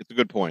true. It's a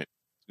good point.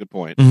 It's a good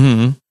point.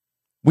 Mm-hmm.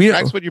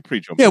 That's what you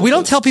preach. Yeah, we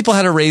don't tell people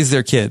how to raise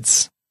their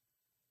kids.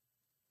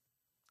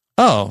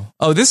 Oh,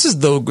 this is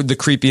the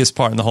creepiest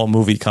part in the whole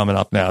movie coming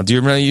up now. Do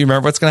you remember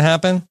what's going to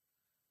happen?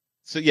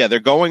 So yeah, they're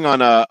going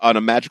on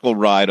a magical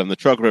ride on the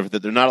Trug River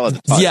that they're not allowed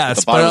to touch. Yes,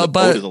 the bottom of the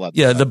boat is allowed.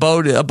 yeah,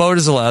 a boat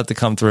is allowed to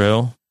come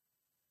through.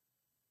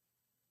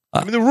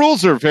 I mean, the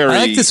rules are very. I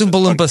like this Oompa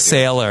Loompa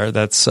sailor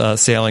that's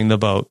sailing the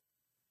boat.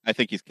 I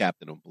think he's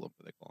Captain Oompa Loompa.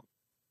 They call him.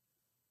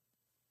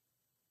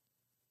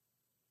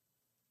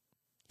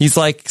 He's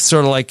like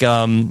sort of like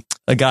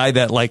a guy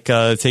that like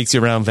takes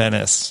you around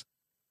Venice.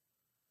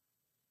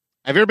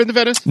 Have you ever been to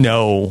Venice?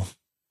 No,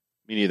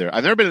 Me neither.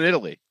 I've never been in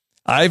Italy.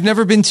 I've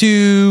never been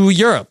to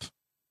Europe.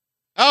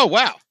 Oh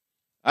wow,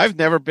 I've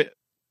never been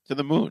to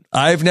the moon.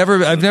 I've never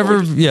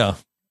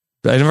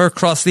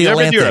crossed the You've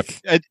never been to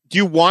Atlantic. Europe. Do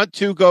you want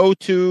to go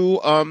to?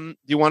 Do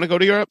you want to go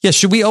to Europe? Yeah,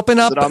 should we open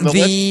up it on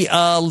the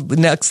the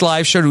next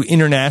live show to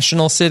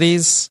international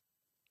cities?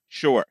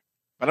 Sure,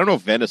 but I don't know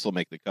if Venice will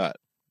make the cut.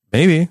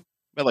 Maybe.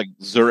 But like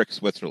Zurich,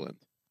 Switzerland.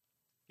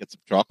 Get some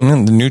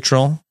chocolate. The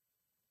neutral.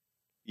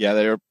 Yeah,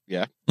 they're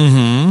yeah.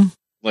 Mm-hmm.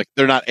 Like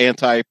they're not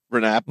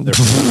anti-Renap.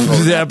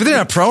 Yeah, but they're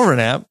not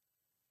pro-Renap.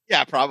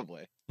 Yeah,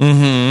 probably.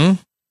 Mm-hmm.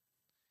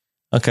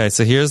 Okay,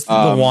 so here's the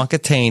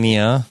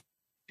Wonkatania.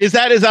 Is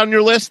that on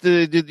your list?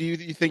 Do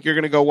you think you're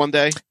going to go one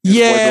day?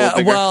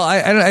 Yeah, well,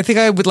 I think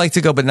I would like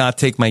to go, but not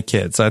take my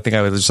kids. I think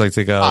I would just like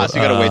to go. So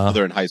you got to wait till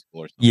they're in high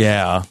school or something.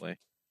 Yeah.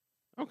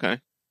 Okay.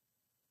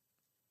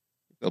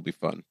 It'll be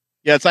fun.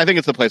 Yeah, I think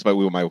it's the place my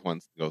wife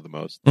wants to go the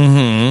most.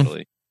 Mm-hmm.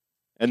 Really.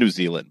 And New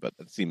Zealand, but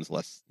that seems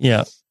less. Yeah.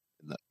 Less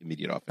in the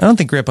immediate offense. I don't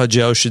think Grandpa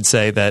Joe should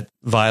say that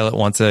Violet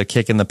wants a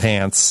kick in the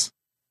pants.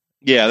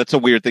 Yeah, that's a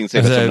weird thing to say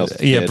about someone else's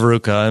kid.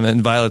 Veruca,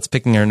 and Violet's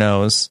picking her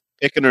nose.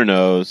 Picking her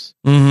nose.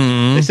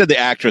 Mm-hmm. They said the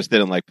actress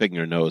didn't like picking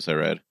her nose, I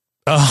read.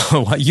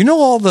 Oh, you know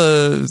all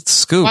the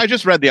scoop. I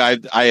just read the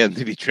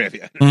IMDb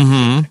trivia.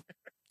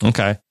 Mm-hmm.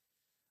 Okay.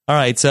 All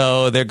right,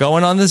 so they're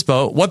going on this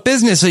boat. What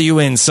business are you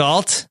in,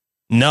 Salt?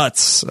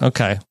 Nuts.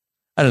 Okay.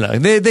 I don't know.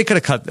 They could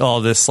have cut all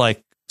this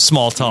like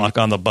small talk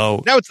on the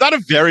boat. Now, it's not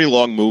a very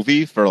long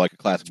movie for like a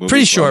classic movie.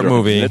 Pretty short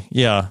movie.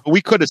 Yeah. But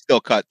we could have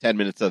still cut 10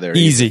 minutes of there.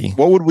 Easy.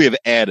 What would we have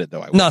added,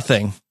 though?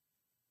 Nothing.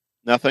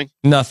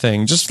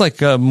 Nothing? Just like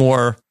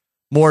more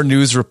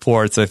news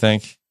reports, I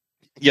think.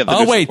 Yeah.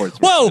 Oh, wait.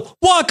 Whoa,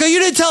 Wonka, you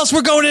didn't tell us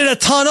we're going in a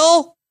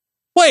tunnel?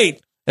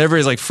 Wait.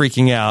 Everybody's like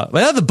freaking out.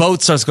 But now the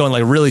boat starts going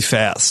like really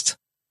fast.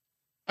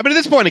 I mean, at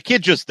this point, a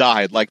kid just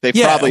died. Like they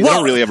probably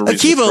don't really have a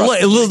reason.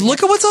 Akiva,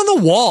 look at what's on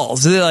the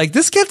walls. They're like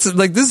this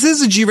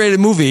is a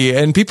G-rated movie,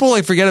 and people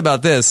like forget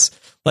about this.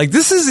 Like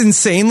this is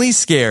insanely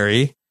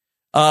scary.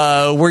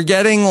 We're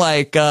getting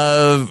like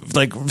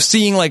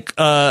seeing like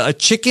a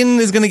chicken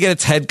is going to get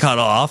its head cut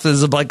off.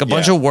 There's like a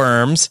bunch of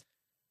worms.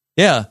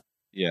 Yeah.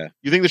 Yeah.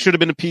 You think this should have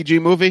been a PG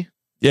movie?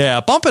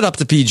 Yeah. Bump it up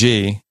to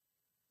PG.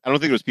 I don't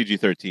think it was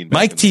PG-13.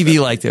 Mike TV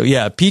liked it.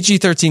 Yeah.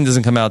 PG-13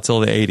 doesn't come out till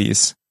the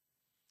 80s.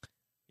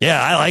 Yeah,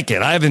 I like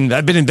it. I've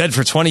been in bed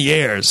for 20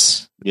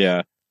 years.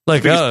 Yeah.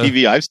 Like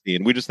TV I've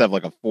seen. We just have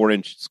like a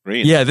 4-inch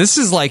screen. Yeah, this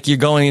is like you're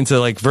going into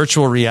like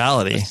virtual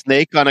reality. A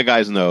snake on a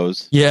guy's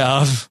nose.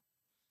 Yeah.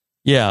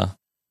 Yeah.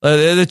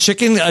 The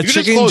chicken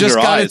just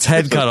got its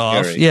head cut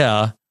off.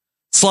 Yeah.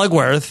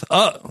 Slugworth.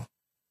 Oh.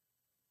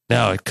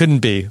 No, it couldn't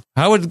be.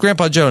 How would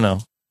Grandpa Joe know?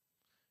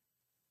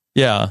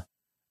 Yeah.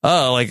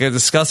 Oh, like a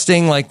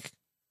disgusting like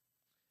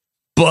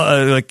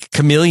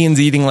chameleons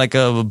eating like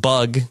a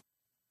bug.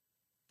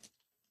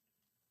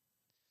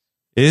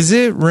 Is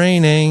it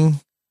raining?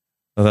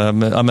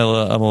 I'm a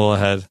little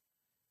ahead.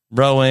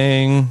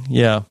 Rowing.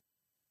 Yeah.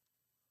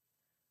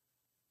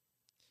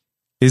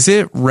 Is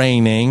it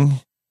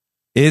raining?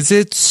 Is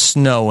it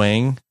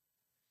snowing?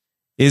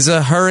 Is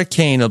a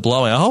hurricane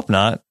blowing? I hope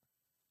not.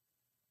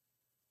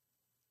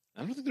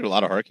 I don't think there are a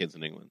lot of hurricanes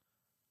in England.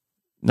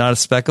 Not a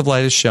speck of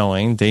light is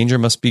showing. Danger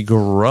must be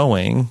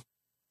growing.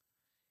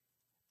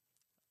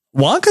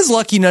 Wonka's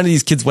lucky none of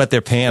these kids wet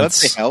their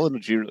pants. That's the hell in a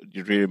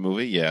G-rated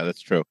movie? Yeah, that's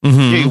true.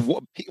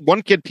 Mm-hmm.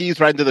 One kid pees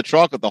right into the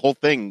chocolate. The whole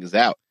thing is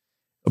out.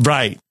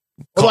 Right.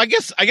 Well, I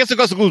guess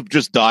Augusta Gloop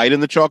just died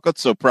in the chocolate,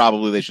 so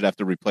probably they should have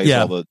to replace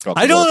all the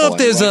chocolate. I don't know if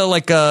there's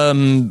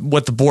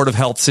what the Board of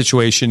Health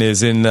situation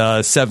is in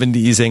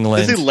 70s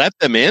England. Does he let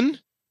them in?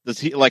 Does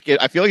he like it?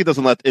 I feel like he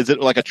doesn't let. Is it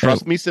like a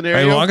trust me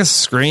scenario? Wonka's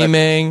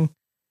screaming.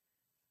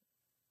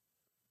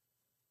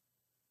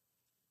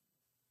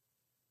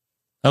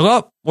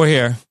 Hello, we're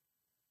here.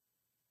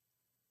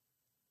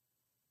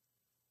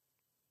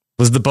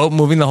 Was the boat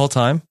moving the whole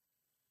time?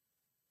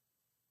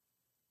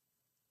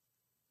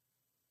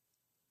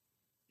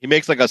 He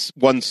makes like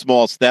one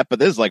small step, but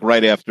this is like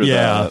right after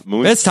the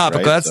moon. It's topical.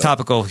 Right? That's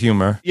topical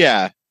humor.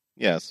 Yeah,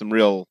 some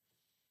real.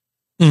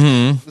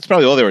 Mm-hmm. That's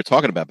probably all they were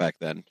talking about back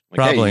then. Like,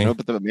 probably. Hey,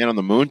 but the man on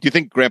the moon. Do you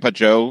think Grandpa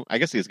Joe? I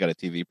guess he's got a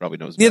TV. Probably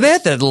knows. Yeah, they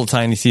had that little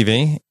tiny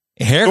TV.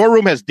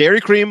 Storeroom has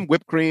dairy cream,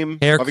 whipped cream,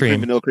 hair cream, cream,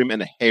 vanilla cream,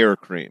 and hair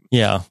cream.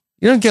 Yeah,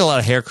 you don't get a lot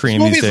of hair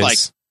cream these days. Like,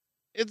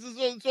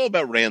 it's all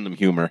about random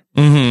humor.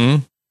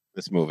 Mm-hmm.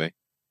 This movie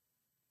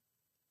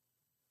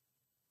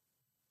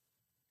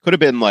could have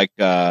been like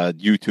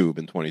YouTube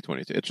in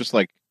 2022. It's just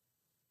like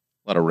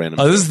a lot of random.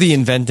 Oh, this is the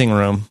inventing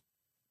room.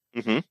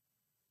 Mm-hmm.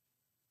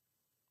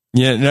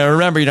 Yeah. Now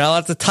remember, you're not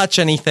allowed to touch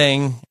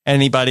anything,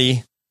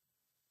 anybody.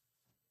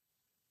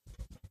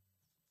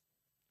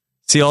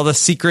 See all the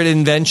secret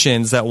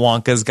inventions that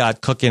Wonka's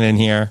got cooking in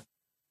here.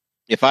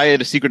 If I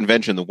had a secret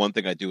invention, the one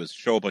thing I do is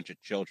show a bunch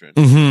of children.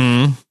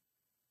 Mm-hmm.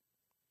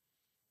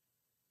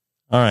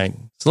 All right.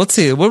 So let's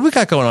see. What do we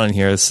got going on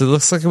here? So it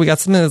looks like we got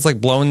something that's like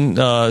blowing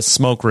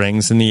smoke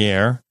rings in the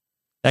air.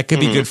 That could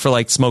be good for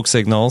like smoke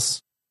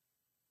signals.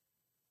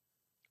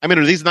 I mean,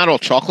 are these not all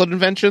chocolate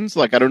inventions?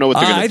 Like, I don't know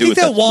what they're going to do. I think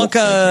that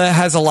Wonka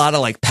has a lot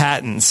of like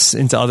patents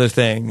into other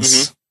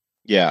things. Mm-hmm.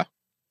 Yeah.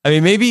 I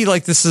mean, maybe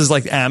like this is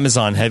like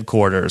Amazon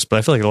headquarters, but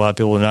I feel like a lot of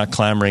people are not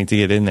clamoring to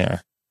get in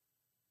there.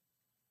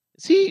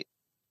 Is he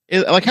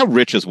like, how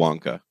rich is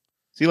Wonka?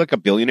 Is he like a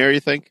billionaire, you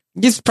think?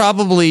 He's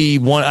probably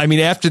one. I mean,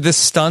 after this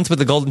stunt with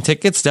the golden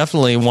tickets,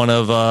 definitely one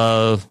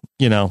of,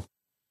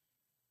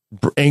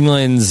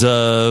 England's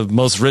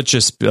most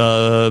richest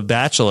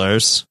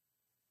bachelors.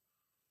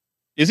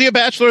 Is he a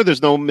bachelor?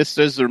 There's no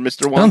Mrs. or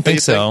Mr. Wonka? I don't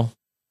think so.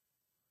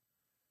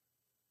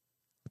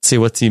 Let's see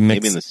what's he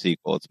mixed. Maybe in the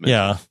sequel it's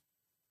mentioned.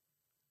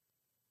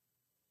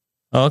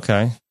 Yeah.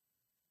 Okay.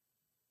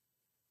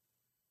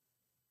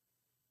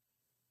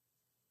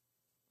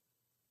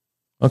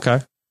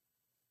 Okay.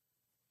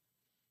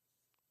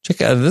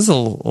 Check out. There's a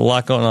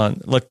lot going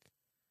on. Look,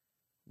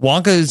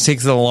 Wonka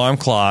takes the alarm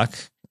clock.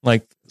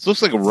 Like, this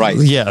looks like a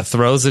rice. Yeah,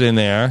 throws it in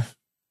there.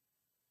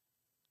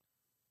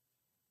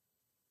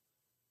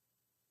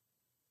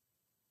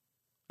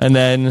 And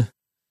then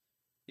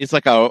it's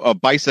like a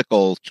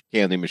bicycle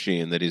candy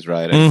machine that he's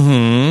riding.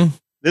 Mm-hmm.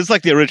 This is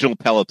like the original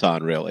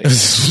Peloton, really.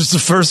 This was the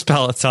first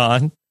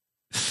Peloton.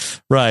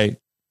 Right.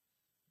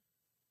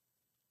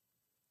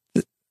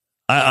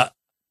 So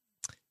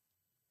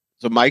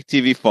Mike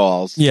TV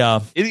falls.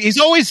 Yeah. He's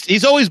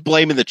always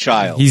blaming the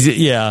child.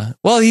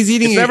 Well, he's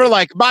eating. It's never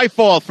like my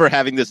fault for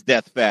having this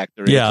death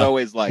factory. Yeah. It's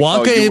always like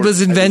Wonka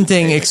was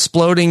inventing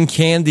exploding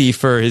candy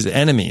for his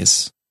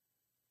enemies.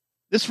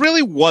 This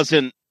really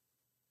wasn't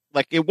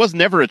like it was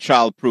never a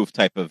child-proof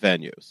type of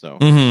venue. So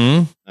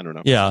Mm-hmm. I don't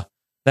know. Yeah.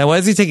 Now, why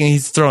is he taking?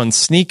 He's throwing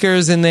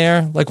sneakers in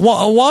there. Like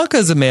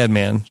Wonka's a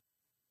madman.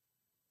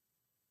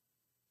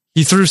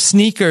 He threw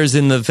sneakers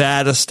in the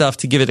vat of stuff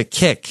to give it a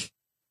kick.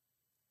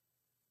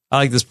 I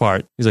like this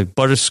part. He's like,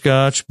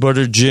 butterscotch,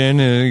 butter gin,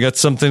 and you got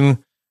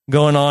something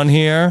going on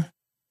here.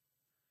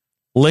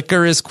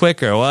 Liquor is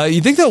quicker. Well,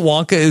 you think that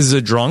Wonka is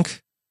a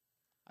drunk?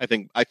 I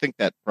think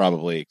that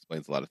probably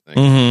explains a lot of things.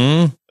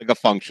 Mm-hmm. Like a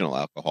functional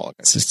alcoholic.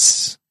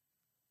 It's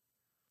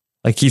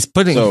like he's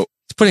putting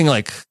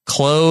like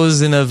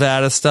clothes in a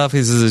vat of stuff.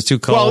 He says it's too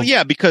cold. Well,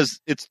 yeah,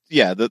 because it's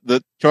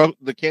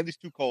the candy's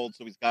too cold,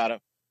 so he's gotta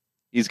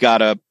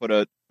put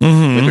a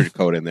winter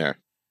coat in there.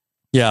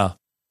 Yeah.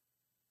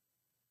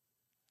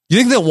 You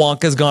think that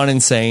Wonka's gone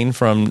insane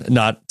from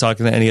not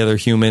talking to any other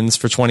humans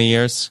for 20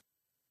 years?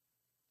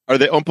 Are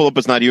the Oompa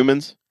Loompas not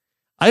humans?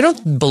 I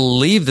don't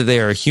believe that they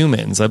are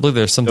humans. I believe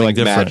there's something They're like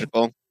different.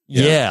 magical.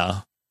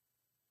 Yeah.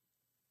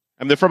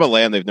 I mean, they're from a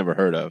land they've never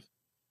heard of.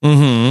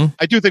 Mm-hmm.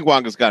 I do think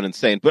Wonka's gone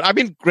insane, but I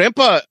mean,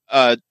 Grandpa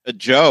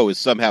Joe has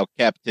somehow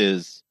kept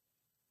his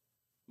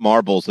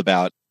marbles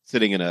about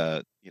sitting in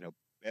a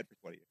bed for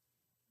 20 years.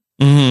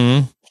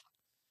 Mm-hmm.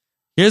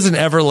 Here's an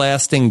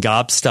everlasting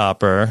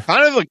gobstopper.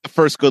 Kind of like the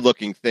first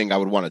good-looking thing I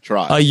would want to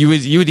try. You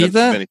would eat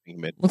that?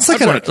 Looks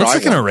like an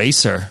eraser.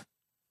 eraser.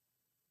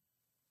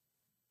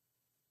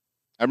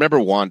 I remember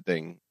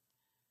wanting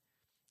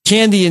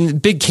Candy and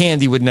Big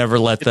Candy would never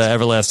let the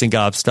everlasting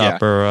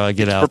gobstopper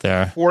get out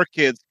there. For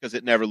kids because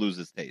it never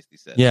loses taste. He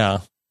said.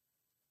 Yeah.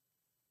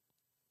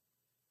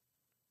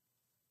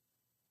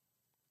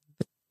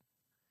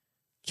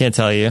 Can't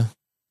tell you.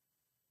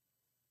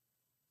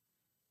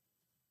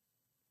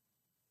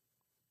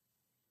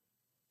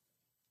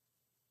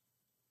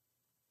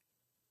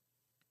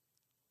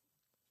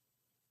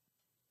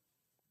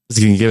 Is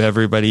going to give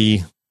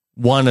everybody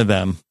one of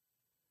them.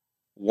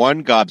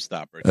 One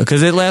gobstopper.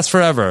 Because it lasts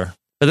forever.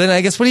 But then I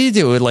guess what do you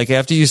do? Like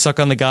after you suck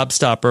on the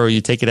gobstopper, or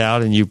you take it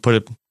out and you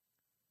put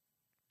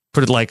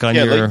it like on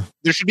your. Like,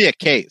 there should be a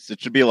case.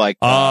 It should be like.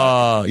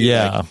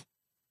 Yeah.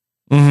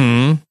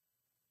 Like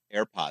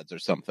AirPods or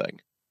something.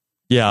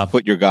 Yeah.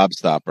 Put your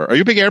gobstopper. Are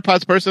you a big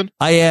AirPods person?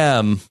 I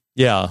am.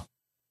 Yeah.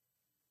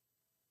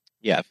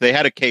 Yeah. If they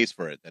had a case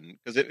for it, then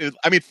because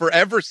I mean,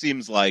 forever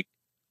seems like.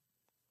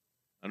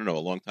 I don't know, a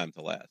long time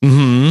to last.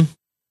 Mm-hmm.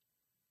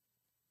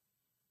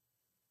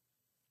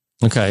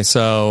 Okay,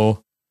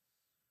 so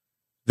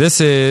this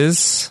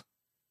is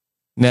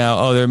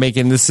now. They're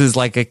making this is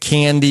like a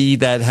candy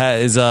that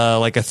has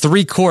like a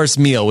 3-course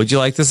meal. Would you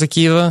like this,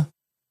 Akiva?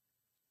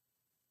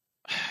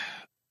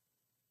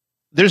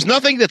 There's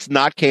nothing that's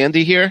not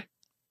candy here.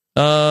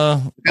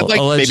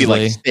 Maybe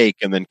like steak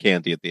and then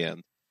candy at the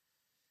end.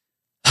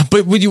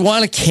 But would you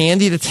want a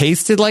candy that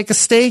tasted like a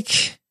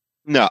steak?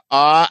 No.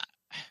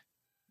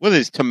 What are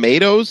these,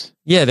 tomatoes?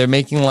 Yeah, they're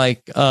making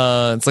like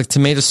it's like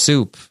tomato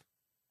soup.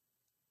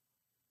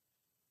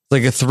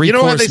 Like a 3-course meal. You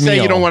know how they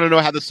say you don't want to know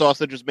how the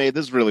sausage is made?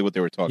 This is really what they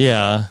were talking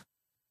about.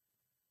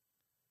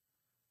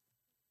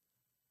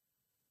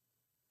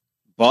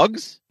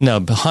 Bugs?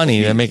 No,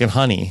 honey. They're making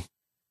honey.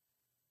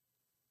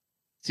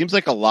 Seems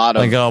like a lot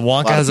of... Like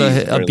Wonka has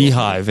a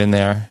beehive in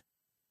there.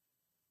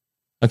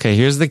 Okay,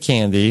 here's the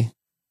candy.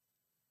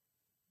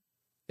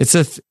 It's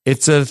a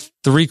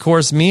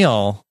 3-course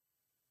meal.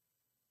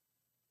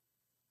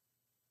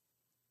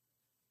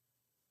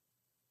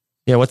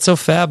 Yeah, what's so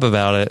fab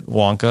about it,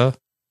 Wonka?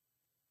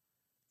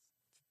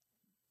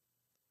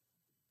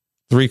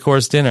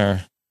 3-course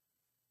dinner.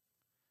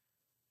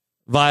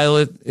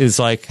 Violet is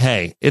like,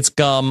 hey, it's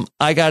gum.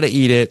 I got to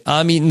eat it.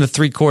 I'm eating the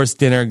 3-course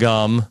dinner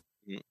gum.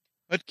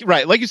 But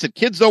right, like you said,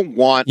 kids don't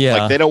want,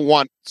 like they don't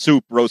want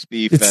soup, roast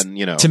beef, it's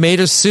and,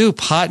 tomato soup,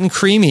 hot and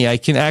creamy. I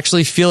can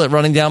actually feel it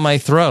running down my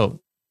throat.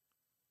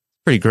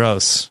 Pretty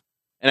gross.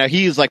 And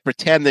he's like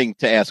pretending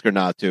to ask her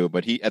not to,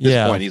 but at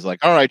this point, he's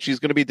like, all right, she's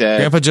going to be dead.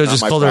 Grandpa Joe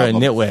just called her a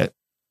nitwit.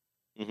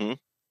 Mm-hmm.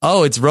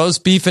 Oh, it's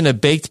roast beef and a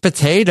baked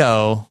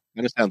potato.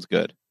 And it sounds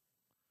good.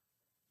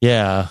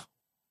 Yeah.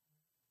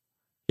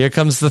 Here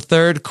comes the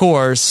 3rd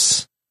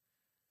course.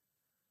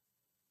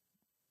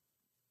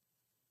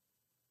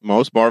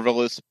 Most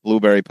marvelous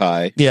blueberry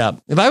pie. Yeah.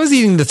 If I was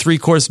eating the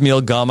 3-course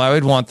meal gum, I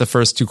would want the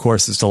first 2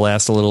 courses to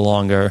last a little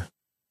longer.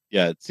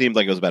 Yeah, it seemed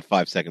like it was about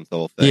 5 seconds, the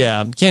whole thing.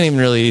 Yeah. Can't even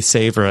really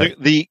savor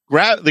it. The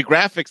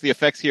graphics, the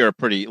effects here are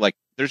pretty, like,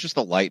 there's just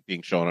a light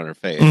being shown on her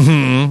face.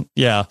 Mm-hmm.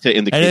 Yeah. To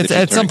indicate and it's, that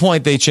she's at some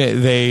point, they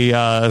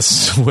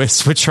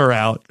switch her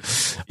out.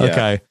 Yeah.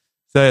 Okay.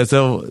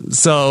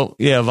 So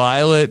yeah,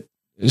 Violet,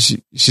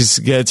 she's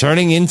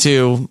turning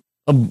into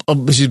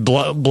she's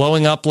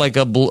blowing up like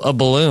a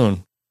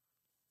balloon.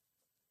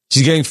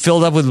 She's getting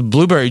filled up with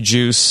blueberry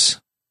juice.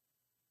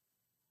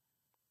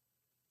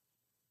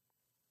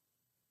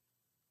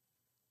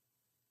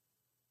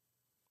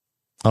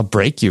 I'll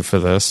break you for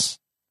this.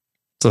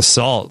 It's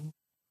assault.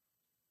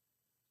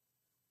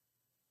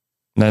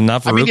 No,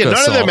 not I mean, Veruca none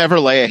assault. of them ever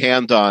lay a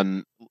hand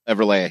on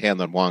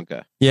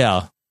Wonka.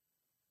 Yeah.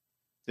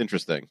 It's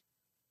interesting.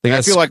 They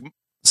I feel like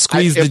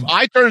squeeze if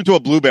I turn into a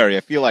blueberry,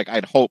 I feel like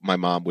I'd hope my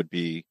mom would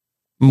be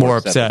more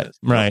with upset. this.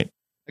 Right.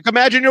 Like,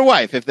 imagine your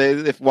wife if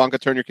Wonka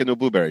turned your kid into a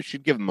blueberry,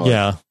 she'd give them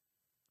a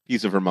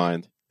piece of her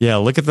mind. Yeah.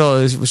 Look at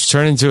it's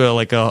turned into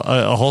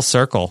a whole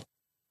circle.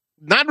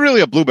 Not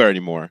really a blueberry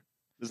anymore.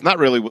 It's not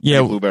really the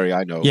blueberry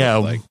I know. Yeah.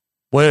 Like.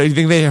 What do you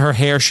think? Her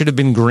hair should have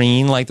been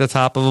green, like the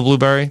top of a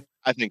blueberry.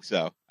 I think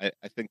so. I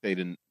think they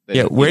didn't.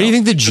 Where do you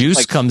think the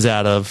juice comes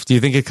out of? Do you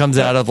think it comes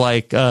out of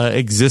like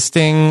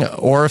existing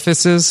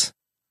orifices?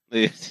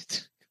 Or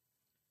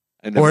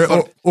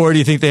do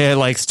you think they had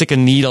like stick a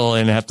needle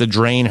and have to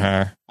drain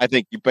her? I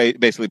think you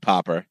basically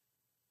pop her.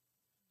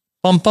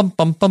 Bum bum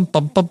bum bum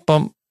bum bum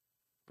bum.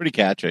 Pretty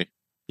catchy.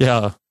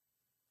 Yeah.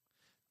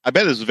 I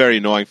bet this is very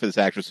annoying for this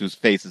actress whose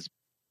face is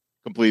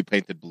completely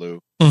painted blue.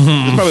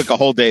 Mm-hmm. It's probably like a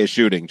whole day of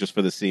shooting just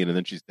for the scene, and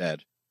then she's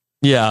dead.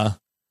 Yeah.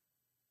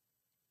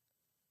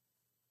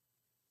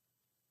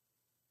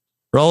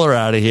 Roll her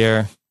out of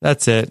here.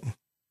 That's it.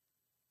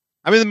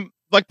 I mean,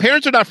 like,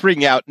 parents are not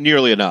freaking out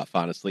nearly enough,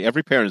 honestly.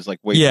 Every parent is like,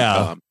 way too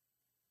calm.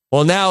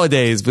 Well,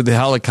 nowadays, with the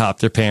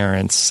helicopter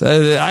parents,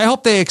 I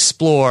hope they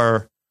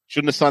explore.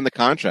 Shouldn't have signed the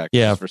contract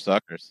just for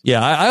suckers.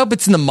 Yeah, I hope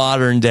it's in the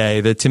modern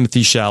day, the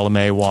Timothée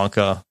Chalamet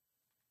Wonka.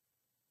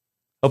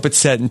 Hope it's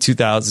set in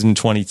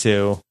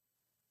 2022.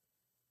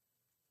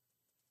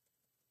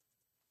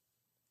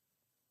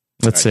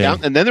 Let's see.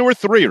 And then there were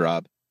 3,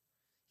 Rob.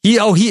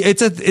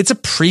 It's a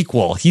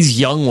prequel. He's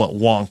young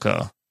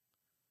Wonka.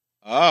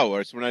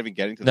 Oh, so we're not even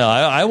getting to that. No,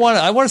 I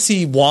want to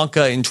see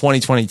Wonka in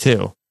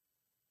 2022.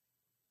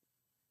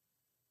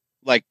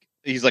 Like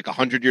he's like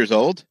 100 years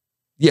old?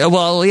 Yeah,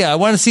 well, yeah, I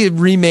want to see it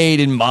remade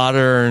in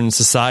modern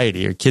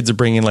society. Or kids are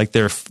bringing like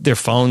their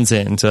phones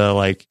in to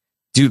like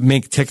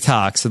make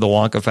TikToks to the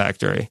Wonka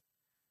factory.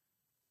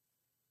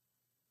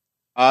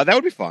 That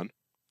would be fun.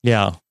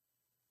 Yeah.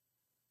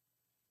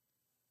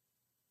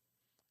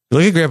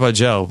 Look at Grandpa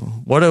Joe.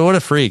 What a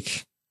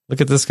freak. Look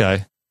at this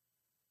guy.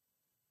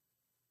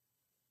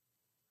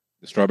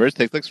 The strawberries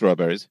taste like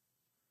strawberries.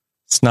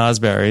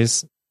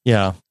 Snozberries.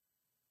 Yeah.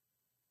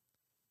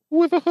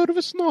 Who ever heard of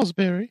a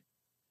snozberry?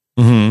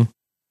 Mm-hmm.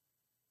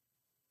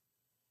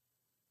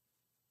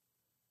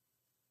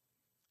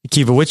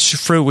 Kiva, which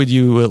fruit would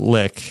you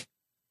lick?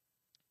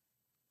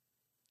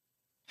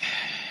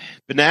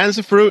 Banana's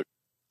a fruit?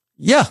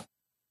 Yeah.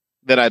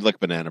 Then I'd lick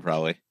banana,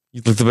 probably.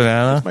 You lick the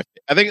banana?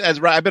 I've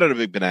been on a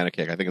big banana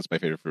kick. I think it's my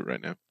favorite fruit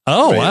right now.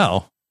 Oh,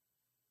 wow.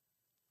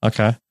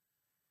 Okay.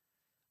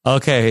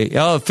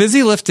 Oh,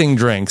 fizzy lifting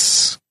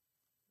drinks.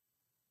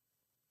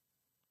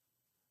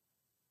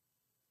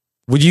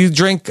 Would you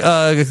drink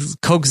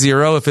Coke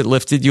Zero if it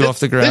lifted you off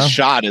the ground? This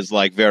shot is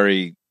like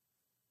very.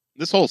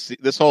 This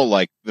whole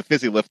like the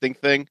fizzy lifting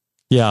thing.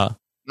 Yeah.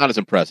 Not as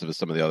impressive as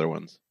some of the other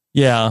ones.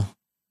 Yeah.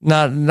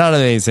 Not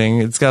amazing.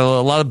 It's got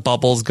a lot of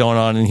bubbles going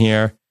on in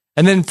here.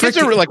 And then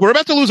we're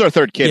about to lose our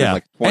third kid. Yeah. In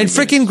like 20 and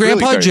freaking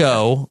Grandpa really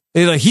Joe,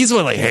 he's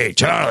like, hey,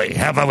 Charlie,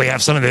 how about we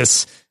have some of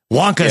this?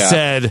 Wonka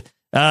said,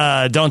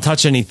 don't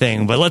touch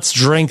anything, but let's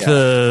drink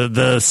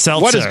the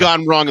seltzer. What has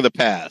gone wrong in the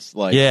past?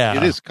 Like,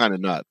 it is kind of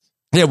nuts.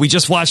 Yeah, we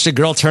just watched a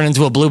girl turn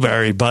into a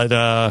blueberry, but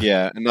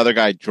another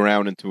guy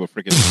drown into a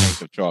freaking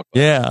tank of chocolate.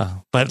 Yeah,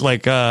 but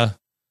like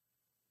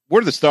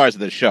we're the stars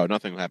of this show.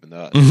 Nothing will happen to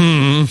us.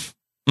 Mm-hmm.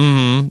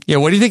 Mm-hmm. Yeah,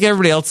 what do you think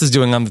everybody else is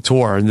doing on the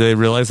tour? Do they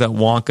realize that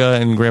Wonka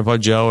and Grandpa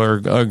Joe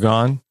are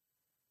gone?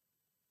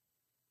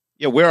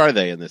 Yeah, where are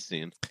they in this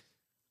scene?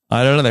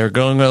 I don't know. They're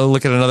going to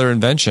look at another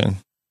invention.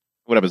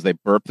 What happens? They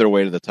burp their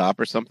way to the top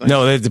or something?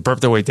 No, they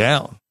burp their way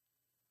down.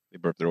 They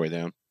burp their way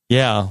down.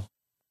 Yeah.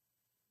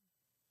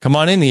 Come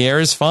on in. The air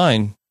is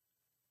fine.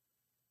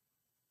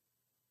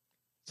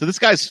 So this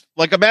guy's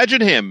like,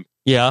 imagine him.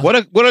 Yeah. What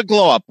a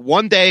glow up.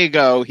 One day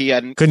ago, he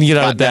couldn't get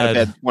out of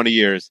bed. 20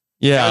 years.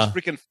 Yeah. He was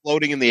freaking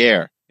floating in the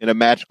air in a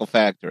magical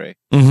factory.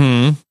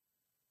 Mm-hmm.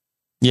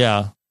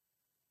 Yeah.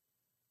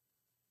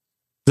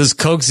 Does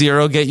Coke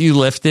Zero get you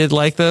lifted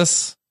like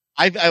this?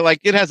 I like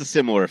it has a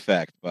similar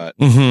effect, but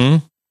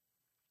mm-hmm.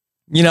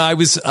 You know, I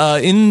was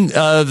in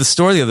the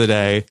store the other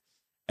day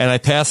and I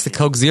passed the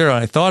Coke Zero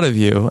and I thought of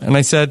you and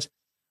I said,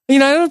 I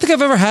don't think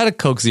I've ever had a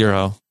Coke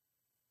Zero.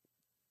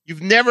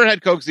 You've never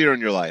had Coke Zero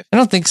in your life. I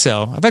don't think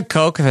so. I've had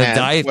Coke. I've had And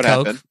Diet what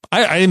Coke. happened?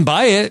 I didn't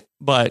buy it,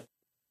 but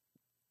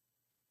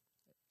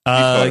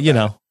you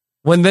know,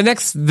 when the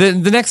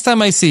next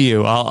time I see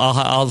you,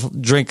 I'll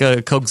drink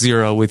a Coke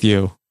Zero with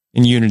you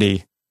in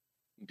unity.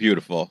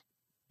 Beautiful.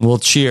 We'll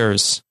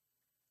cheers.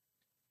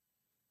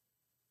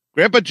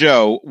 Grandpa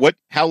Joe,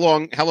 how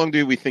long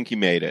do we think he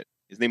made it?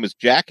 His name was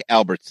Jack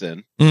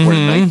Albertson, born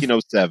in Mhm.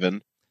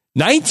 1907.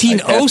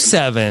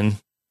 1907.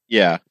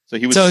 Yeah, so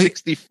he was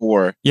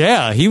 64.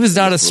 Yeah, he was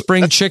not a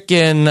spring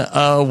chicken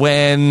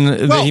when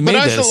he made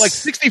but this. also, like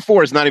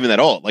 64 is not even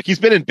that old. Like he's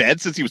been in bed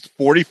since he was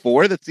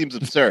 44. That seems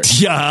absurd.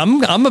 Yeah,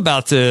 I'm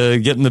about to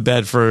get in the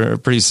bed for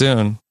pretty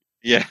soon.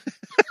 Yeah,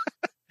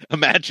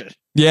 imagine.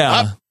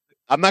 Yeah,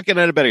 I'm not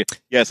getting out of bed again.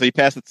 Yeah, so he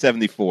passed at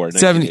 74,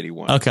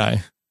 1981.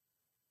 Okay.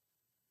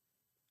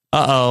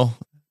 Uh-oh.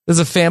 There's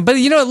a fan, but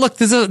you know what? Look,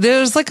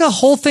 there's like a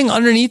whole thing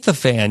underneath the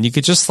fan. You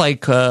could just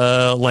like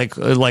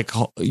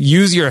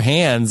use your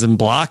hands and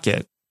block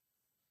it.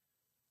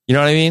 You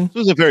know what I mean? This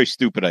was a very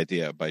stupid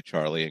idea by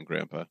Charlie and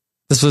Grandpa.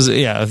 This was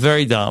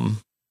very dumb.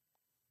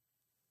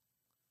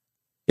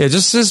 Yeah,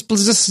 just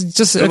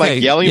They're okay,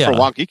 like yelling yeah. for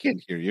Wonk. He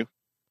can't hear you.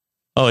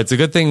 Oh, it's a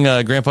good thing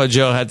Grandpa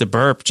Joe had to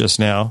burp just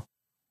now.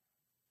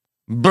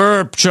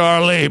 Burp,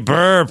 Charlie,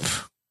 burp.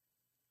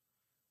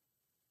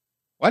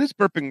 Why does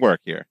burping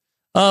work here?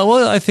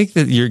 Well, I think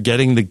that you're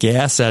getting the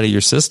gas out of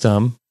your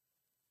system.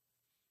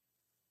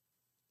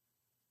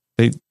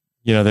 They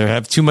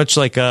have too much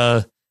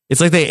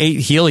it's like they ate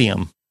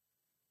helium.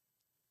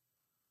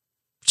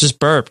 Just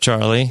burp,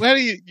 Charlie. How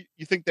do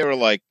you think they were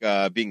like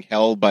being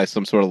held by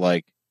some sort of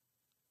like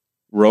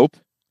rope?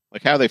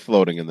 Like how are they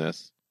floating in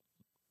this?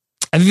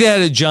 I think they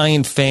had a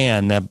giant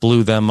fan that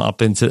blew them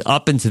up into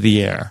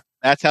the air.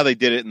 That's how they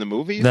did it in the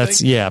movie. you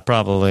think? Yeah,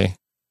 probably.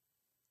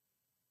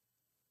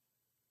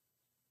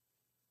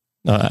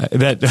 I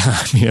mean,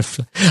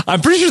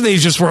 I'm pretty sure they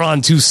just were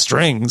on two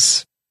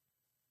strings.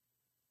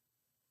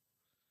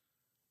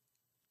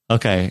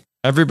 Okay,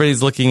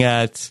 everybody's looking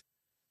at.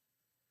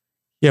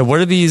 Yeah,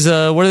 what are these?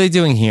 What are they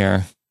doing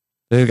here?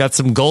 They've got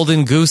some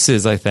golden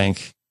gooses, I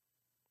think.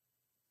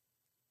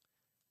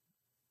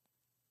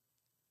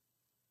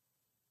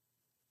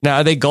 Now,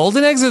 are they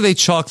golden eggs or are they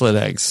chocolate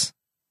eggs?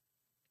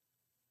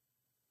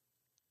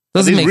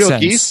 Doesn't Are these make real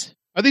sense. geese?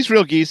 Are these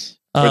real geese?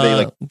 Or are they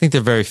like I think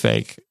they're very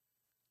fake.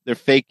 they're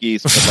fake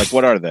geese? But like,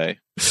 what are they?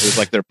 There's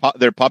like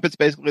they're puppets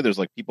basically. There's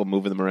like people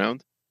moving them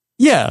around.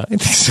 Yeah, I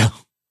think so.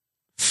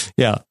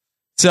 Yeah.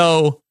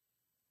 So,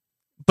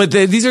 but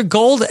these are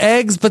gold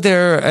eggs, but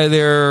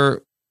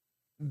they're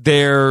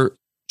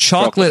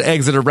chocolate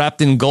eggs that are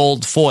wrapped in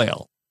gold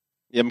foil.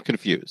 Yeah, I'm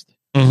confused.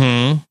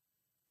 Mm-hmm.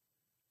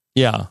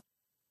 Yeah.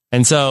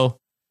 And so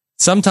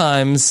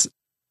sometimes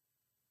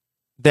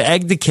the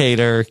egg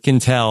indicator can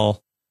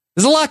tell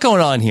there's a lot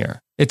going on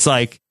here. It's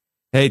like,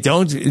 hey,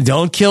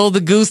 don't kill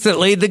the goose that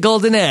laid the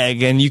golden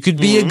egg, and you could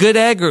be a good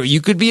egg or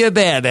you could be a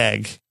bad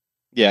egg.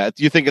 Yeah,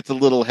 do you think it's a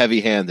little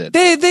heavy-handed?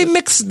 They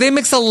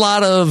mix a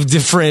lot of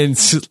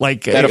different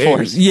like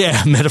Metaphors.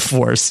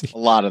 Metaphors. A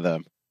lot of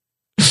them.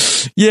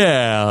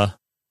 Yeah.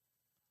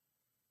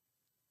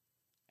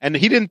 And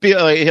he didn't be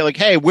like,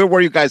 hey, where were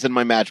you guys in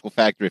my magical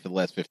factory for the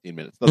last 15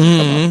 minutes? Doesn't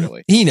come up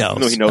really. He knows.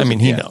 No, he knows. I mean,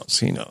 he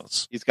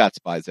knows. He's got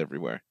spies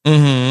everywhere.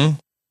 Mm-hmm.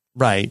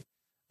 Right.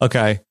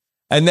 Okay.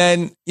 And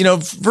then,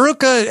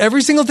 Veruca,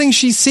 every single thing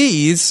she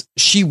sees,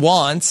 she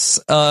wants.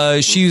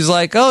 She's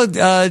like, oh,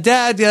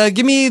 Dad,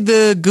 give me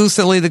the goose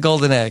that laid the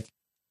golden egg.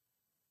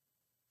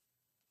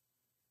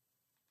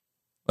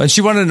 And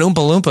she wanted an Oompa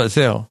Loompa,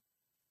 too.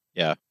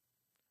 Yeah.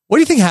 What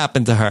do you think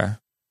happened to her?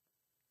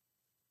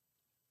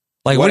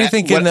 Like, what do you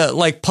think what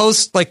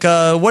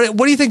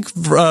do you think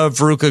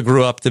Veruca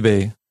grew up to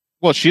be?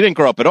 Well, she didn't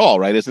grow up at all,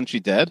 right? Isn't she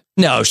dead?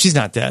 No, she's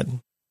not dead.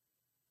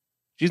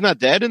 She's not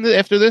dead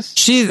after this?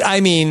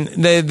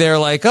 They're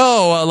like,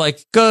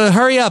 go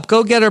hurry up,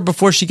 go get her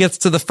before she gets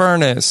to the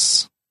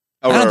furnace.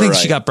 Oh, I don't think right.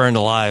 she got burned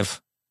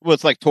alive. Well,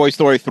 it's like Toy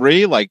Story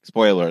 3, like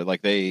spoiler, like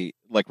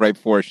right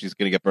before she's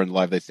going to get burned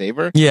alive, they save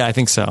her. Yeah, I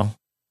think so.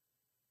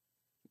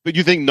 But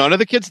you think none of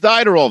the kids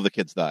died or all of the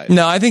kids died?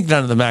 No, I think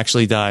none of them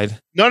actually died.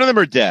 None of them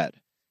are dead.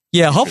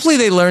 Yeah, hopefully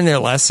they learn their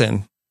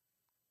lesson.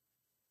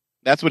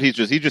 That's what he's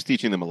just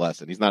teaching them a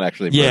lesson. He's not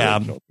actually Yeah,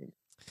 children.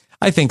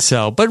 I think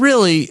so. But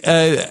really,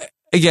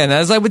 again,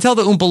 as I would tell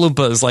the Oompa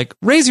Loompas, like,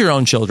 raise your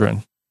own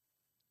children.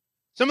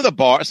 Some of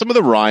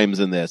the rhymes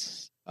in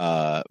this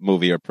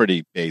movie are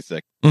pretty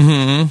basic.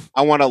 Mm-hmm.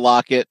 I want to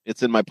lock it.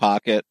 It's in my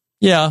pocket.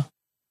 Yeah.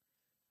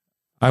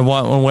 I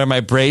want to wear my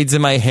braids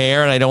in my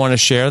hair and I don't want to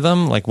share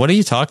them. Like, what are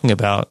you talking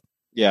about?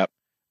 Yeah.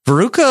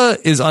 Veruca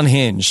is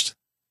unhinged.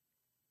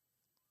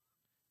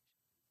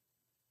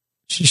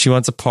 She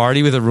wants a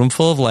party with a room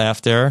full of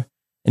laughter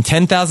and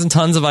 10,000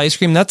 tons of ice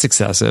cream. That's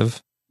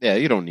excessive. Yeah,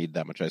 you don't need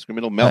that much ice cream.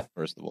 It'll melt,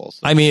 first of all. So.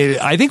 I mean,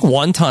 I think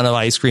 1 ton of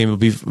ice cream would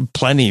be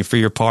plenty for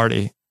your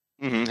party.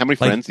 Mm-hmm. How many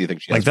friends do you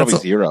think she has? Like, Probably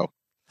zero.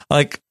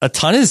 Like, a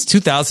ton is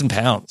 2,000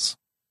 pounds.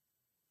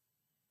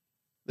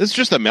 This is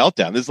just a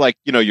meltdown. This is like,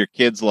 your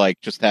kids like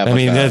just have. I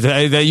mean,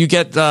 a, that you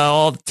get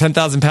all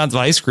 10,000 pounds of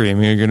ice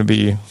cream. You're going to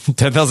be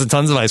 10,000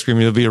 tons of ice cream.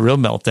 It'll be a real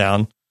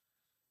meltdown.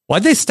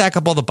 Why'd they stack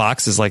up all the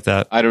boxes like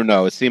that? I don't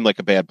know. It seemed like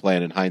a bad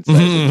plan in hindsight.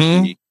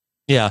 Mm-hmm.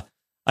 Yeah.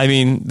 I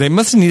mean, they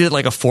must have needed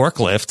like a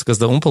forklift because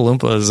the Oompa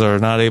Loompas are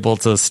not able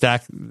to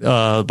stack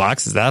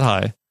boxes that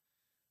high.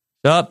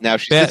 Now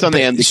she sits on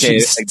the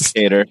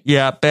indicator.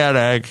 Yeah, bad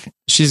egg.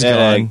 She's Bad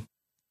gone. egg.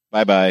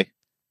 Bye-bye.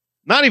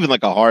 Not even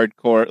like a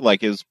hardcore,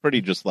 like it was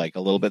pretty just like a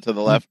little bit to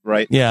the left,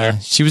 right? Yeah,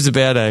 there. she was a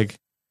bad egg.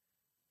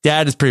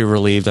 Dad is pretty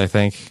relieved, I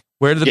think.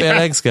 Where did the bad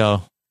eggs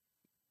go?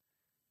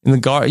 In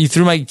the you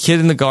threw my kid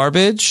in the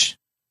garbage?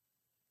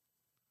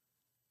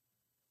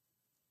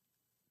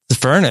 The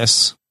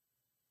furnace.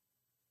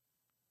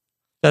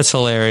 That's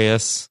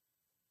hilarious.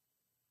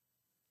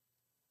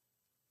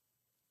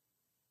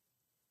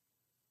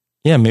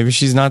 Yeah, maybe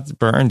she's not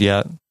burned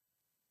yet.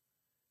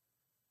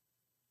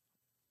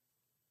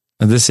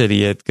 And this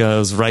idiot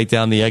goes right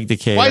down the egg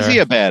decator. Why is he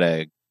a bad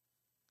egg?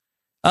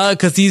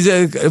 Because he's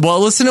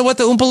listen to what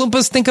the Oompa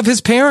Loompas think of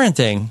his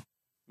parenting.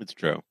 It's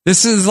true.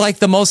 This is like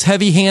the most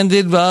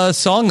heavy-handed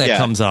song that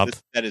comes up.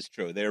 That is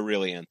true. They're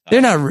really anti.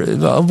 They're not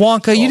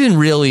Wonka. You didn't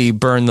really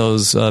burn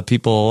those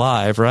people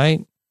alive,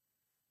 right?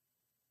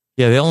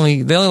 Yeah, they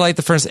only light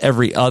the furnace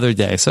every other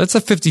day, so it's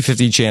a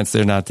 50-50 chance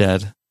they're not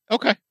dead.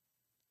 Okay.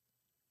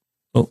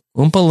 Oh,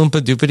 Oompa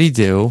Loompa Doopity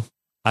Doo.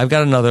 I've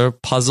got another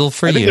puzzle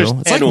for you.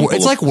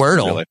 It's like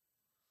Wordle. Really.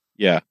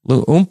 Yeah.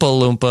 Oompa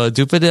Loompa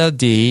Doopity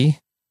Dee.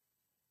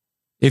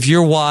 If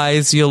you're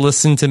wise, you'll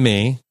listen to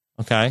me.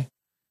 Okay.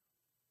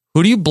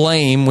 Who do you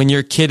blame when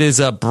your kid is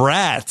a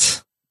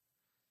brat?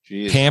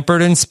 Jeez.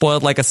 Pampered and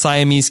spoiled like a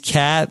Siamese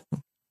cat?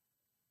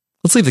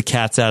 Let's leave the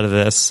cats out of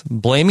this.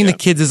 Blaming the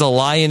kids is a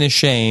lie and a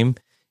shame.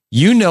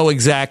 You know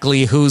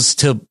exactly who's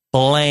to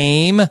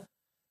blame.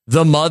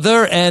 The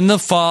mother and the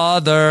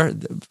father.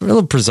 A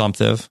little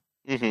presumptive.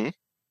 Mm-hmm.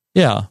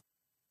 Yeah.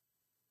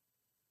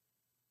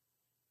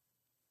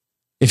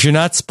 If you're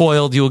not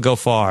spoiled, you will go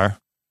far.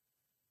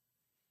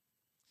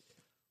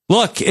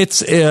 Look,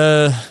 it's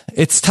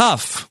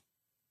tough.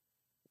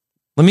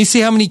 Let me see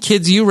how many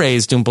kids you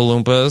raised, Oompa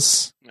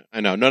Loompas.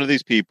 I know none of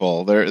these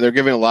people. They're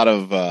giving a lot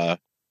of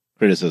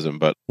criticism,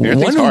 but one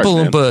Oompa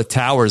Loompa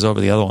towers over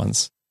the other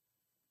ones.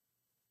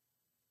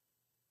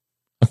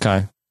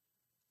 Okay.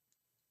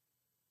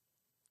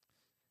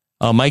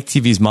 Mike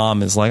TV's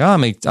mom is like,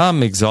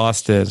 I'm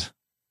exhausted.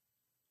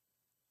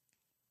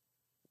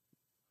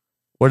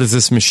 What is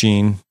this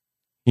machine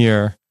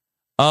here?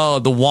 Oh,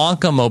 the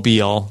Wonka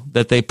mobile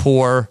that they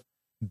pour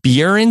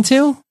beer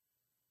into?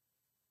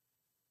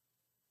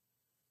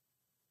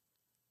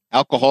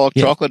 Alcoholic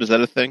chocolate, is that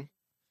a thing?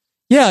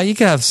 Yeah, you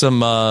can have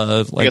some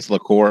I guess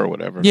liqueur or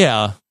whatever.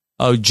 Yeah.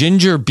 Oh,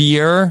 ginger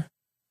beer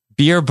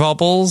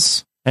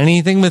bubbles,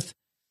 anything with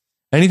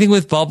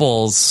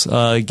bubbles.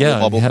 Yeah.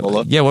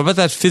 Yeah, what about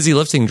that fizzy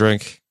lifting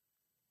drink?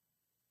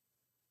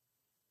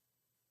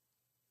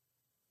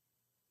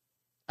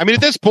 I mean,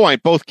 at this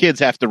point, both kids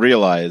have to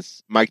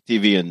realize, Mike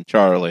TV and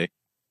Charlie,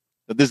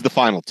 that this is the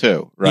final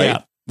two, right?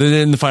 Yeah,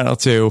 they're in the final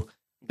two.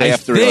 They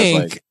have to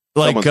realize,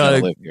 someone's gonna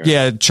live here.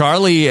 Yeah,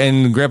 Charlie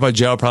and Grandpa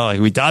Joe probably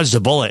we dodged a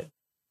bullet.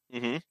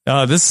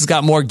 Mm-hmm. This has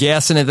got more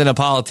gas in it than a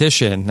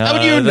politician. How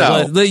would you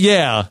know?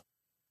 Yeah,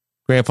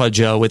 Grandpa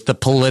Joe with the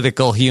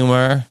political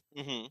humor.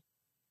 Mm-hmm.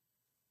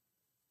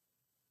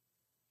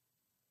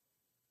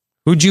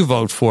 Who'd you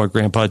vote for,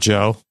 Grandpa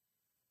Joe?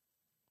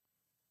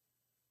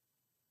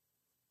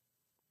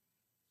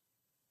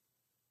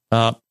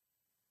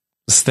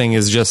 This thing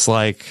is just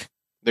like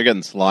they're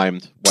getting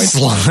slimed. White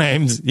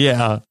slimed,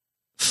 yeah.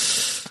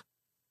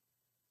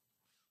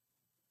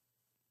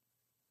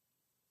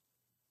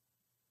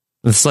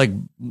 It's like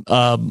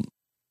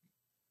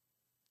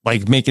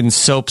making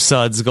soap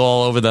suds go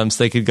all over them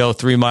so they could go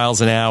 3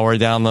 miles an hour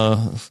down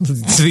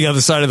to the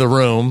other side of the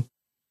room.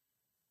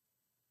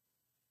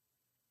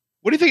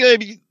 What do you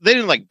think? They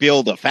didn't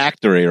build a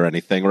factory or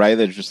anything, right?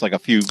 There's just a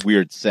few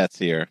weird sets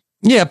here.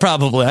 Yeah,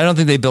 probably. I don't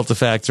think they built a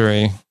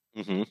factory.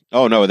 Mm-hmm.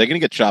 Oh no, are they going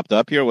to get chopped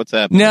up here? What's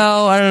happening?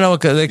 No, I don't know.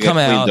 They come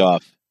out. Cleaned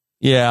off.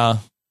 Yeah,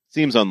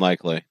 seems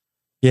unlikely.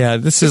 Yeah,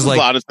 this is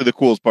honestly the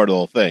coolest part of the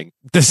whole thing.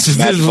 This is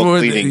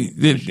cleaning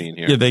machine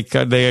here. Yeah, they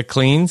got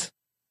cleaned.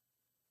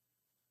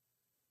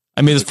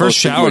 I mean, the first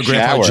shower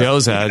Grandpa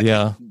Joe's had,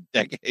 yeah,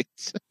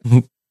 decades.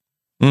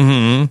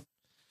 Mm-hmm.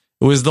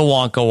 It was the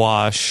Wonka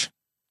wash.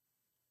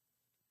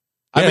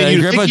 I mean,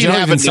 you Grandpa think Joe he'd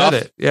have even enough?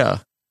 said it. Yeah,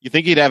 you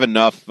think he'd have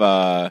enough?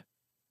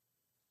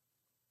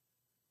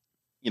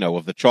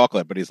 Of the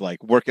chocolate, but he's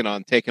working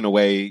on taking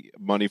away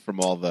money from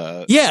all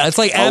the. Yeah, it's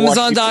like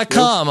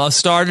Amazon.com. I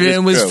started and it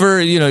was for,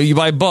 you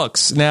buy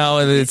books. Now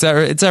it's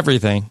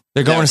everything.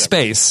 They're going to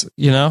space,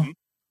 100%.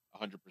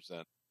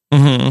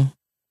 Mm-hmm.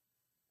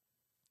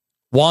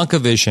 Wonka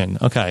Vision.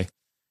 Okay.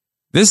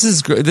 This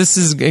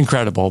is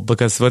incredible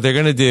because what they're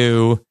going to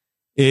do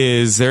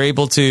is they're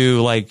able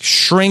to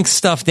shrink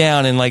stuff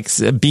down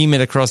and beam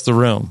it across the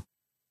room.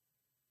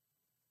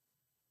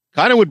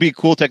 Kind of would be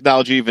cool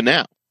technology even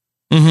now.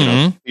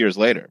 Mm-hmm. Years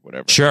later,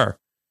 whatever. Sure.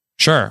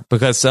 Sure.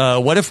 Because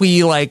what if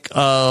we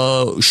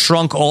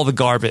shrunk all the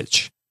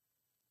garbage?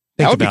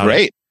 That would be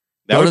great.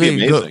 That would be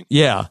amazing.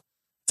 Yeah.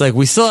 It's like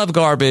we still have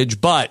garbage,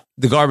 but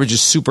the garbage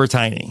is super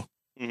tiny.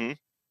 Mm-hmm.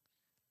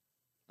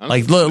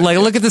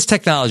 Look at this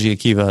technology,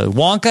 Akiva.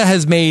 Wonka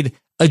has made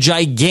a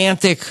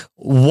gigantic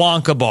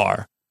Wonka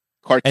bar.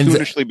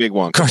 Cartoonishly big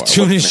Wonka bar.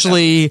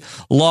 Cartoonishly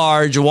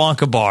large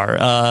Wonka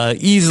bar.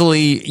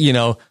 Easily,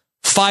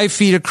 5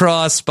 feet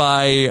across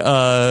by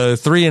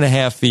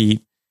 3.5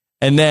 feet.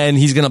 And then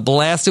he's going to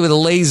blast it with a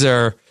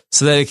laser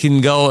so that it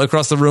can go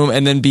across the room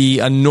and then be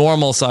a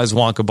normal size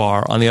Wonka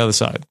bar on the other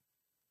side.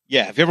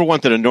 Yeah. If you ever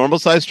wanted a normal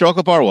size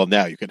chocolate bar, well,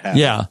 now you can have it.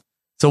 Yeah.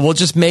 So we'll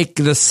just make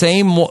to make the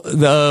same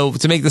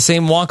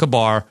Wonka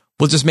bar,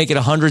 we'll just make it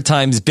 100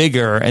 times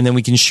bigger, and then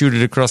we can shoot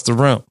it across the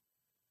room.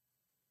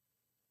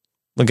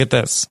 Look at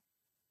this.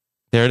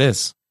 There it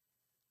is.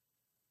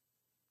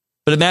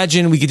 But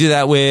imagine we could do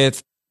that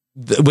with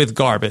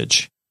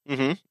garbage.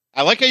 Mm-hmm.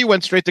 I like how you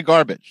went straight to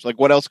garbage. Like,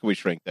 what else can we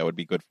shrink that would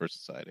be good for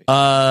society?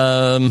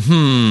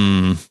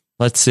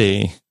 Let's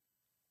see.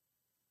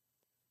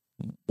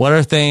 What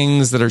are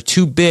things that are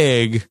too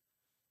big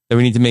that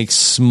we need to make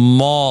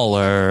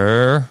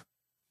smaller?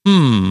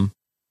 Yeah,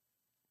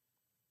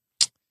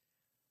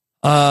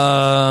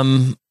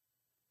 I'm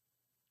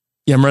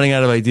running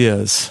out of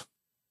ideas.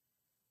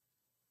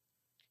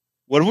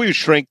 What if we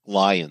shrink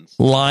lions?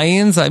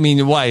 Lions? I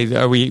mean, why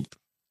are we? I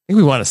think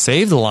we want to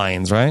save the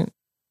lions, right?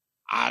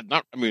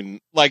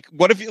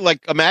 What if you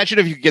imagine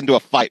if you could get into a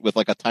fight with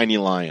a tiny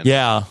lion?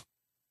 Yeah,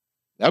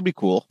 that would be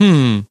cool.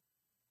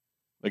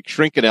 Like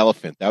shrink an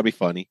elephant. That would be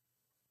funny.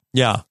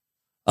 Yeah.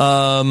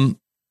 Mike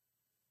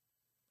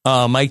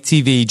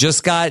TV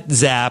just got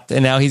zapped,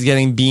 and now he's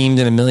getting beamed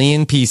in a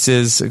million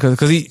pieces because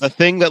the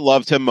thing that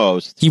loved him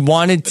most. He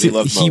wanted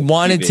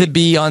to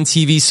be on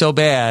TV so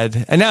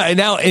bad, and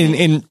now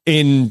in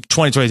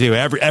 2022,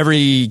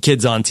 every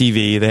kid's on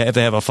TV. If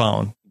they have a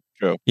phone.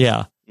 True.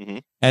 Yeah. Mm-hmm.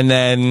 And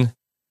then.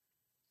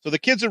 So the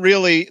kids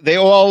they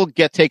all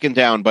get taken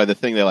down by the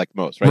thing they like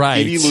most, right?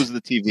 Right. TV loses the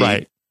TV.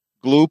 Right.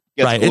 Gloop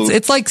gets right. Gloop.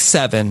 It's like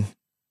 7.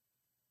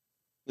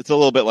 It's a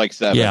little bit like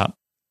 7. Yeah.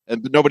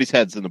 And nobody's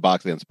head's in the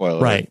box again,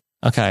 spoiler. Right.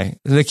 Okay.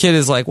 The kid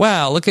is like,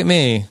 wow, look at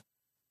me.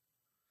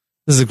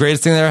 This is the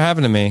greatest thing that ever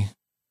happened to me.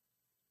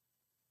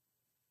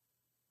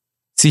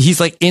 See, he's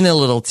like in a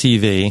little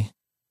TV.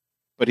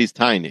 But he's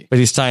tiny.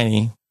 They're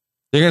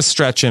going to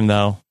stretch him,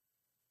 though.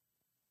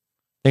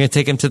 They're going to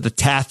take him to the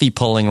taffy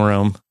pulling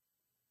room.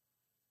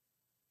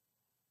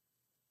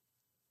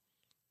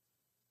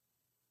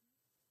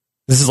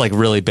 This is like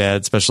really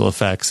bad special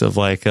effects of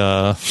from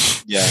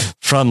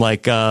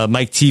Mike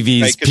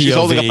TV's POV. She's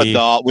holding up a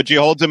doll. When she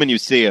holds him and you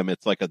see him,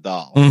 it's like a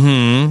doll.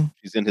 Mm-hmm.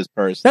 She's in his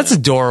purse. That's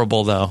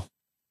adorable, though.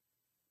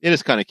 It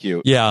is kind of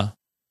cute. Yeah.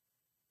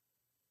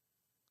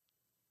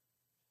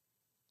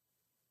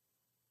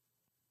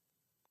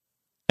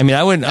 I mean,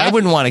 I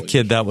wouldn't want a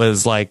kid that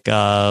was like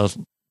 4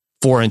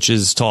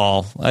 inches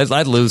tall.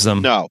 I'd lose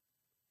them. No.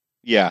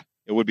 Yeah,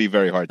 it would be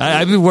very hard.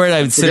 I'd be worried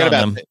I would sit on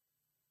them.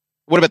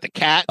 What about the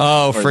cat?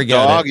 Oh, or forget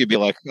the dog? it. You'd be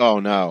like, oh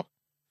no.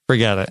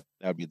 Forget it.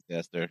 That would be a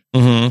disaster.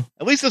 Mm-hmm.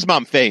 At least his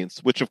mom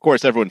faints, which of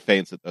course everyone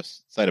faints at the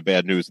sight of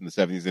bad news in the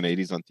 70s and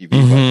 80s on TV.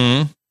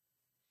 Mm-hmm. But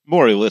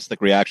more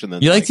realistic reaction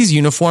than you like these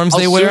uniforms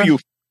they wear?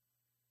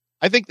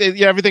 I think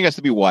everything has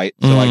to be white,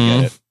 so I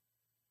get it.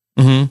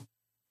 Mm-hmm.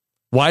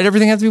 Why'd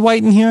everything have to be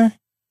white in here?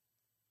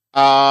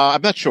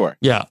 I'm not sure.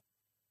 Yeah.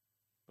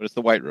 But it's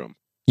the white room.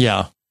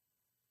 Yeah.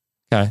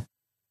 Okay. And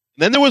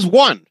then there was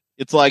one.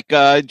 It's like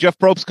Jeff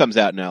Probst comes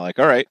out now. Like,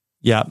 all right.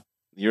 Yeah.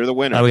 You're the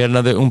winner. We got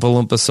another Oompa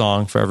Loompa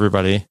song for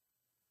everybody.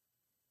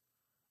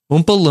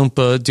 Oompa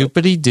Loompa,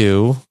 doopity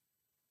doo.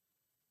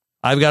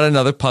 I've got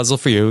another puzzle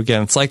for you.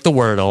 Again, it's like the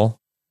Wordle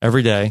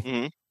every day.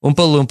 Mm-hmm.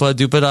 Oompa Loompa,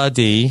 doopada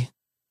dee.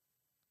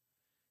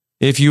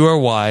 If you are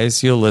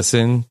wise, you'll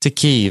listen to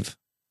Keeve.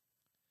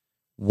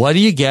 What do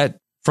you get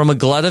from a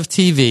glut of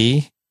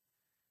TV,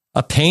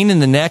 a pain in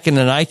the neck, and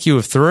an IQ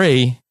of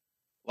 3?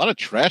 A lot of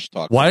trash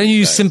talk. Why don't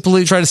you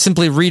try to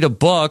simply read a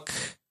book?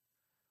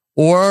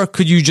 Or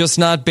could you just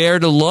not bear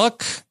to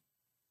look?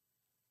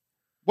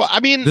 Well,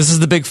 I mean, this is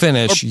the big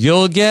finish.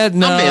 You'll get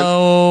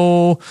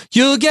no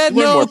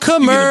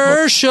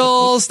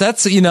commercials.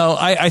 That's,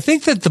 I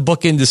think that the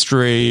book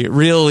industry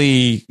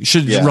really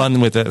should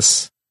run with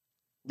this.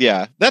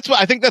 Yeah,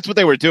 I think that's what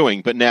they were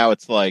doing. But now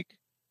it's like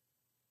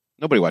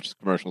nobody watches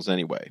commercials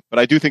anyway. But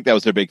I do think that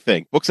was their big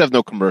thing. Books have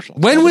no commercials.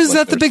 When was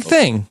that the big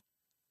thing?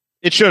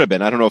 It should have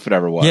been. I don't know if it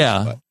ever was.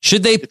 Yeah.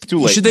 Should they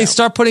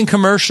start putting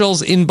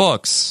commercials in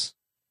books?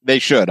 They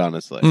should,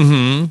 honestly.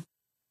 Mm-hmm.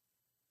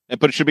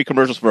 But it should be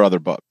commercials for other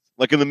books.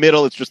 Like in the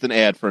middle, it's just an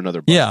ad for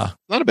another book. Yeah.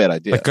 Not a bad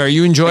idea. Like, are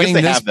you enjoying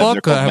this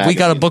book? Have we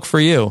got a book for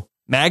you?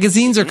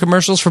 Magazines are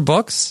commercials for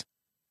books?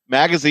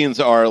 Magazines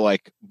are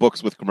like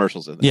books with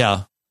commercials in them.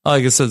 Yeah. Oh, I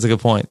guess that's a good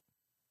point.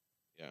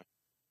 Yeah.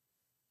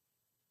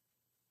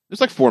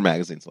 There's like 4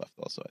 magazines left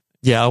also. I think.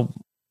 Yeah.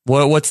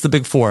 What's the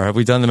big 4? Have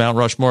we done the Mount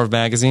Rushmore of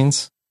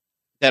magazines?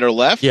 That are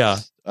left? Yeah.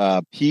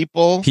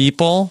 People, I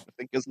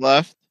think, is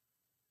left.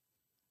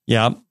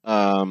 Yeah.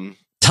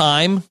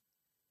 Time.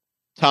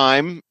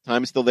 Time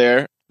is still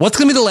there. What's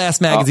going to be the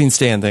last magazine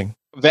standing?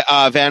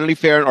 Vanity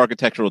Fair and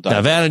Architectural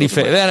Digest.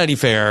 Vanity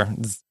Fair.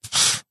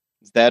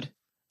 It's dead.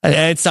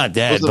 It's not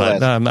dead,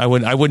 but I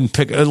wouldn't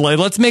pick.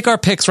 Let's make our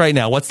picks right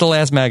now. What's the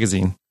last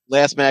magazine?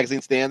 Last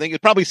magazine standing.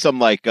 It's probably some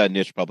like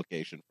niche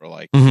publication for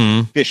like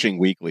Fishing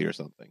Weekly or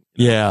something.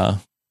 Yeah.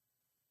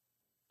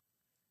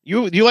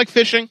 Do you like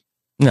fishing?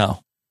 No.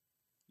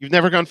 You've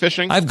never gone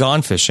fishing? I've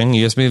gone fishing.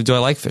 You asked me, do I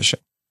like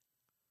fishing?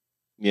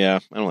 Yeah,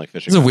 I don't like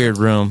fishing. It's a weird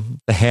room.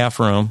 The half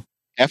room.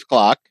 Half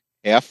clock.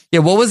 Half. Yeah,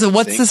 what was it?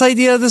 What's this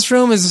idea of this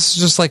room? Is this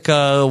just like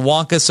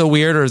Wonka so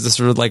weird, or is this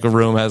sort of like a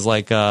room has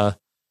like I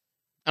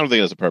don't think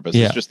it has a purpose.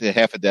 Yeah. It's just a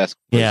half a desk.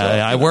 Yeah,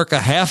 I work a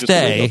half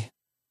day.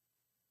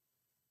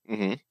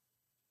 Mm-hmm.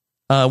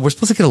 We're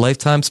supposed to get a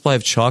lifetime supply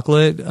of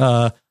chocolate.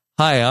 Hi,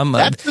 I'm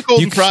that's the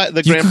golden prize,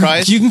 the grand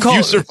prize. You can call.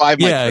 You survive.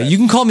 Yeah, you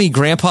can call me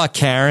Grandpa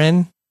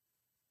Karen.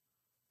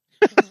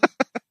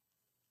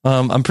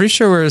 I'm pretty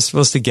sure we're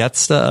supposed to get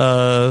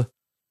stuff.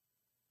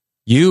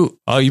 You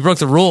broke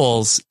the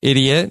rules,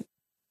 idiot.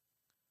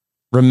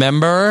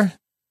 Remember,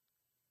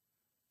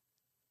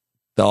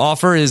 the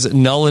offer is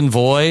null and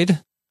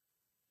void.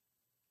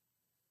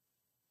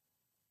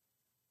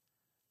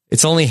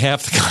 It's only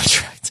half the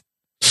contract.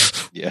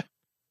 Yeah,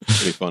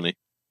 pretty funny.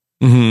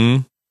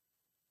 Mm-hmm.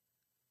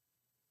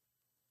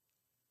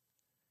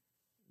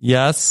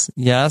 Yes.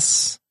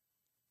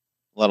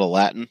 A lot of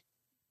Latin.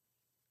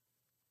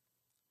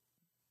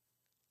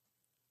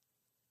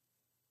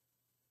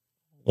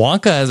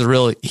 Wonka has a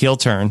real heel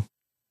turn.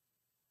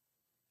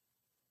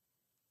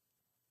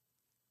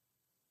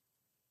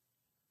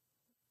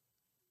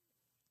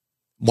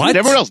 What? Dude,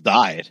 everyone else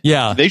died.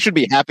 Yeah. They should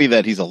be happy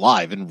that he's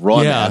alive and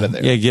run out of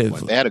there. Yeah,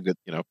 they had a good,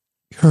 you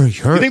You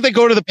think they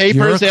go to the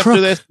papers after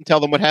this and tell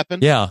them what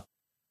happened? Yeah.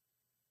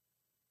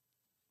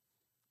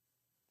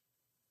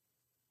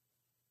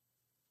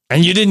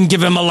 And you didn't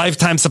give him a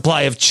lifetime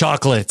supply of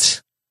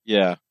chocolate.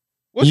 Yeah.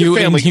 What's your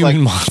family like?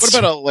 Monster. What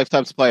about a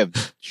lifetime supply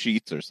of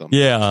sheets or something?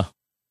 Yeah.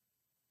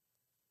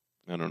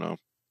 I don't know.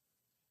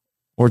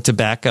 Or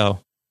tobacco.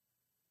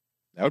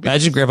 That would be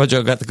Imagine Grandpa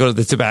Joe got to go to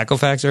the tobacco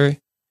factory.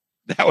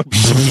 That would be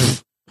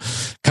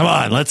Come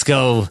on, let's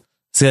go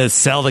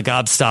sell the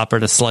Gobstopper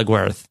to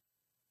Slugworth.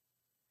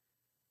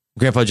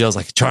 Grandpa Joe's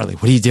like, Charlie,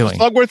 what are you doing?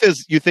 Slugworth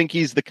is, you think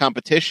he's the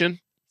competition?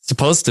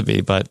 Supposed to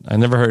be, but I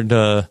never heard. See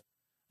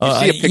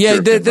a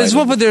picture there's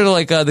one, but they're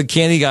like the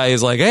candy guy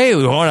is like, hey,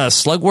 we want a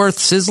Slugworth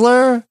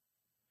Sizzler.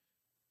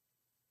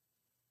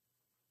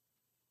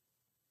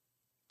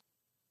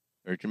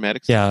 Very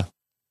dramatic. Yeah.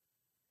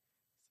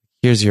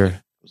 Here's your.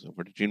 Goes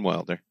over to Gene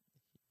Wilder.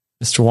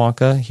 Mr.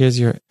 Wonka, here's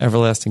your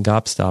everlasting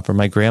Gobstopper.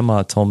 My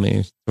grandpa told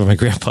me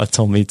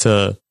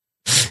to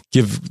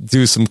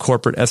do some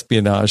corporate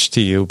espionage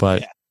to you,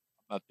 but I'm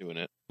not doing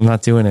it. I'm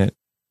not doing it.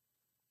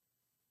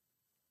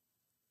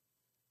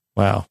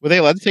 Wow. Were they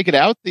allowed to take it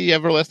out, the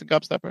everlasting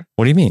Gobstopper?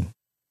 What do you mean?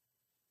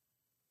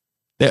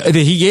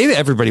 He gave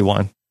everybody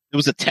one. It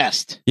was a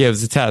test. Yeah, it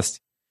was a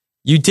test.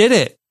 You did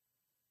it.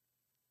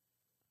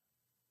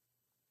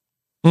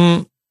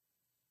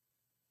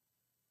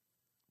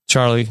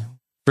 Charlie,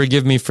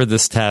 forgive me for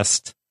this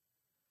test.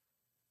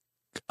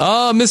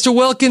 Oh, Mr.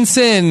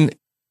 Wilkinson.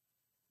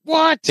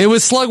 What? It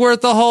was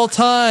Slugworth the whole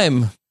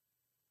time.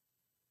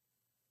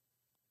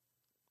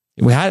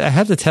 I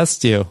had to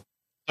test you.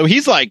 So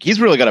he's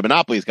really got a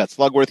monopoly. He's got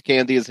Slugworth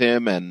candy as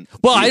him, and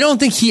I don't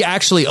think he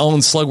actually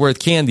owns Slugworth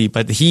candy,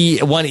 but he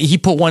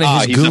put one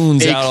of his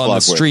goons out on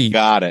the street.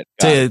 Got it.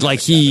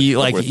 He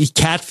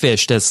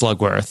catfished as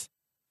Slugworth.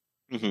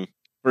 Mm-hmm.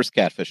 First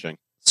catfishing.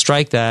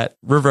 Strike that.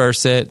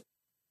 Reverse it.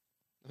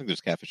 I think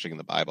there's catfishing in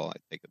the Bible. I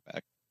take it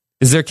back.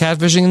 Is there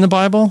catfishing in the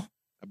Bible?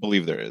 I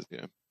believe there is.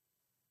 Yeah.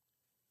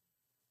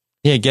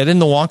 Yeah. Get in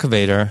the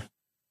Wonkavator.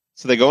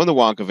 So they go in the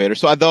Wonkavator.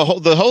 So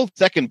the whole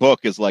second book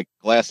is like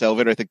glass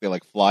elevator. I think they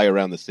like fly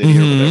around the city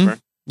or whatever.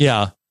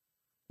 Yeah.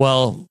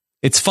 Well,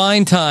 it's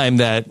fine time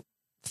that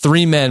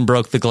 3 men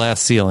broke the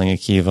glass ceiling,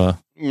 Akiva.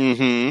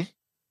 Mm-hmm.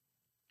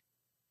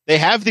 They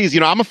have these,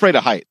 I'm afraid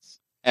of heights.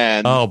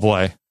 And oh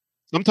boy.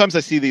 Sometimes I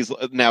see these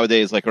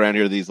nowadays, like around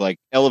here, these like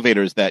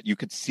elevators that you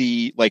could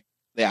see like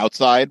the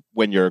outside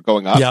when you're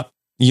going up. Yep.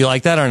 You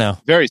like that or no?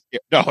 Very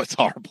scary. No, it's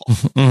horrible.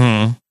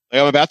 Mm-hmm.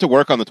 Like I'm about to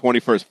work on the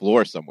 21st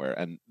floor somewhere,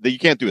 and you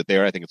can't do it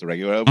there. I think it's a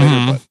regular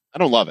elevator, but I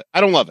don't love it.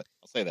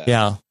 I'll say that.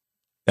 Yeah.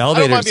 The I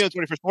elevators. don't mind being on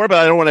the 21st floor, but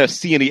I don't want to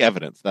see any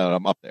evidence that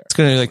I'm up there. It's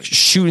going to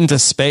shoot into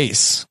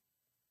space.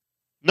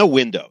 No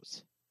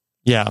windows.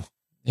 Yeah.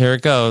 Here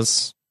it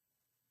goes.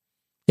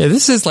 Yeah,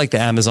 this is like the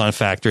Amazon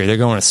factory. They're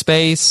going to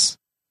space.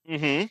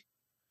 Mm-hmm.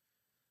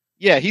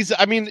 Yeah, is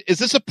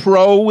this a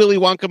pro Willy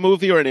Wonka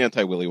movie or an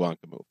anti Willy Wonka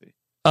movie?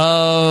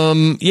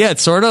 Yeah, it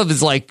sort of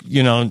is like,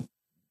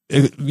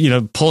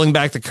 pulling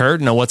back the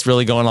curtain on what's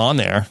really going on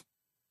there.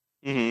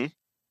 Mm-hmm.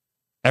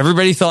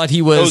 Everybody thought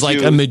he was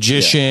a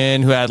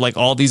magician who had like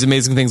all these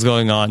amazing things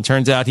going on.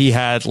 Turns out he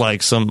had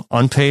like some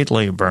unpaid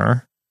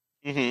labor.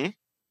 Mm-hmm.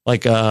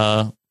 Like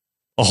a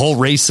whole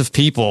race of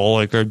people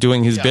like are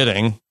doing his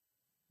bidding.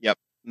 Yep,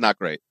 not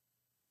great.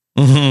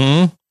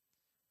 Mm-hmm.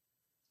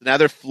 Now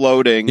they're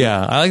floating.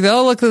 Yeah, I like that.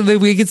 Oh, look,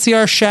 we can see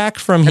our shack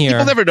from here.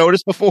 People never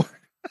noticed before.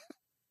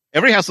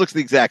 Every house looks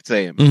the exact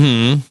same.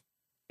 Mm-hmm.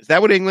 Is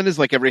that what England is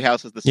like? Every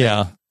house is the same. Yeah,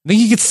 I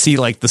think you could see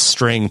like the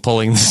string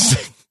pulling this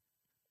thing.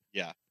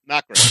 Yeah,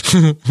 not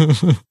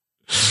great.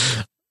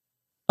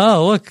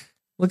 Oh,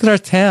 look at our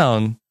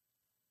town.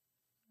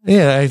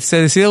 Yeah, I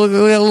said, see, look at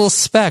a little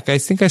speck. I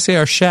think I see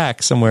our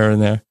shack somewhere in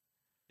there.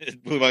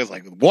 Blue Bug's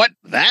like, what?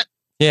 That?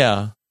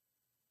 Yeah.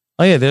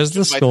 Oh yeah, there's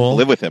the school.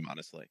 Live with him,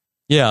 honestly.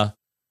 Yeah.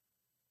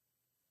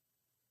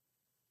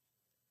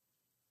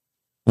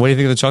 What do you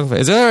think of the chocolate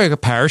factory? Is there like a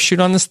parachute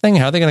on this thing?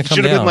 How are they going to come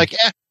down? Should have been like,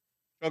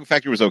 chocolate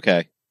factory was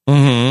okay.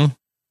 Mm-hmm.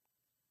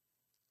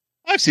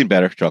 I've seen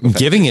better chocolate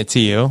factory. Giving it to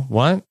you.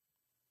 What?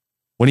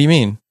 What do you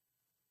mean?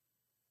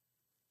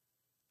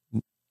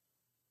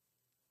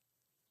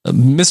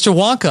 Mr.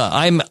 Wonka,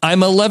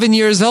 I'm 11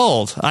 years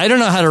old. I don't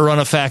know how to run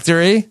a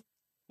factory.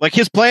 Like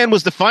his plan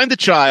was to find the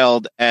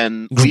child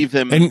and leave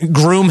him and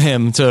groom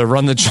him to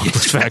run the chocolate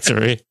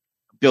factory. $1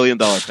 billion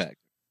factory.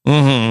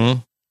 Mm-hmm.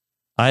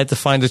 I had to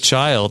find a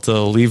child to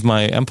leave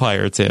my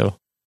empire to.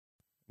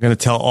 I'm going to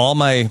tell all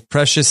my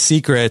precious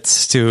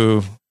secrets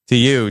to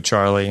you,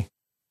 Charlie.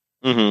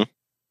 Mm-hmm.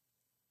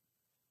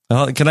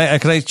 Can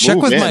I check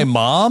with my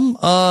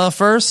mom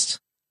first?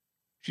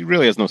 She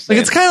really has no say.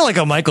 Like it's kind of like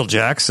a Michael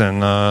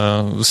Jackson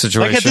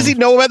situation. Like, does he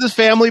know about this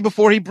family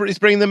before he's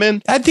bringing them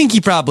in? I think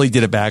he probably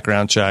did a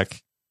background check.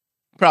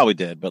 Probably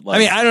did, but like, I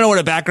mean, I don't know what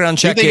a background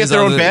check is. Do they get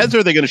their own beds, or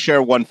are they going to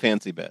share one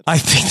fancy bed? I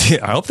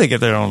hope they get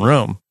their own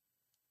room.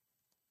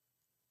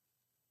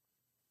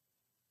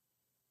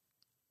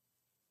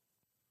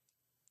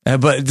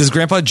 But does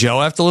Grandpa Joe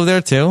have to live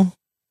there too?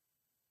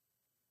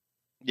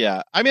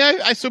 Yeah, I mean,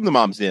 I assume the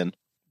mom's in.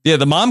 Yeah,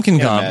 the mom can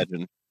come.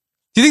 Imagine.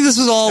 Do you think this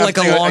was all like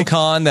a long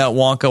con that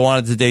Wonka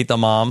wanted to date the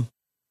mom?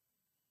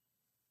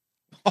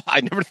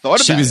 I never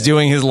thought about it. She was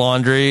doing his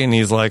laundry, and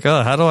he's like,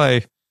 "Oh, how do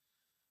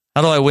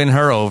I win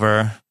her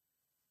over?"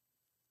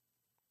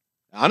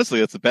 Honestly,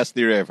 that's the best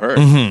theory I've heard.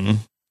 Mm-hmm.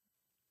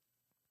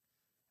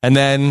 And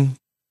then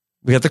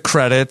we got the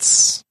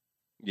credits.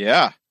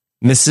 Yeah.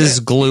 Mrs.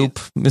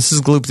 Gloop.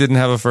 Mrs. Gloop didn't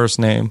have a first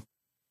name.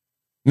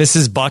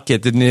 Mrs.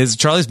 Bucket didn't.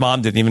 Charlie's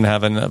mom didn't even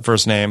have a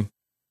first name.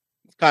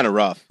 It's kind of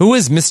rough. Who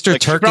is Mr.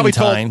 Like,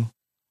 Turkentine?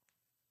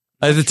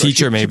 The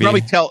teacher, maybe. She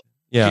probably tell.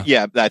 Yeah, I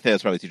think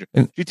that's probably the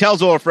teacher. She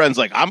tells all her friends,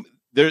 like, "I'm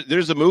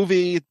there's a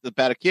movie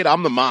about a kid.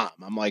 I'm the mom.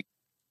 I'm like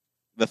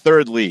the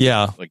third lead."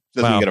 Yeah, like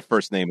doesn't even get a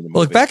first name in the movie.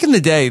 Look, back in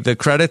the day, the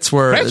credits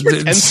were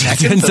 10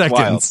 seconds. 10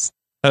 seconds.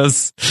 That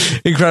was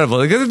incredible.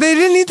 They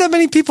didn't need that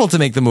many people to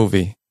make the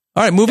movie.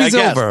 All right, movie's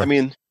over. I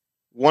mean,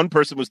 one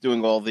person was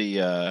doing all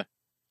the.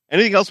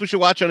 Anything else we should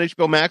watch on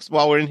HBO Max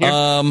while we're in here?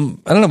 I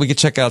don't know. We could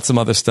check out some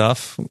other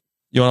stuff.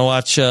 You want to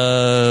watch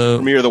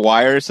Premiere of The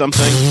Wire or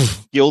something?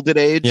 Gilded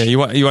Age? Yeah,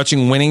 you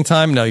watching Winning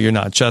Time? No, you're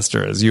not.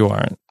 Chester is. You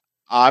aren't.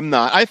 I'm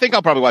not. I think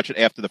I'll probably watch it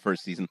after the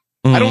first season.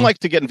 Mm-hmm. I don't like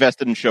to get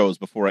invested in shows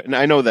before it. And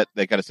I know that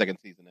they got a second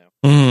season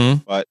now.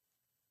 Mm-hmm. But,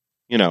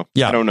 I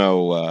don't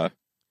know.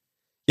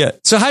 Yeah.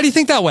 So how do you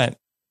think that went?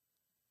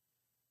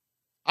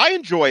 I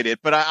enjoyed it,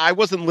 but I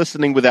wasn't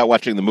listening without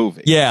watching the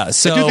movie. Yeah,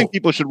 so I do think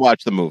people should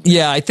watch the movie.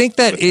 Yeah, I think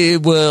that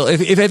it will.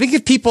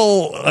 If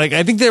people like,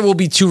 I think there will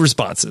be two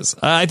responses.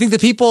 I think that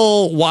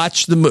people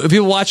watch the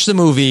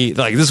movie,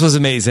 like, this was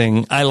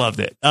amazing, I loved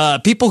it.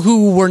 People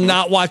who were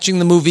not watching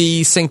the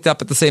movie synced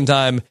up at the same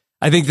time,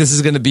 I think this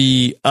is going to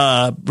be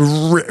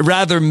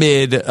rather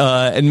mid,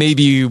 and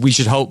maybe we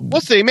should hope.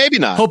 We'll see. Maybe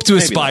not. Hope to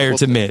aspire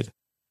to mid.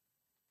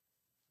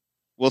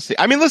 We'll see.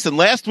 I mean, listen,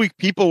 last week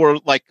people were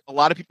like, a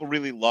lot of people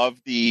really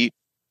loved the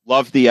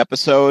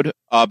episode,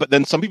 but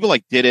then some people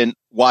like didn't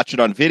watch it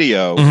on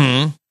video,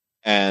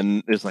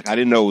 and it's like, I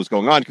didn't know what was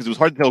going on because it was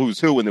hard to tell who's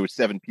who when there were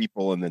 7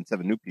 people and then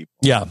 7 new people.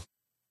 Yeah.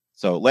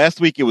 So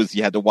last week it was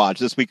you had to watch.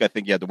 This week I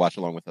think you had to watch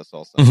along with us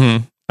also.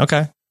 Mm-hmm.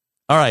 Okay.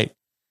 All right.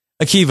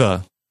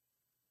 Akiva,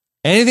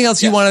 anything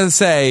else you wanted to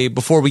say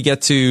before we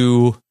get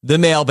to the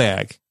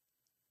mailbag?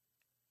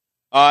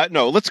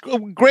 No, let's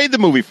grade the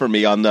movie for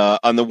me on the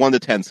 1 to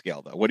 10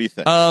 scale, though. What do you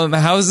think?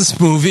 How is this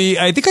movie?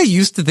 I think I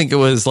used to think it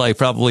was like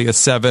probably a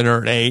 7 or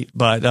an 8,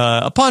 but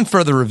upon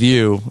further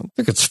review, I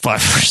think it's 5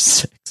 or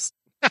 6.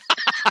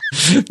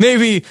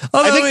 Maybe.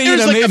 I think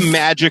there's a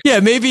magic. Yeah,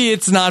 maybe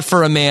it's not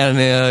for a man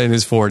in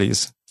his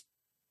 40s.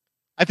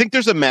 I think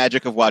there's a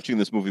magic of watching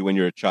this movie when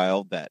you're a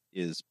child that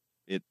is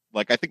it.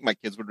 Like, I think my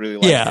kids would really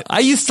like it. Yeah, I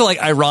used to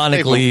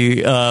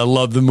ironically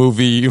love the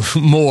movie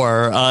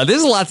more.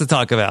 There's a lot to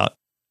talk about.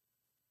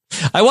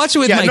 I watched it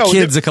with my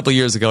kids a couple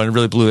years ago and it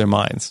really blew their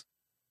minds.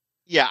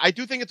 Yeah, I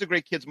do think it's a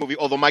great kids movie,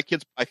 although my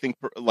kids, I think,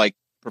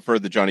 prefer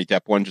the Johnny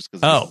Depp one just because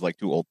this is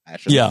too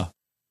old-fashioned. Yeah.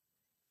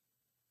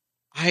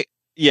 I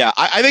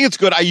think it's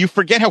good. You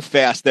forget how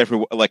fast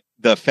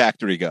the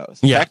factory goes.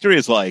 The factory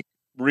is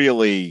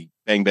really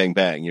bang, bang,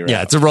 bang.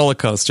 It's a roller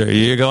coaster.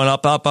 You're going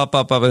up, up, up,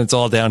 up, up, and it's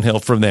all downhill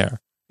from there.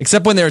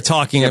 Except when they're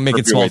talking and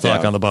making small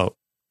talk on the boat.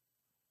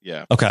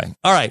 Yeah. Okay.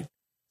 All right.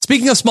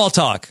 Speaking of small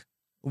talk,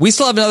 we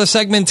still have another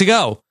segment to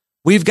go.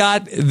 We've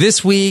got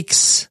this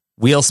week's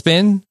Wheel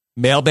Spin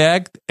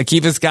mailbag.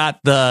 Akiva's got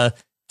the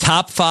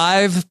top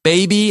 5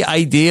 baby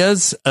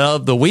ideas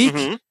of the week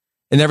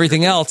and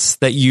everything else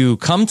that you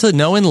come to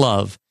know and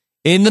love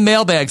in the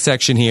mailbag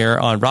section here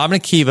on Robin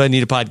and Kiva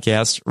Need a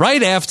Podcast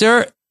right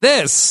after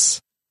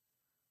this.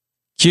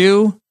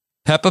 Cue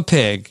Peppa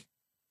Pig.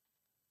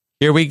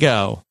 Here we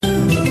go.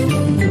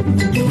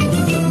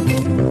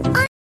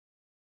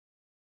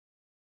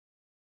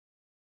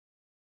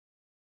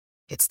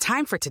 It's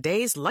time for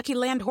today's Lucky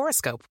Land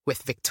horoscope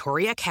with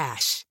Victoria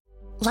Cash.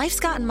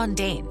 Life's gotten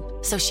mundane,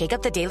 so shake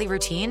up the daily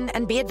routine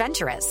and be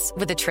adventurous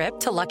with a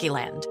trip to Lucky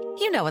Land.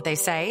 You know what they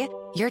say,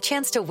 your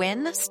chance to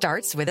win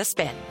starts with a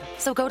spin.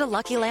 So go to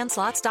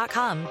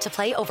LuckyLandSlots.com to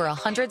play over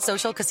 100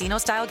 social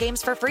casino-style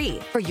games for free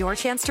for your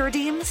chance to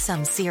redeem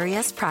some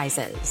serious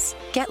prizes.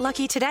 Get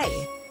lucky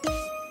today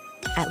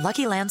at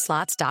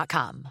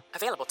LuckyLandSlots.com.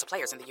 Available to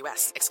players in the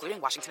U.S., excluding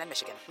Washington and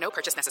Michigan. No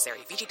purchase necessary.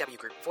 VGW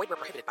Group. Void where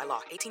prohibited by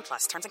law. 18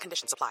 plus. Terms and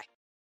conditions apply.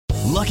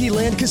 Lucky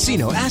Land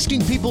Casino,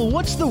 asking people,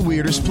 what's the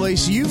weirdest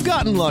place you've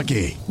gotten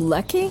lucky?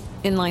 Lucky?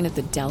 In line at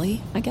the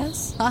deli, I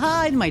guess?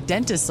 Aha, in my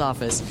dentist's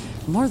office.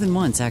 More than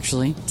once,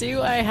 actually.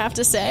 Do I have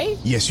to say?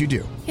 Yes, you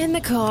do. In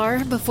the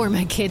car before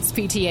my kids'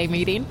 PTA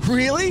meeting.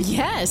 Really?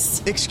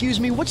 Yes.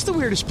 Excuse me, what's the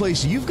weirdest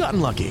place you've gotten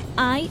lucky?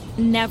 I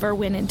never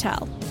win and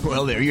tell.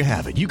 Well, there you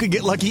have it. You can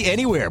get lucky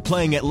anywhere,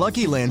 playing at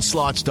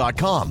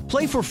LuckyLandSlots.com.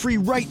 Play for free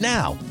right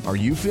now. Are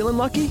you feeling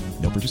lucky?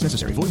 No purchase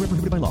necessary. Void where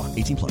prohibited by law.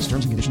 18 plus.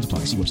 Terms and conditions apply.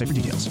 See website for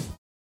details.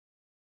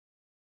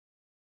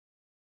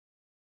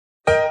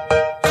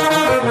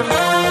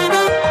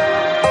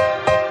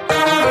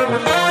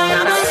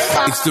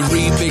 It's the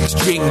remix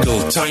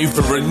jingle, time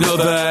for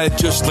another.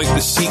 Just like the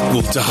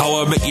sequel to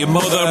How I Met Your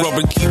Mother.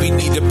 Robin Kiwi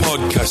Need a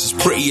Podcast is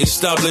pretty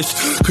established.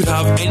 Could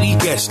have any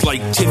guest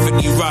like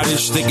Tiffany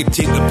Radish. They could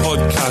take the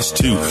podcast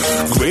to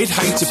great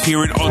heights,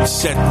 appearing on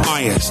Seth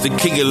Meyers. The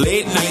king of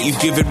late night,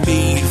 you've given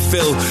me and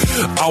Phil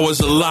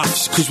hours of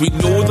laughs. Cause we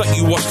know that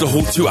you watched the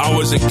whole 2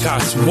 hours of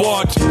Cats.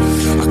 What?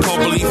 I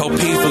can't believe how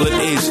painful it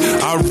is.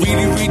 I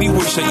really, really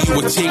wish that you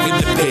were taking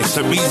the piss.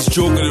 That means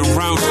joking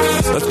around.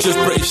 That's just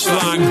British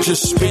slang.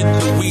 Just spin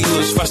the wheel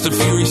as fast and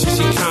furious as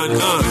you can.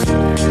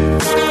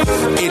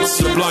 It's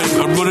sublime.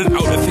 I'm running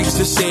out of things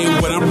to say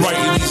when I'm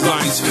writing these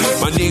lines.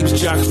 My name's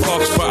Jack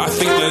Fox, but I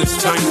think that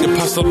it's time to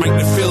pass the mic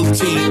to Phil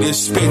T to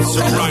spin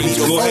some rhymes.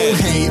 Go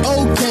ahead.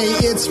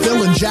 Okay, it's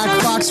Phil and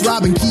Jack Fox.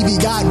 Rob and Kiwi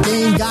got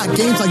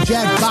games like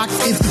Jack Fox.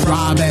 It's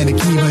Rob and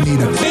Akiva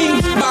need a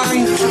bing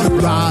bang.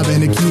 Rob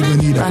and Akiva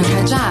need a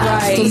bing. So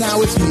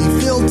now it's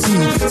me, Phil T.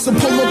 So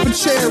pull up a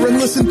chair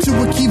and listen to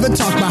Akiva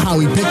talk about how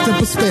he picked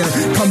up a spare.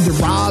 Come to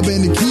Rob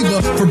and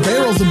Akiva for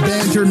barrels of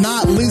banter,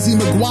 not Lizzie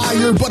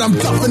McGuire, but I'm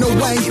duffing a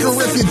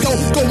wanker. If you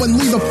don't go and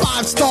leave a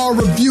 5-star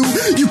review,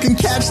 you can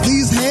catch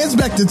these hands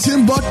back to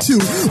Timbuktu.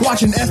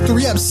 Watching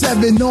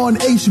S3F7 on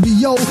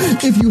HBO.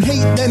 If you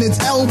hate, then it's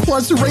L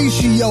plus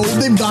ratio.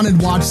 They've gone and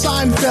watched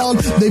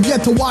Seinfeld. They've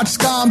yet to watch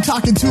Ska. I'm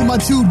talking to my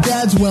 2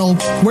 dads. Well,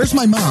 where's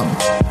my mom?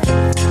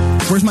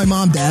 Where's my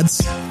mom, dads?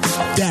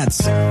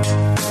 Dads,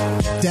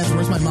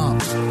 where's my mom?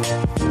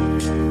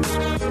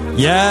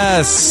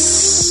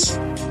 Yes.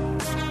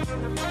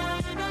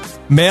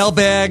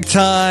 Mailbag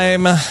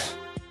time.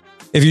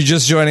 If you're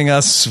just joining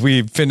us,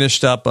 we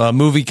finished up a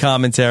movie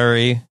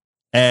commentary,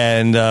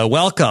 and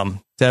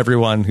welcome to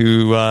everyone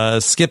who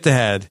skipped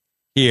ahead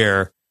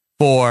here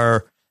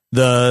for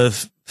the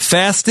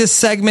fastest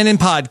segment in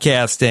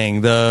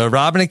podcasting, the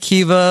Robin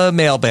Akiva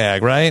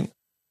mailbag, right?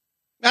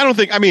 I don't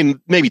think,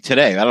 maybe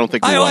today. I don't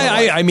think.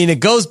 I mean, it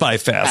goes by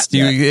fast.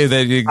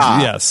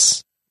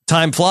 Yes.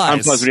 Time flies. Time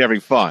flies when you're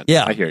having fun.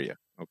 Yeah. I hear you.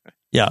 Okay.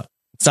 Yeah.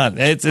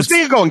 It's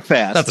speaking of going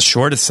fast. Not the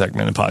shortest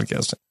segment in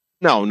podcasting.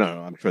 No.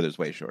 I'm sure there's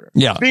way shorter.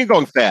 Yeah. Speaking of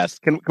going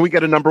fast, can we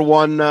get a number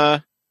one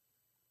sound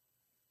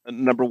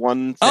here?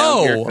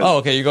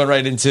 Okay. You're going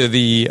right into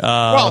the.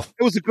 Well,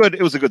 it was a good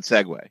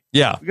segue.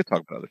 Yeah. We could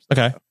talk about other stuff.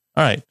 Okay.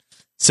 All right.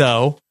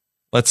 So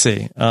let's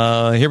see.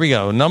 Here we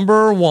go.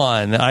 Number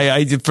one.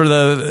 I did for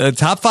the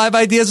top 5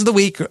 ideas of the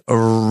week.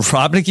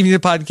 Robin and Kiva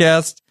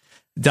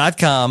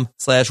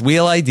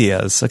Podcast.com/wheel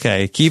ideas.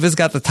 Okay. Kiva's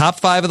got the top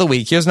 5 of the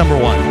week. Here's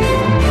number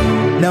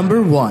 1.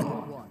 Number 1.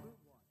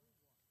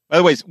 By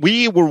the way,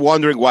 we were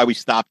wondering why we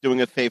stopped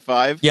doing a Fave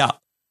 5. Yeah.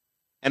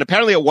 And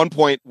apparently at one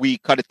point we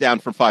cut it down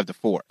from 5 to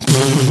 4.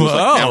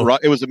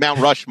 It was a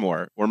Mount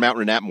Rushmore or Mount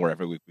Renatmore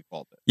every week we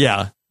called it.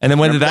 Yeah. And then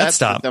when did that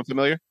stop? Sound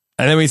familiar?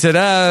 And then we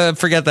said,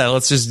 forget that.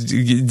 Let's just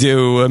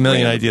do a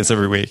million ideas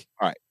every week.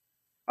 All right.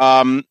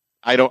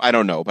 I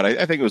don't know, but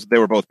I think they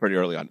were both pretty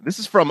early on. This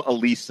is from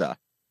Elisa.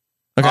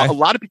 Okay. A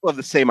lot of people have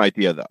the same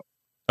idea though.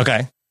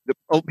 Okay.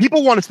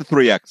 People want us to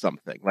 3X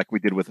something like we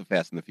did with The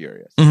Fast and the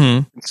Furious.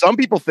 Mm-hmm. And some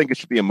people think it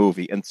should be a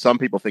movie, and some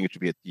people think it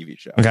should be a TV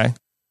show. Okay. It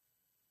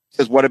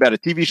says, what about a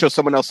TV show?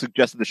 Someone else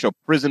suggested the show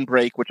Prison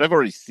Break, which I've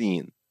already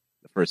seen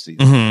the first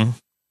season. Mm-hmm.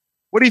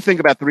 What do you think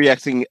about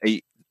 3Xing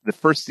the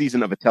first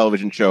season of a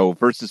television show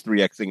versus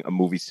 3Xing a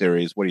movie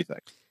series? What do you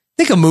think? I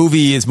think a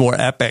movie is more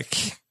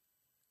epic.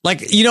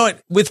 Like, you know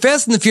what? With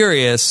Fast and the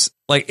Furious,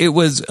 like it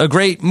was a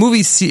great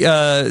movie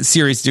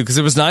series to do because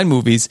there was 9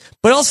 movies,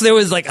 but also there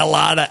was like a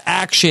lot of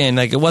action.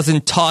 Like it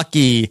wasn't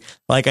talky.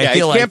 Like I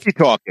feel it can't be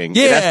talking.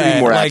 Yeah, it has to be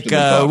more action than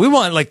talking. we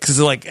want because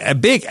like a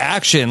big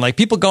action, like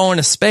people going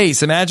to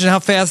space. Imagine how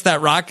fast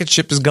that rocket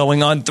ship is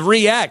going on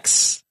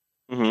 3x.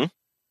 Mm-hmm.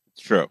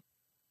 It's true.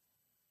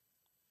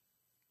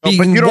 Oh,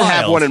 but you don't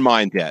have one in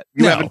mind yet.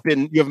 You haven't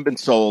been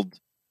sold.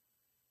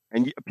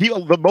 And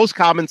the most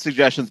common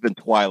suggestion has been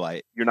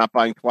Twilight. You're not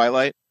buying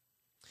Twilight?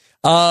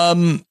 I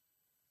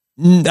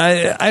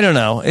don't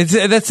know.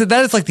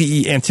 That is like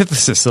the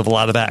antithesis of a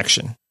lot of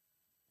action.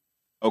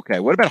 Okay.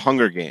 What about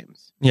Hunger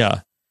Games?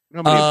 Yeah.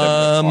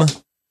 Only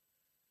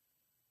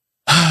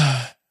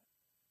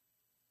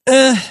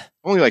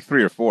like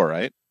 3 or 4,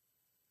 right?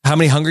 How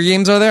many Hunger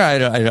Games are there?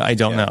 I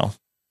don't know.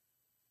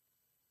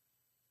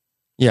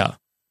 Yeah.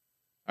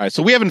 All right,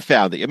 so we haven't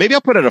found it yet. Maybe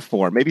I'll put it at a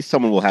 4. Maybe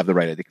someone will have the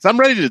right idea because I'm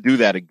ready to do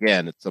that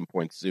again at some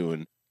point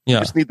soon. Yeah,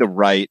 we just need the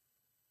right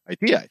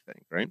idea, I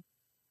think. Right?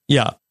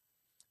 Yeah.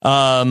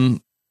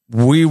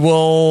 We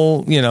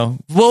will.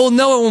 We'll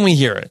know it when we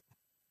hear it.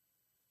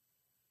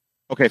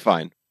 Okay,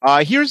 fine.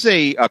 Here's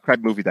a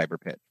Craig movie diaper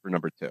pitch for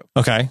number 2.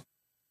 Okay.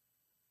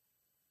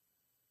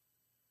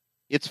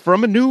 It's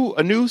from a new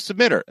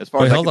submitter, as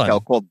far as I can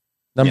tell, called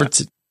number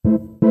 2.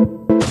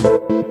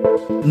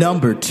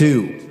 Number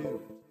 2.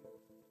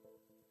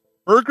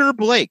 Burger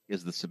Blake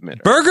is the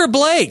submitter. Burger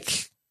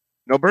Blake.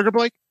 No Burger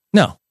Blake?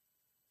 No.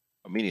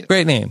 Oh, me neither.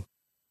 Great name.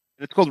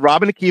 And it's called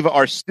Robin and Akiva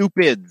Are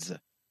Stupids.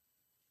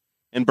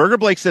 And Burger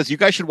Blake says you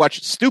guys should watch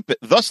The Stupids,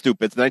 the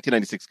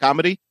 1996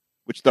 comedy,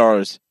 which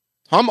stars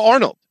Tom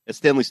Arnold as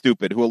Stanley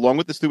Stupid, who along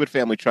with the Stupid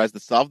family tries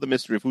to solve the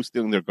mystery of who's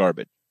stealing their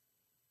garbage.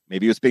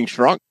 Maybe it was being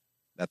shrunk.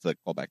 That's a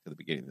callback to the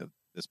beginning of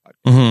this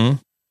podcast.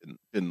 Mm-hmm.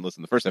 Didn't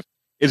listen to the first half.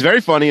 It's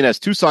very funny and has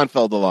 2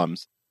 Seinfeld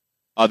alums.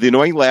 The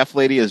annoying laugh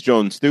lady is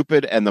Joan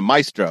Stupid, and the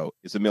maestro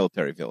is a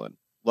military villain.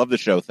 Love the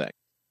show thing.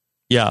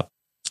 Yeah.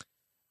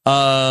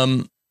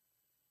 I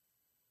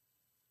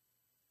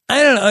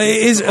don't know.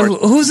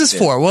 Who's this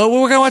for? Well,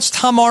 we're gonna watch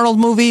Tom Arnold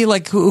movie.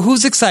 Like,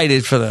 who's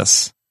excited for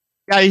this?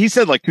 Yeah, he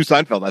said like 2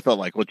 Seinfeld. I thought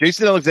like, well,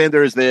 Jason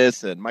Alexander is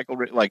this, and Michael.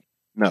 Like,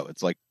 no,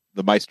 it's like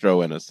the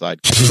maestro and a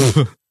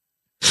sidekick.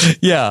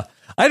 Yeah,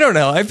 I don't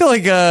know. I feel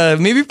like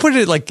maybe put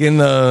it like in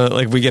the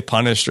like we get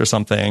punished or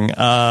something.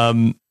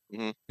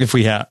 If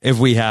we have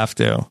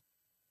to.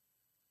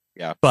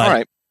 Yeah. But all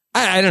right.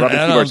 I don't know.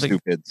 I don't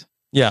think Stupids.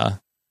 Yeah.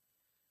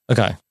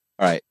 Okay. All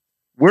right.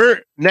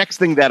 We're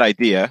nexting that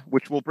idea,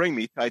 which will bring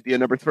me to idea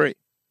number 3.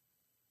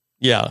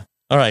 Yeah.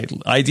 All right.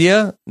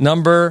 Idea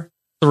number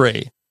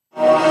 3.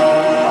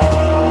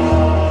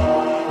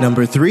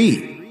 Number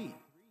 3.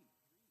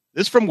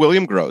 This is from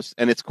William Gross,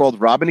 and it's called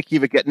Robin and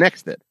Akiva Get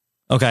Nexted.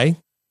 Okay. It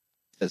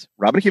says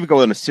Robin and Akiva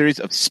go on a series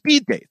of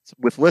speed dates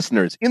with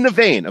listeners in the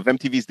vein of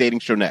MTV's dating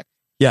show Next.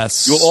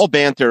 Yes. You'll all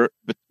banter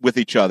with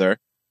each other,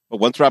 but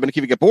once Robin and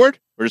Akiva get bored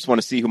or just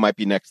want to see who might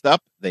be next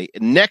up, they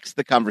next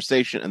the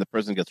conversation and the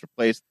person gets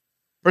replaced.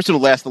 The person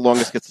who lasts the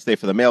longest gets to stay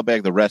for the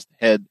mailbag. The rest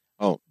head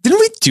home.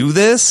 Didn't we do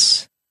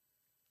this?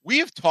 We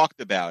have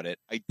talked about it.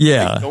 I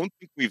don't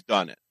think we've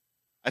done it.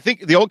 I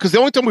think because the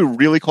only time we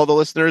really called the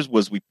listeners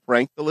was we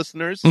pranked the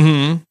listeners.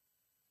 Mm-hmm.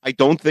 I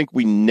don't think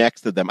we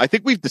nexted them. I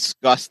think we've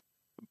discussed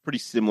a pretty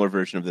similar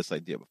version of this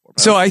idea before.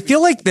 So I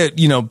feel like that,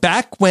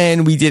 back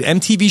when we did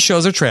MTV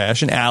Shows Are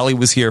Trash, and Allie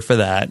was here for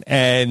that,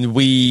 and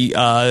we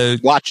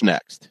Watch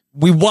Next.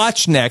 We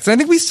watched Next. I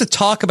think we used to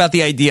talk about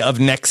the idea of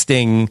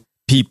nexting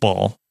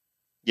people.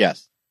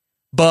 Yes.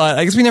 But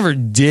I guess we never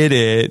did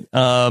it.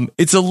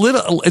 It's a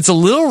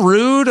little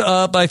rude,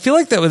 but I feel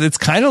like that it's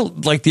kind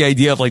of like the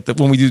idea of like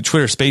when we do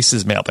Twitter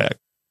Spaces mailbag.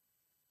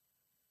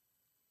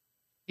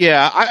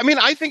 Yeah, I mean,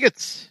 I think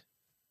it's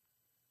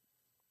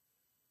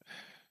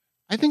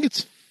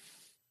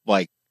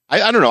like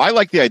I don't know. I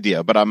like the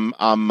idea, but I'm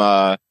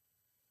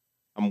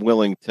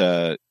willing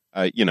to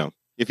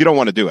if you don't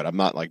want to do it, I'm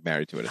not like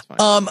married to it. It's fine.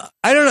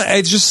 I don't know.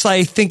 It's just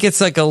I think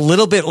it's like a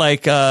little bit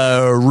like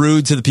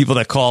rude to the people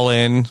that call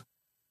in.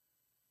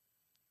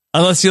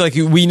 Unless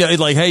you we know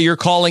hey, you're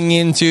calling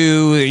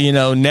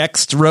into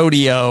Next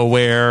Rodeo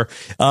where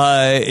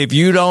if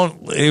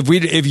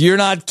you're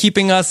not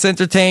keeping us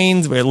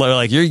entertained, we're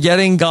like you're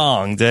getting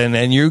gonged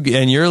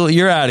and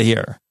you're out of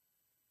here.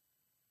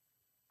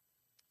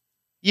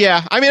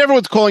 Yeah, I mean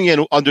everyone's calling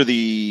in under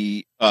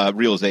the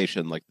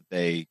realization like that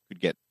they could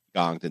get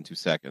gonged in 2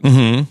 seconds.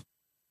 Mm-hmm.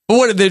 But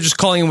what, they're just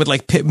calling in with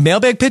like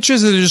mailbag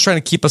pitches, or they're just trying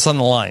to keep us on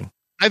the line?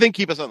 I think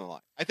keep us on the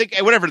line. I think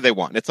whatever they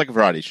want. It's like a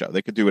variety show.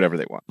 They could do whatever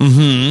they want.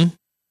 Mm-hmm.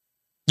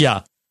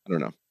 Yeah. I don't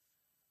know.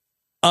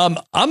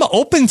 I'm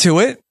open to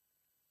it.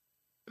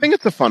 I think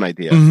it's a fun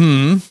idea.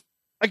 Mm-hmm.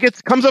 Like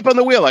it comes up on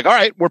the wheel. Like, all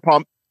right, we're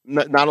pumped.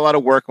 Not a lot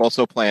of work.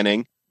 Also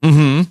planning.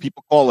 Mm-hmm.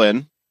 People call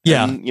in.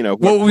 Yeah. And,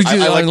 what would we do?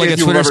 Like a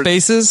Twitter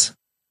Spaces?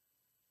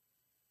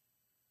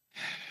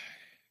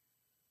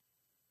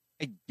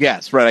 I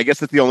guess, right. I guess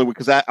that's the only way,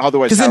 because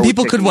otherwise, because then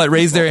people could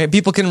raise their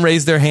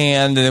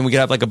hand, and then we could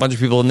have like a bunch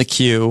of people in the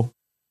queue.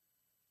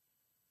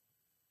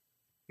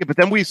 Yeah, but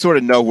then we sort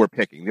of know who we're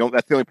picking.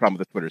 That's the only problem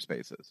with the Twitter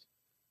Spaces.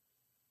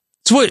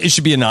 So what? It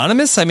should be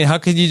anonymous. I mean, how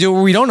could you do it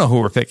where we don't know who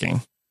we're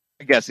picking?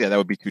 I guess that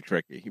would be too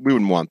tricky. We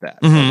wouldn't want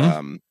that.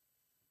 Mhm. But,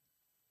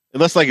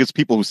 unless like it's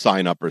people who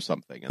sign up or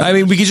something. I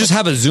mean, we could just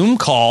have a Zoom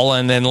call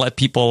and then let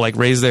people like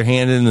raise their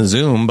hand in the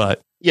Zoom.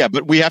 But yeah,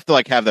 but we have to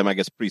like have them, I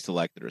guess,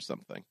 pre-selected or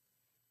something.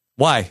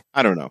 why?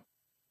 I don't know.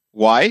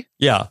 Why?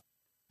 Yeah,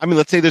 I mean,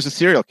 let's say there's a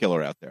serial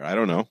killer out there. I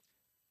don't know.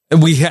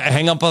 and we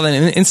hang up on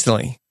it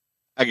instantly.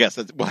 I guess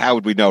well, how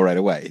would we know right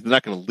away? They're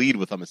not going to lead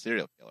with I'm a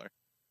serial killer.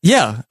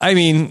 Yeah, I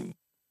mean,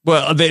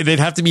 well, they'd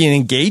have to be an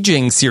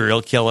engaging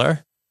serial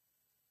killer.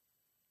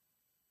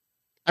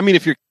 I mean,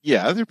 if you're,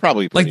 they're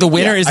probably Like the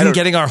winner I isn't don't-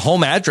 getting our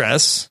home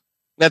address.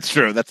 That's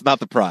true. That's not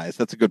the prize.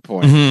 That's a good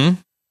point. Mm-hmm.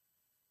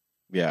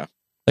 Yeah.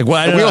 Like, well,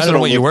 I But don't, we know, I also don't know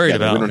what live you're worried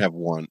together. about. We don't have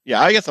one.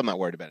 Yeah, I guess I'm not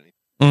worried about anything.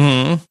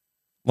 Mm-hmm.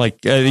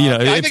 Like,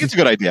 I think it's a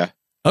good idea.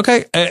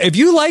 Okay, if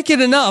you like it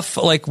enough,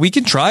 like we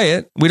can try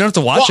it. We don't have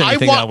to watch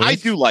anything that week. I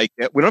do like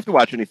it. We don't have to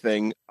watch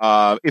anything.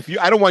 I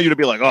don't want you to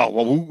be like, oh,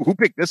 well, who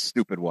picked this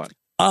stupid one?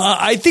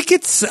 I think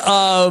it's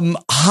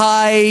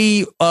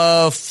high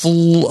no,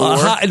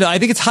 I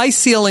think it's high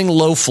ceiling,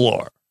 low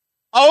floor.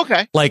 Oh,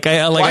 okay.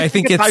 I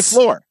think it's high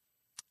floor.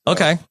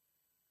 Okay.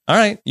 All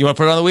right. You want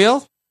to put it on the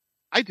wheel?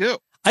 I do.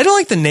 I don't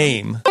like the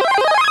name.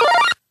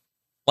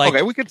 Like,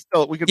 okay, we could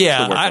still yeah,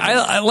 still work on it.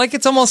 I like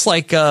it's almost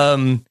like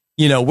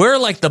we're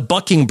like the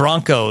bucking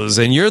Broncos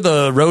and you're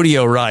the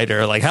rodeo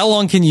rider. Like, how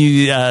long can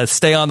you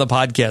stay on the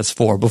podcast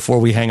for before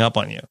we hang up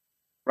on you?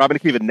 Robin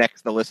Akiva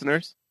next, the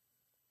listeners.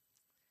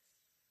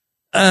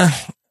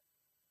 I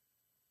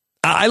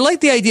like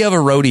the idea of a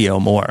rodeo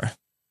more.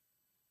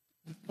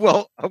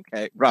 Well,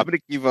 okay, Robin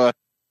Akiva,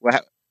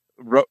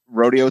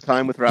 rodeo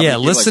time with Robin. Yeah,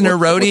 Akiva, listener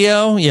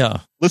rodeo. Yeah,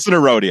 listener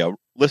rodeo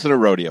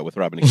with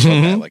Robin Akiva.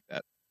 Okay, I like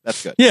that.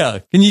 That's good. Yeah,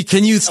 can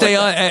you stay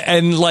on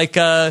and like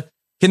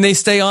can they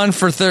stay on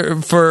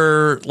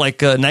for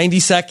 90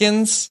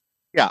 seconds?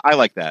 Yeah, I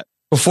like that.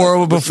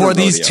 Before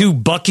these rodeo. two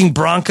bucking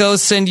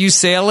Broncos send you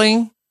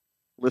sailing?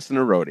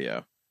 Listener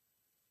rodeo.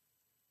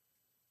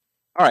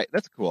 All right,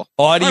 that's cool.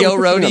 Audio All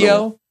right,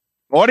 rodeo?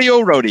 Audio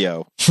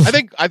rodeo.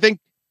 I think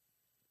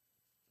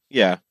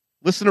yeah.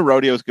 Listener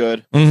rodeo is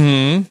good.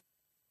 Mm-hmm.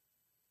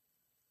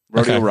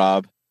 Rodeo Okay.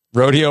 Rob.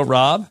 Rodeo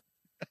Rob?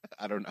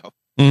 I don't know.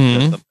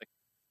 Mm-hmm.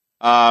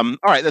 All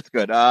right, that's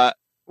good.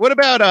 What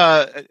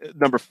about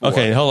number 4?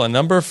 Okay, hold on.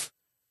 Number 4.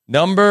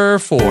 Number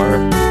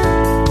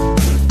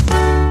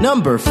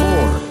 4.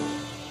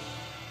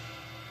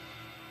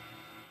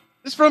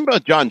 This is from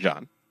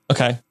John.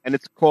 Okay. And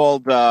it's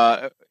called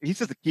he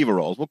says Akiva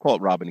rolls. We'll call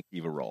it Robin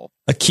Akiva roll.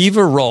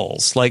 Akiva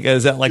rolls. Like,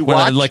 is that like You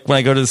when watch?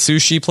 I go to the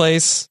sushi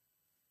place?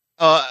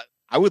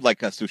 I would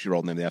like a sushi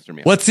roll named after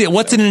me. What's in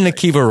an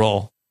Akiva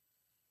roll?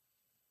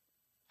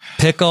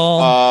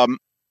 Pickle?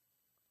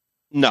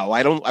 No,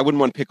 I don't. I wouldn't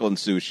want pickle and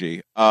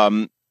sushi.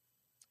 In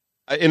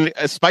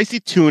a spicy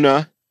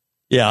tuna.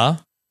 Yeah.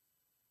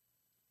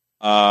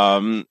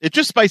 It's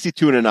just spicy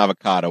tuna and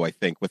avocado, I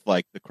think, with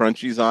like the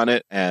crunchies on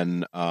it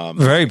and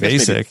Very I guess maybe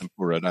basic.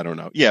 tempura, I don't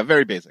know. Yeah,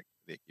 very basic.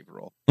 The Akiva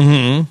roll.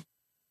 Mm-hmm.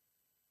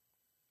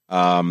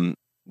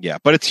 Yeah,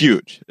 but it's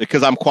huge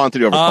because I'm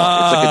quantity over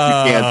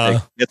quality.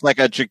 It's like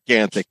a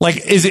gigantic. Like,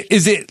 is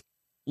it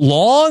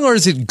long or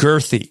is it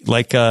girthy?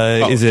 Like,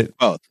 is it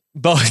both?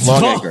 Both.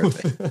 Long and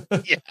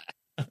girthy. Yeah,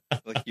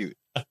 like huge.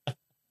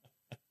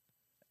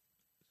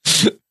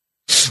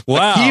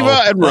 Wow.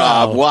 Akiva and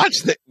Rob Wow.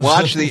 watch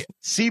the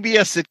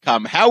CBS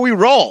sitcom How We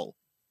Roll,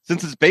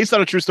 since it's based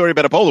on a true story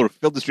about a bowler who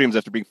filled his dreams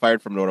after being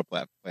fired from an auto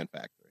plant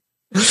factory.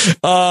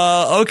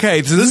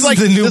 Okay, so this is like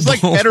the new this is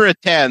like bowl. 10 or a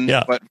 10,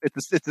 Yeah. but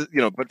it's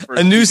but for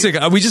A new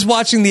sitcom. Are we just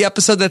watching the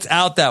episode that's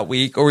out that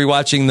week, or are we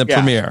watching the Yeah.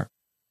 premiere?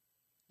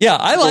 Yeah,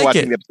 I We're like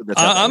watching it. the episode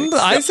that's out that week.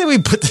 I Yep. say we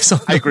put this on.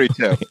 I agree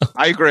too.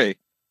 I agree.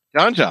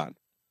 John.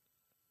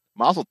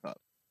 Mazel tov.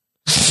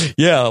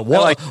 Yeah,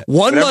 one, like that.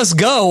 one Whatever. must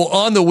go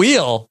on the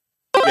wheel.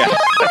 Yeah,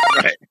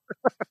 right.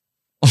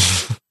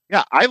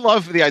 Yeah, I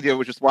love the idea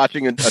of just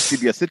watching a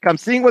CBS sitcom,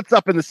 seeing what's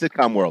up in the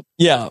sitcom world.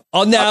 Yeah.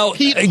 Oh, now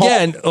Pete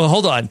again, Hall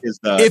hold on. is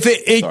the- If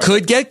it sorry.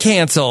 could get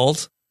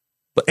canceled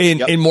in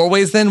Yep. in more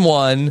ways than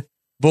one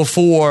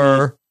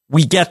before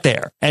we get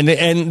there,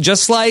 and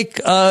just like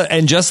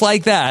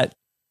that,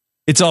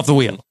 it's off the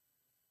wheel.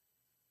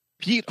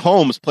 Pete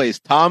Holmes plays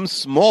Tom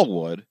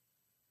Smallwood.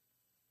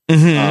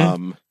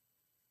 Mm-hmm.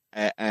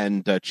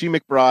 And Chi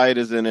McBride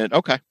is in it.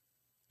 Okay.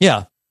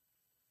 Yeah.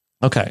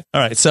 Okay. All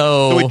right.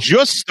 So So, it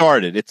just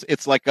started.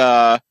 It's like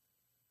like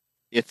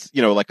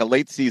a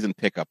late season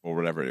pickup or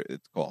whatever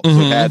it's called.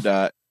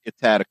 So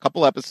it's had a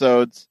couple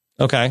episodes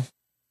okay.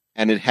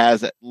 and it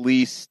has at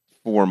least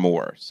 4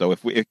 more. So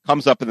if it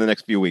comes up in the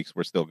next few weeks,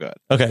 we're still good.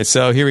 Okay.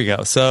 So here we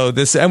go. So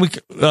this, and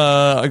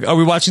are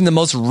we watching the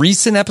most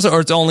recent episode,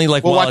 or it's only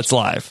like We'll while watch- it's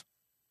live?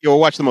 We'll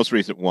watch the most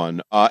recent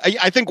one.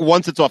 I think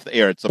once it's off the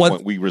air at some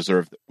point, we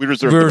reserve the right.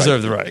 the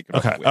to right. take it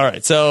off Okay. the week. All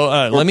right.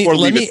 So let me or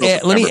leave it till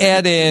September.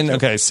 add in.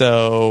 Okay.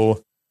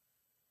 So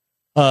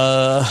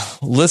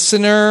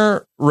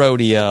listener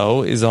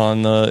rodeo is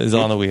on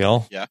the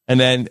wheel. Yeah. And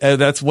then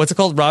that's what's it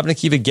called? Robin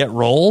Akiva Get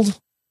Rolled.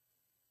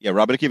 Yeah,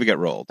 Robin Akiva Get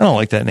Rolled. I don't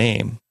like that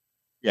name.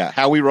 Yeah,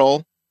 How We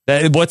Roll.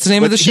 What's the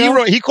name of the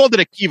show? He called it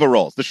Akiva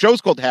Rolls. The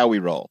show's called How We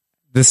Roll.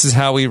 This is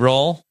How We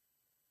Roll?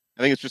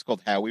 I think it's just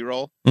called How We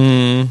Roll.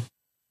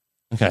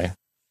 Okay.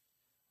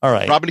 All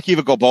right. Rob and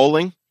Akiva Go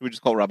Bowling. Should we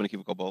just call Rob and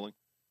Akiva Go Bowling?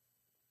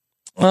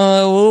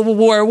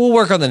 We'll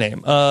work on the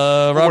name.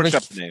 We'll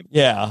workshop the name.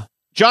 Yeah.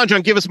 John,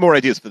 give us more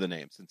ideas for the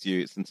name since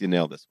you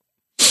nailed this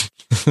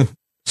one.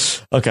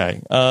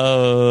 Okay.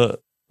 Rob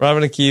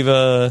and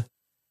Akiva,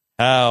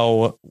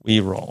 How We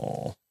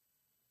Roll.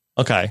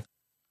 Okay.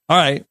 All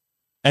right.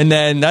 And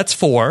then that's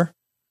 4.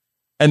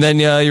 And then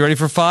you ready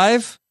for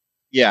 5?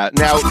 Yeah.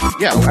 Now,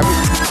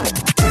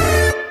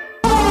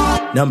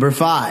 Number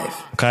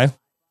 5. Okay.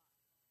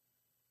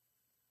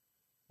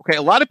 Okay,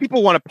 a lot of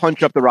people want to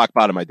punch up the rock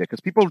bottom idea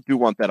because people do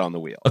want that on the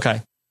wheel. Okay.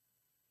 This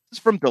is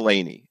from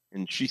Delaney,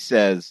 and she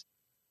says,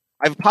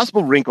 I have a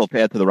possible wrinkle to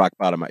add to the rock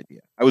bottom idea.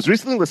 I was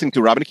recently listening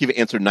to Rob and Akiva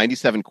answer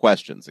 97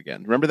 questions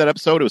again. Remember that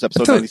episode? It was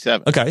episode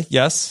 97. Okay,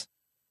 yes.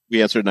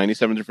 We answered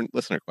 97 different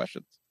listener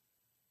questions.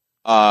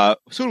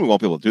 Soon we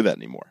won't be able to do that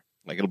anymore.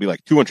 Like, it'll be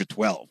like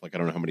 212. Like, I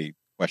don't know how many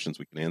questions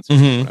we can answer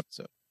in one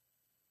episode.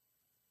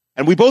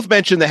 And we both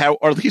mentioned that how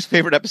our least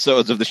favorite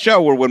episodes of the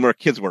show were when our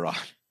kids were on.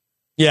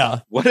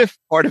 Yeah. What if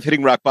part of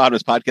hitting rock bottom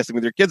is podcasting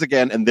with your kids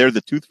again, and they're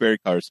the Tooth Fairy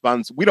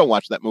correspondents? We don't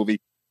watch that movie.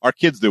 Our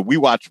kids do. We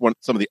watch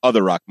some of the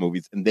other rock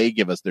movies, and they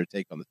give us their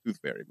take on the Tooth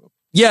Fairy movie.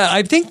 Yeah,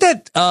 I think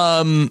that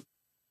Noam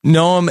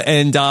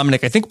and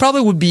Dominic, I think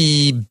probably would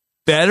be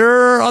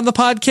better on the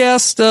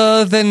podcast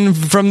than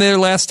from their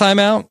last time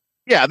out.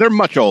 Yeah, they're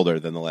much older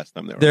than the last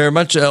time they were. They're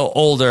much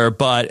older,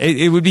 but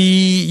it would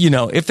be,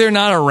 if they're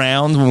not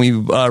around when we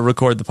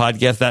record the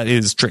podcast, that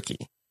is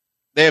tricky.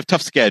 They have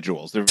tough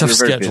schedules. They're very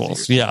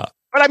schedules, busy. yeah.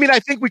 But I mean, I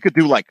think we could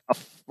do like a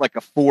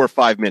 4 or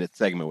 5 minute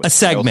segment with a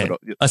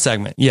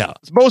segment, yeah.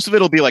 Most of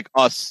it'll be like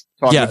us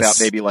talking about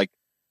maybe like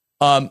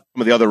some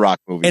of the other rock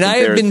movies. And I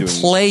have been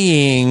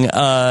playing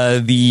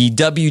the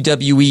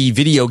WWE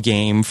video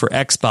game for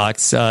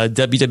Xbox,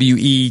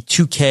 WWE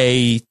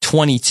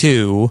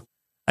 2K22.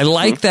 I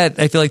like that.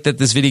 I feel like that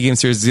this video game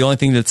series is the only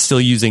thing that's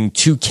still using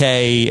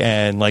 2K,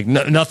 and like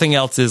nothing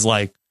else is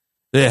like,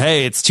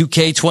 hey, it's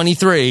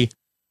 2K23.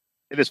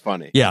 It is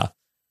funny. Yeah.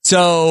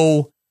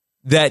 So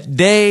that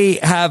they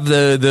have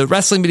the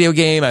wrestling video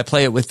game. I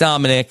play it with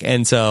Dominic,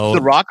 and so is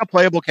The Rock a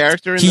playable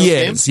character in those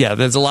games? Yeah,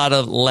 there's a lot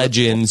of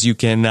legends you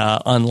can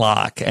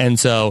unlock, and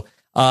so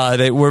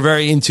they were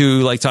very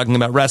into like talking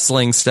about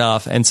wrestling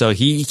stuff, and so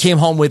he came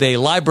home with a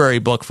library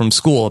book from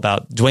school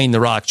about Dwayne "The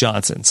Rock"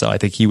 Johnson. So I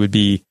think he would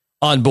be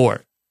on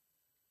board.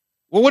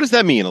 Well, what does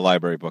that mean? A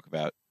library book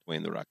about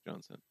Dwayne "The Rock"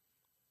 Johnson?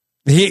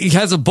 He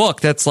has a book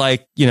that's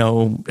like,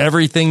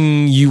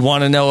 everything you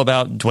want to know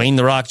about Dwayne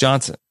 "The Rock"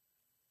 Johnson.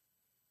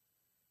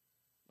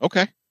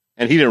 Okay.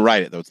 And he didn't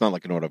write it, though. It's not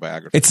like an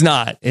autobiography. It's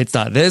not.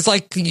 There's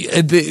like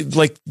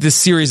this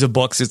series of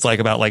books. It's like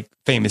about like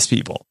famous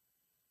people.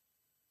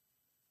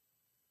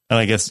 And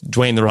I guess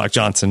Dwayne "The Rock"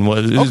 Johnson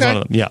was one of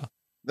them. Yeah.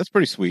 That's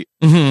pretty sweet.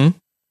 Mm-hmm.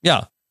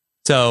 Yeah.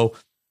 So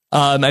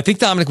I think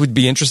Dominic would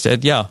be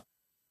interested. Yeah.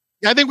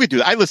 Yeah, I think we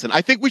do. I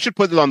think we should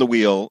put it on the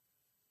wheel.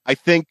 I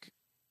think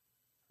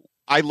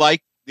I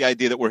like the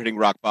idea that we're hitting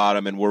rock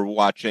bottom and we're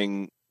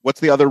watching. What's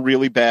the other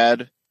really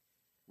bad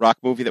rock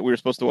movie that we were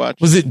supposed to watch?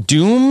 Was it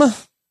Doom?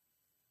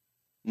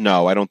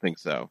 No, I don't think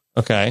so.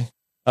 Okay.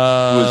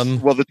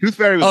 The Tooth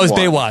Fairy was it was one.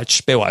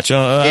 Baywatch.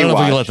 I don't know if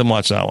we can let them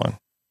watch that one.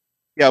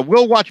 Yeah,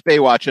 we'll watch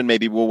Baywatch and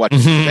maybe we'll watch the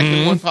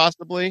second one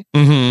possibly.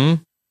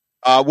 Mm-hmm.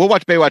 We'll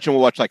watch Baywatch and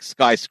we'll watch like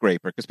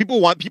Skyscraper because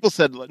people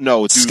said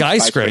no.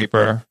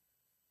 Skyscraper.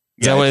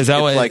 Is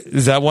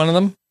that one of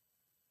them?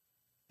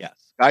 Yeah,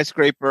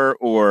 Skyscraper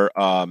or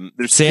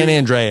there's San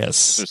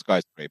Andreas. There's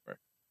Skyscraper.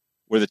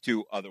 Were the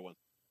two other ones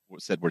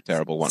said were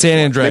terrible ones.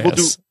 San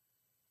Andreas.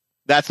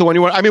 That's the one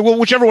you want. I mean,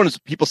 whichever one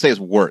people say is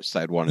worse,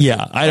 I'd want to.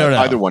 Yeah, I don't know.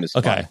 Either one is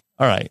okay. Fine.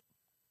 All right.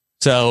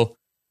 So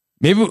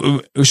maybe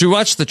should we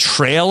watch the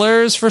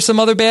trailers for some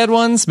other bad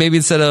ones? Maybe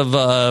instead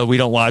of we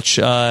don't watch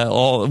we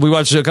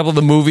watch a couple of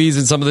the movies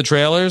and some of the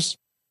trailers.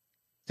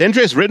 San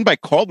Andreas, written by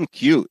Carlton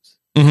Cuse.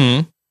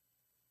 Mm-hmm.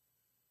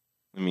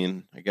 I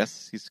mean, I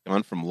guess he's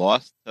gone from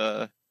Lost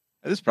to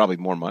this is probably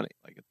more money.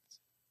 Like it's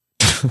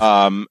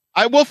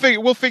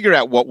we'll figure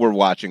out what we're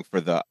watching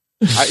for the.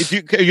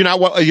 You don't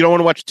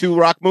want to watch 2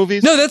 rock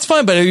movies? No, that's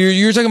fine. But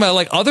you're talking about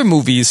like other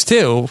movies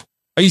too.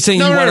 Are you saying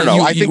no?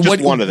 I think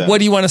just one of them. What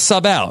do you want to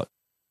sub out?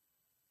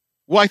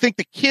 Well, I think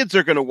the kids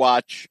are going to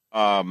watch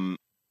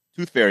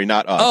Tooth Fairy,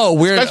 not us. Oh,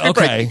 we're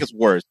okay. I think it's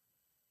worse.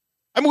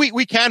 I mean,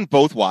 we can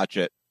both watch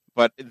it,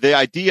 but the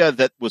idea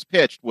that was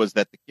pitched was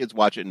that the kids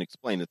watch it and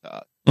explain it to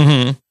us.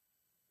 Mm-hmm.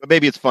 But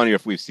maybe it's funnier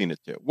if we've seen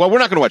it too. Well, we're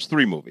not going to watch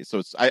 3 movies,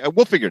 so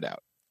we'll figure it out.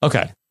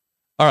 Okay,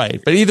 all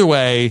right. But either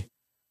way,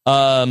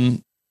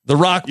 the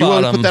rock you bottom. You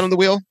want to put that on the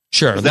wheel?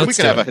 Sure. Then we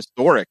could have a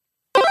historic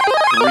 3.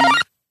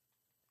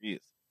 Jeez.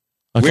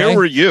 Okay. Where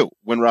were you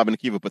when Rob and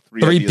Akiva put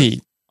 3 ideas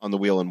Pete on the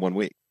wheel in 1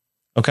 week?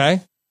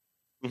 Okay.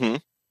 Mm-hmm.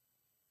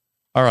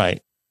 All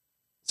right.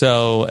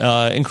 So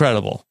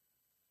incredible.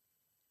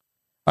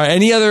 All right.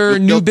 Any other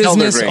new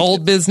business,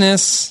 old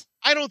business?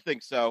 I don't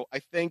think so. I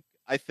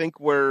think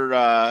we're.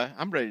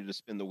 I'm ready to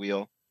spin the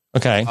wheel.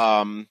 Okay.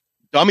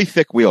 Dummy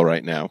thick wheel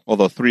right now.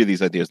 Although 3 of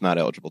these ideas not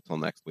eligible till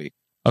next week.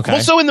 Okay. I'm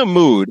also in the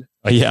mood.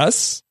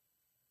 Yes.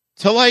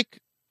 To like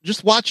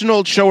just watch an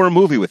old show or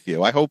movie with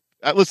you. I hope.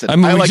 Listen, I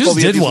mean, I we like all just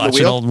the did ideas on the watch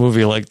an wheel. old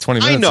movie like 20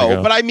 minutes I know,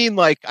 ago. but I mean,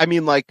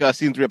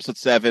 season 3, episode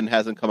 7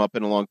 hasn't come up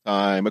in a long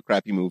time. A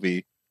crappy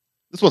movie.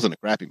 This wasn't a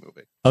crappy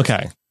movie.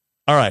 Okay.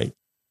 All right.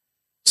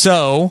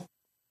 So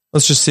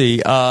let's just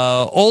see.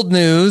 Old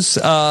news.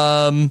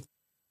 Don't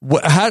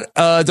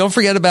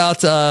forget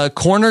about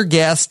Corner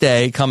Gas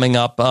Day coming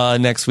up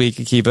next week,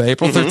 Akiva.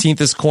 April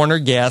 13th is Corner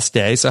Gas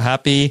Day. So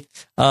happy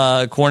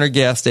Corner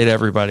Gas Day to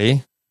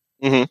everybody.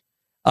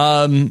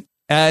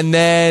 And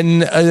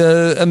then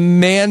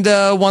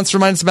Amanda wants to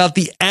remind us about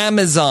the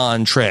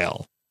Amazon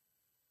Trail.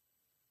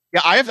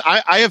 Yeah,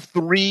 I have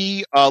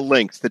 3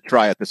 links to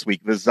try it this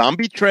week: the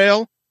Zombie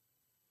Trail,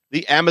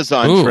 the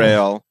Amazon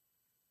Trail,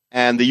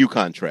 and the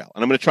Yukon Trail.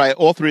 And I'm going to try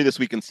all 3 this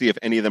week and see if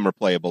any of them are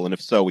playable. And if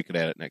so, we could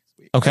add it next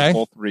week. Okay. I have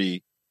all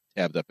 3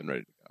 tabbed up and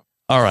ready to go.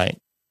 All right.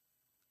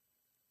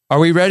 Are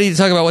we ready to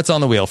talk about what's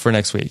on the wheel for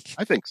next week?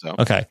 I think so.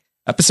 Okay.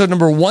 Episode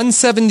number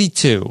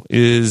 172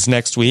 is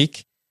next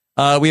week.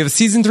 We have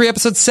season 3,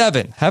 episode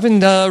 7.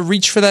 Haven't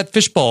reached for that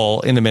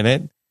fishbowl in a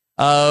minute.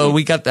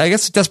 We got, I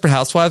guess, Desperate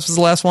Housewives was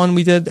the last one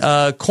we did.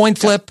 Coin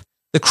Flip,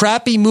 the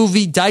crappy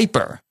movie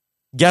Diaper.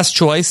 Guest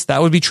choice.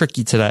 That would be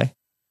tricky today.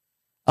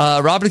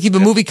 Robin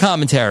Akiva movie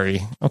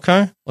commentary.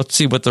 Okay. Let's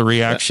see what the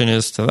reaction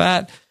is to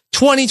that.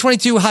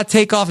 2022 hot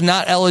takeoff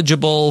not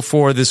eligible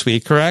for this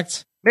week,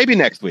 correct? Maybe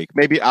next week.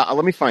 Maybe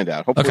let me find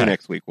out. Hopefully Okay.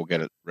 next week we'll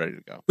get it ready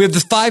to go. We have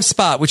the 5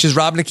 spot, which is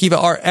Robin Akiva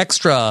R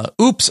Extra.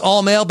 Oops,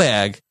 all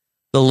mailbag.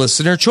 The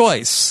listener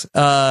choice.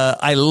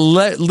 I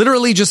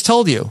literally just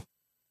told you.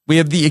 We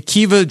have the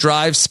Akiva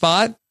Drive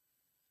spot.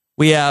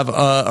 We have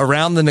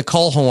Around the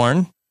Nicole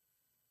Horn.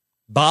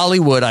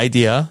 Bollywood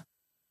idea.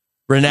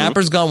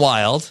 Renapper's Gone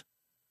Wild.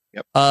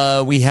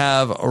 Yep. We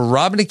have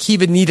Robin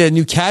Akiva need a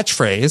new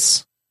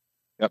catchphrase.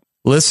 Yep.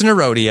 Listener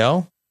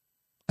rodeo.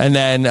 And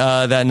then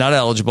that not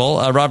eligible.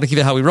 Robin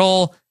Akiva How We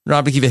Roll.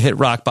 Robin Akiva Hit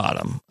Rock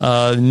Bottom.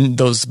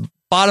 Those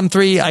bottom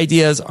 3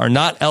 ideas are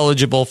not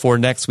eligible for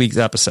next week's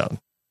episode.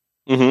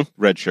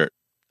 Red shirt.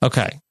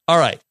 Okay. All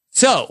right.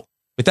 So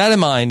with that in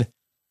mind,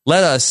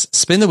 let us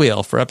spin the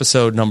wheel for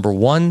episode number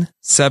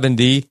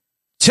 172.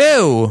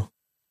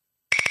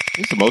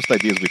 These are the most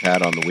ideas we've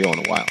had on the wheel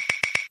in a while.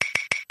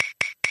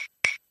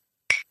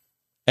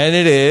 And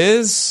it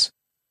is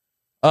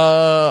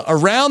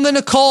Around the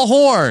Nicole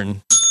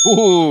Horn.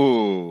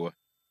 Ooh.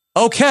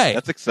 Okay.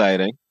 That's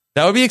exciting.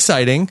 That would be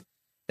exciting.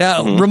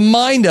 Now,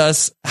 remind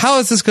us, how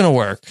is this going to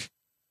work?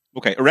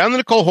 Okay. Around the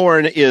Nicole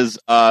Horn is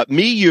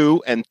me,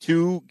 you, and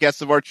 2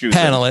 guests of our choosing.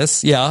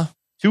 Panelists, yeah.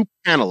 2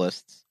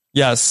 panelists.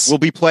 Yes. We'll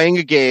be playing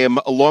a game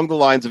along the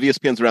lines of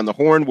ESPN's Around the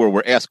Horn, where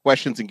we're asked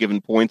questions and given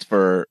points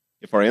for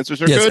if our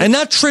answers are good. And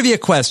not trivia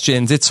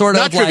questions. It's sort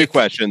Not of trivia like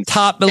questions.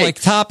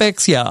 like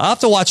topics. Yeah. I'll have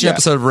to watch an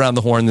episode of Around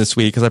the Horn this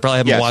week because I probably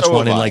haven't watched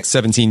one in like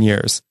 17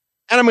 years.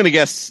 And I'm going to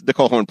guess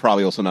Nicole Horn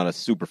probably also not a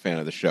super fan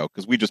of the show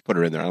because we just put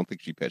her in there. I don't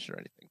think she pitched or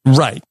anything.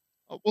 Right.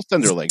 We'll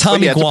send her a link.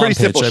 Tommy But it's a Guam pretty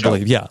pitch, simple I show.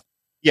 believe. Yeah.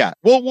 Yeah.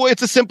 Well,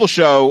 it's a simple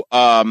show.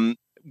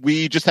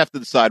 We just have to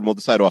decide, and we'll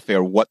decide off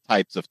air what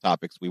types of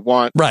topics we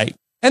want. Right.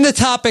 And the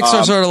topics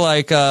are sort of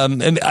like,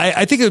 and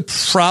I think it would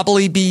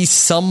probably be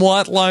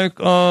somewhat like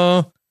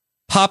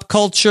pop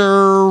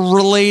culture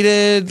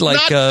related. Like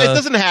it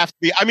doesn't have to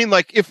be. I mean,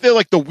 like if they're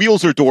like the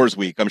Wheels or Doors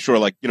week, I'm sure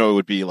like, it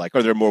would be like,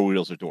 are there more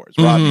Wheels or Doors?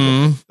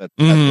 Robbie,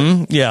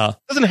 yeah. It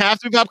doesn't have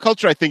to be pop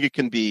culture. I think it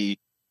can be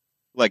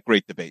like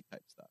great debate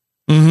type stuff.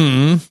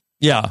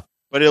 Yeah.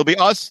 But it'll be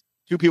us,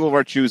 2 people of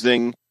our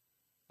choosing.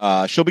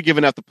 She'll be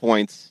giving out the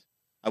points.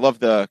 I love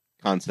the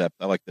concept.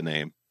 I like the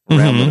name.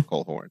 Around the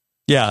Nicole Horn.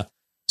 Yeah.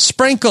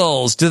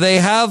 Sprinkles. Do they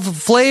have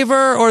flavor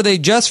or are they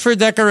just for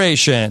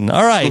decoration?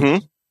 All right.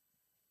 You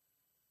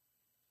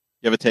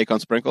have a take on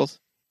sprinkles?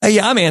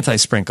 Yeah, I'm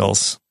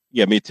anti-sprinkles.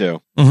 Yeah, me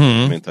too.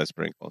 Mhm. I'm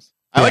anti-sprinkles.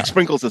 I like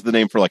sprinkles as the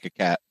name for like a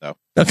cat, though.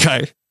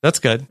 Okay. That's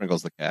good.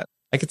 Sprinkles the cat.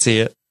 I could see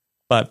it.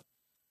 But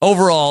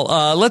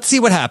overall, let's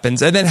see what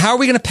happens. And then how are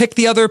we going to pick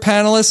the other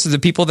panelists? The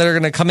people that are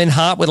going to come in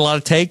hot with a lot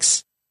of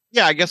takes?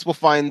 Yeah, I guess we'll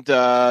find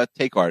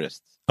take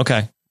artists.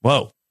 Okay.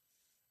 Whoa.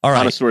 All right.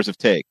 Connoisseurs of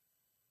take.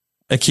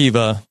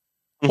 Akiva,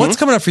 what's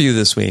coming up for you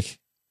this week?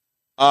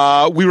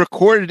 We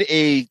recorded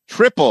a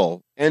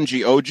triple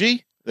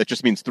NGOG. That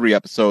just means 3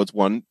 episodes.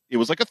 One, it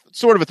was like a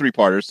sort of a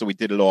 3-parter, so we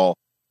did it all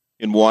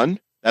in one.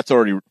 That's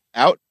already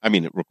out. I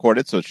mean, it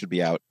recorded, so it should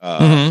be out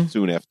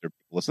soon after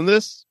people listen to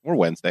this, or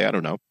Wednesday. I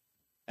don't know.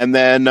 And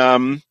then,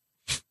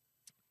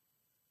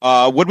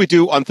 what did we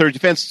do on Third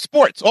Defense?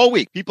 Sports all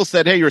week. People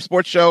said, "Hey, you're a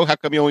sports show. How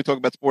come you only talk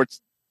about sports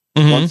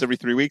once every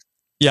 3 weeks?"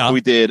 Yeah, so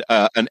we did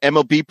an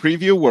MLB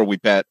preview where we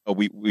bet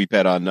we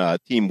bet on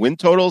team win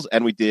totals,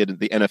 and we did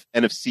the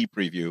NFC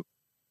preview,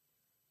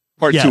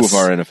 part 2 of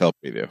our NFL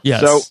preview. Yes.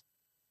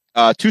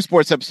 So 2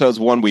 sports episodes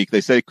 1 week.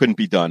 They said it couldn't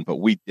be done, but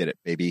we did it,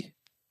 baby.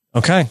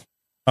 Okay.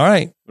 All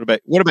right.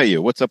 What about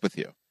you? What's up with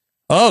you?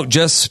 Oh,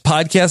 just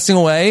podcasting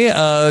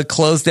away.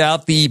 Closed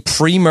out the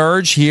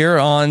pre-merge here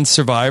on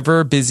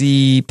Survivor.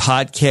 Busy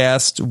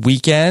podcast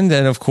weekend.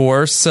 And of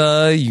course,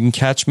 you can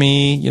catch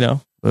me,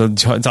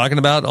 talking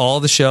about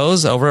all the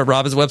shows over at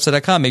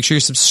robinswebsite.com. Make sure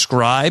you're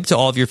subscribed to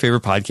all of your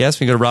favorite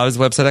podcasts. You can go to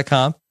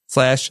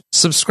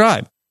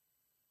robinswebsite.com/subscribe.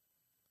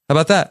 How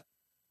about that?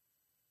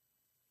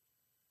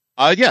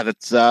 Yeah,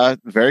 that's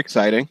very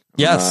exciting.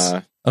 Yes.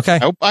 Okay.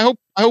 I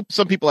hope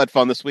some people had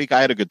fun this week. I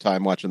had a good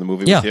time watching the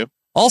movie with you.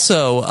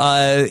 Also,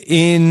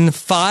 in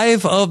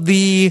 5 of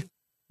the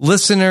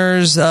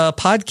listeners'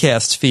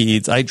 podcast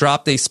feeds, I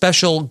dropped a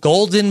special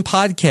golden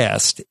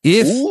podcast.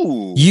 If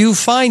you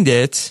find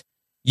it,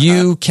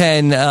 you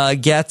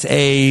can get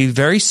a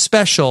very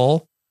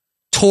special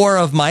tour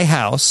of my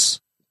house.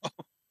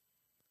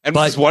 And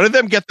does one of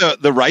them get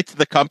the rights to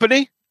the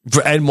company?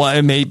 And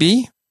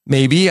maybe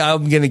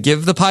I'm going to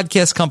give the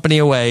podcast company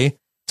away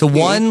to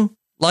one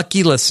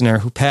lucky listener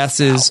who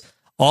passes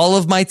all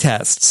of my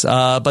tests.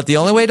 But the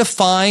only way to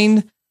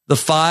find the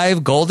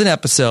 5 golden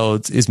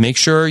episodes is make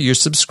sure you're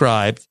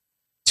subscribed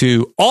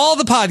to all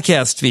the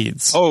podcast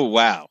feeds. Oh,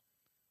 wow.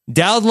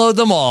 Download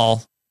them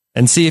all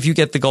and see if you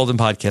get the golden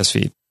podcast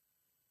feed.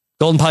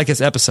 Golden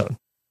podcast episode.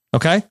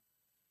 Okay?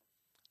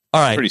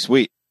 All right. Pretty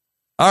sweet.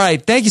 All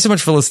right. Thank you so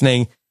much for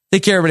listening.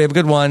 Take care, everybody. Have a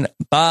good one.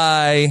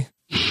 Bye.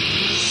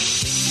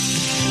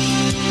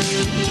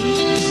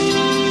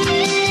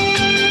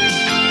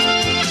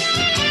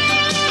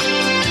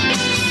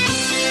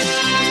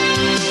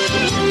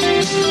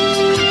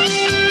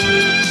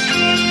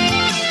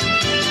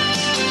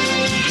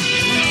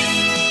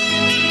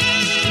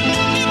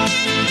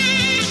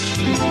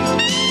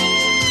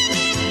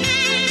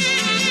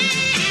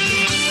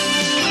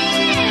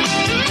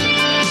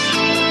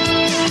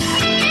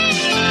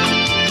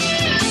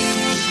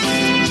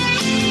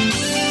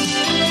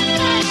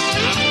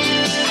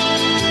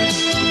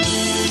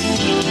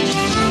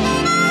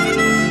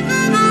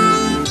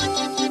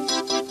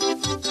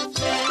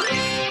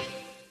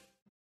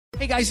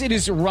 Hey guys, it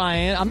is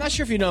Ryan. I'm not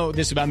sure if you know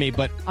this about me,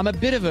 but I'm a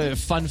bit of a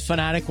fun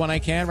fanatic when I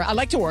can. I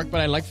like to work,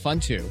 but I like fun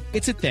too.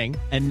 It's a thing.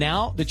 And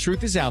now the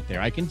truth is out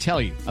there. I can tell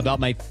you about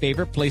my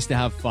favorite place to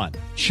have fun.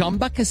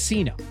 Chumba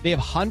Casino. They have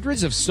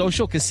hundreds of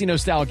social casino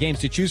style games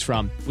to choose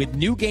from with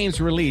new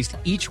games released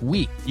each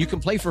week. You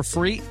can play for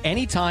free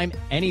anytime,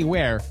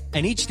 anywhere.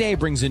 And each day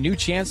brings a new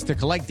chance to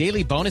collect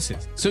daily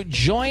bonuses. So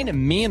join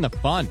me in the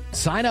fun.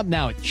 Sign up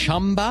now at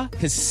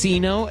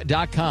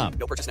ChumbaCasino.com.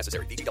 No purchase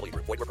necessary. VGW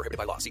Group. Void where prohibited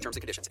by law. See terms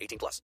and conditions.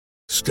 18+.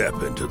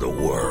 Step into the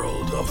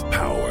world of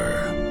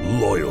power,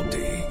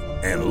 loyalty,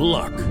 and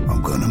luck.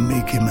 I'm gonna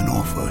make him an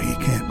offer he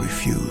can't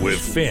refuse. With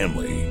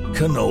family,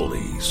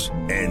 cannolis,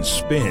 and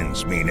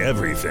spins mean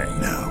everything.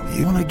 Now,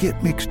 you wanna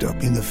get mixed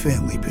up in the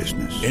family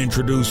business.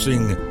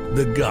 Introducing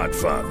The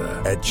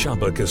Godfather at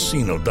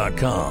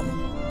ChumbaCasino.com.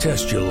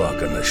 Test your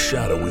luck in the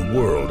shadowy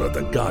world of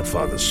The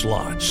Godfather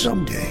slot.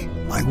 Someday,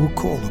 I will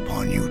call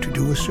upon you to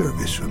do a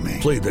service for me.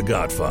 Play The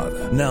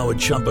Godfather now at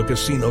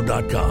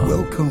ChumbaCasino.com.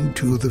 Welcome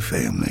to the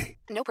family.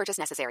 No purchase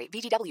necessary.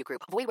 VGW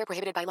Group. Void where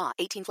prohibited by law.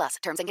 18+.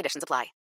 Terms and conditions apply.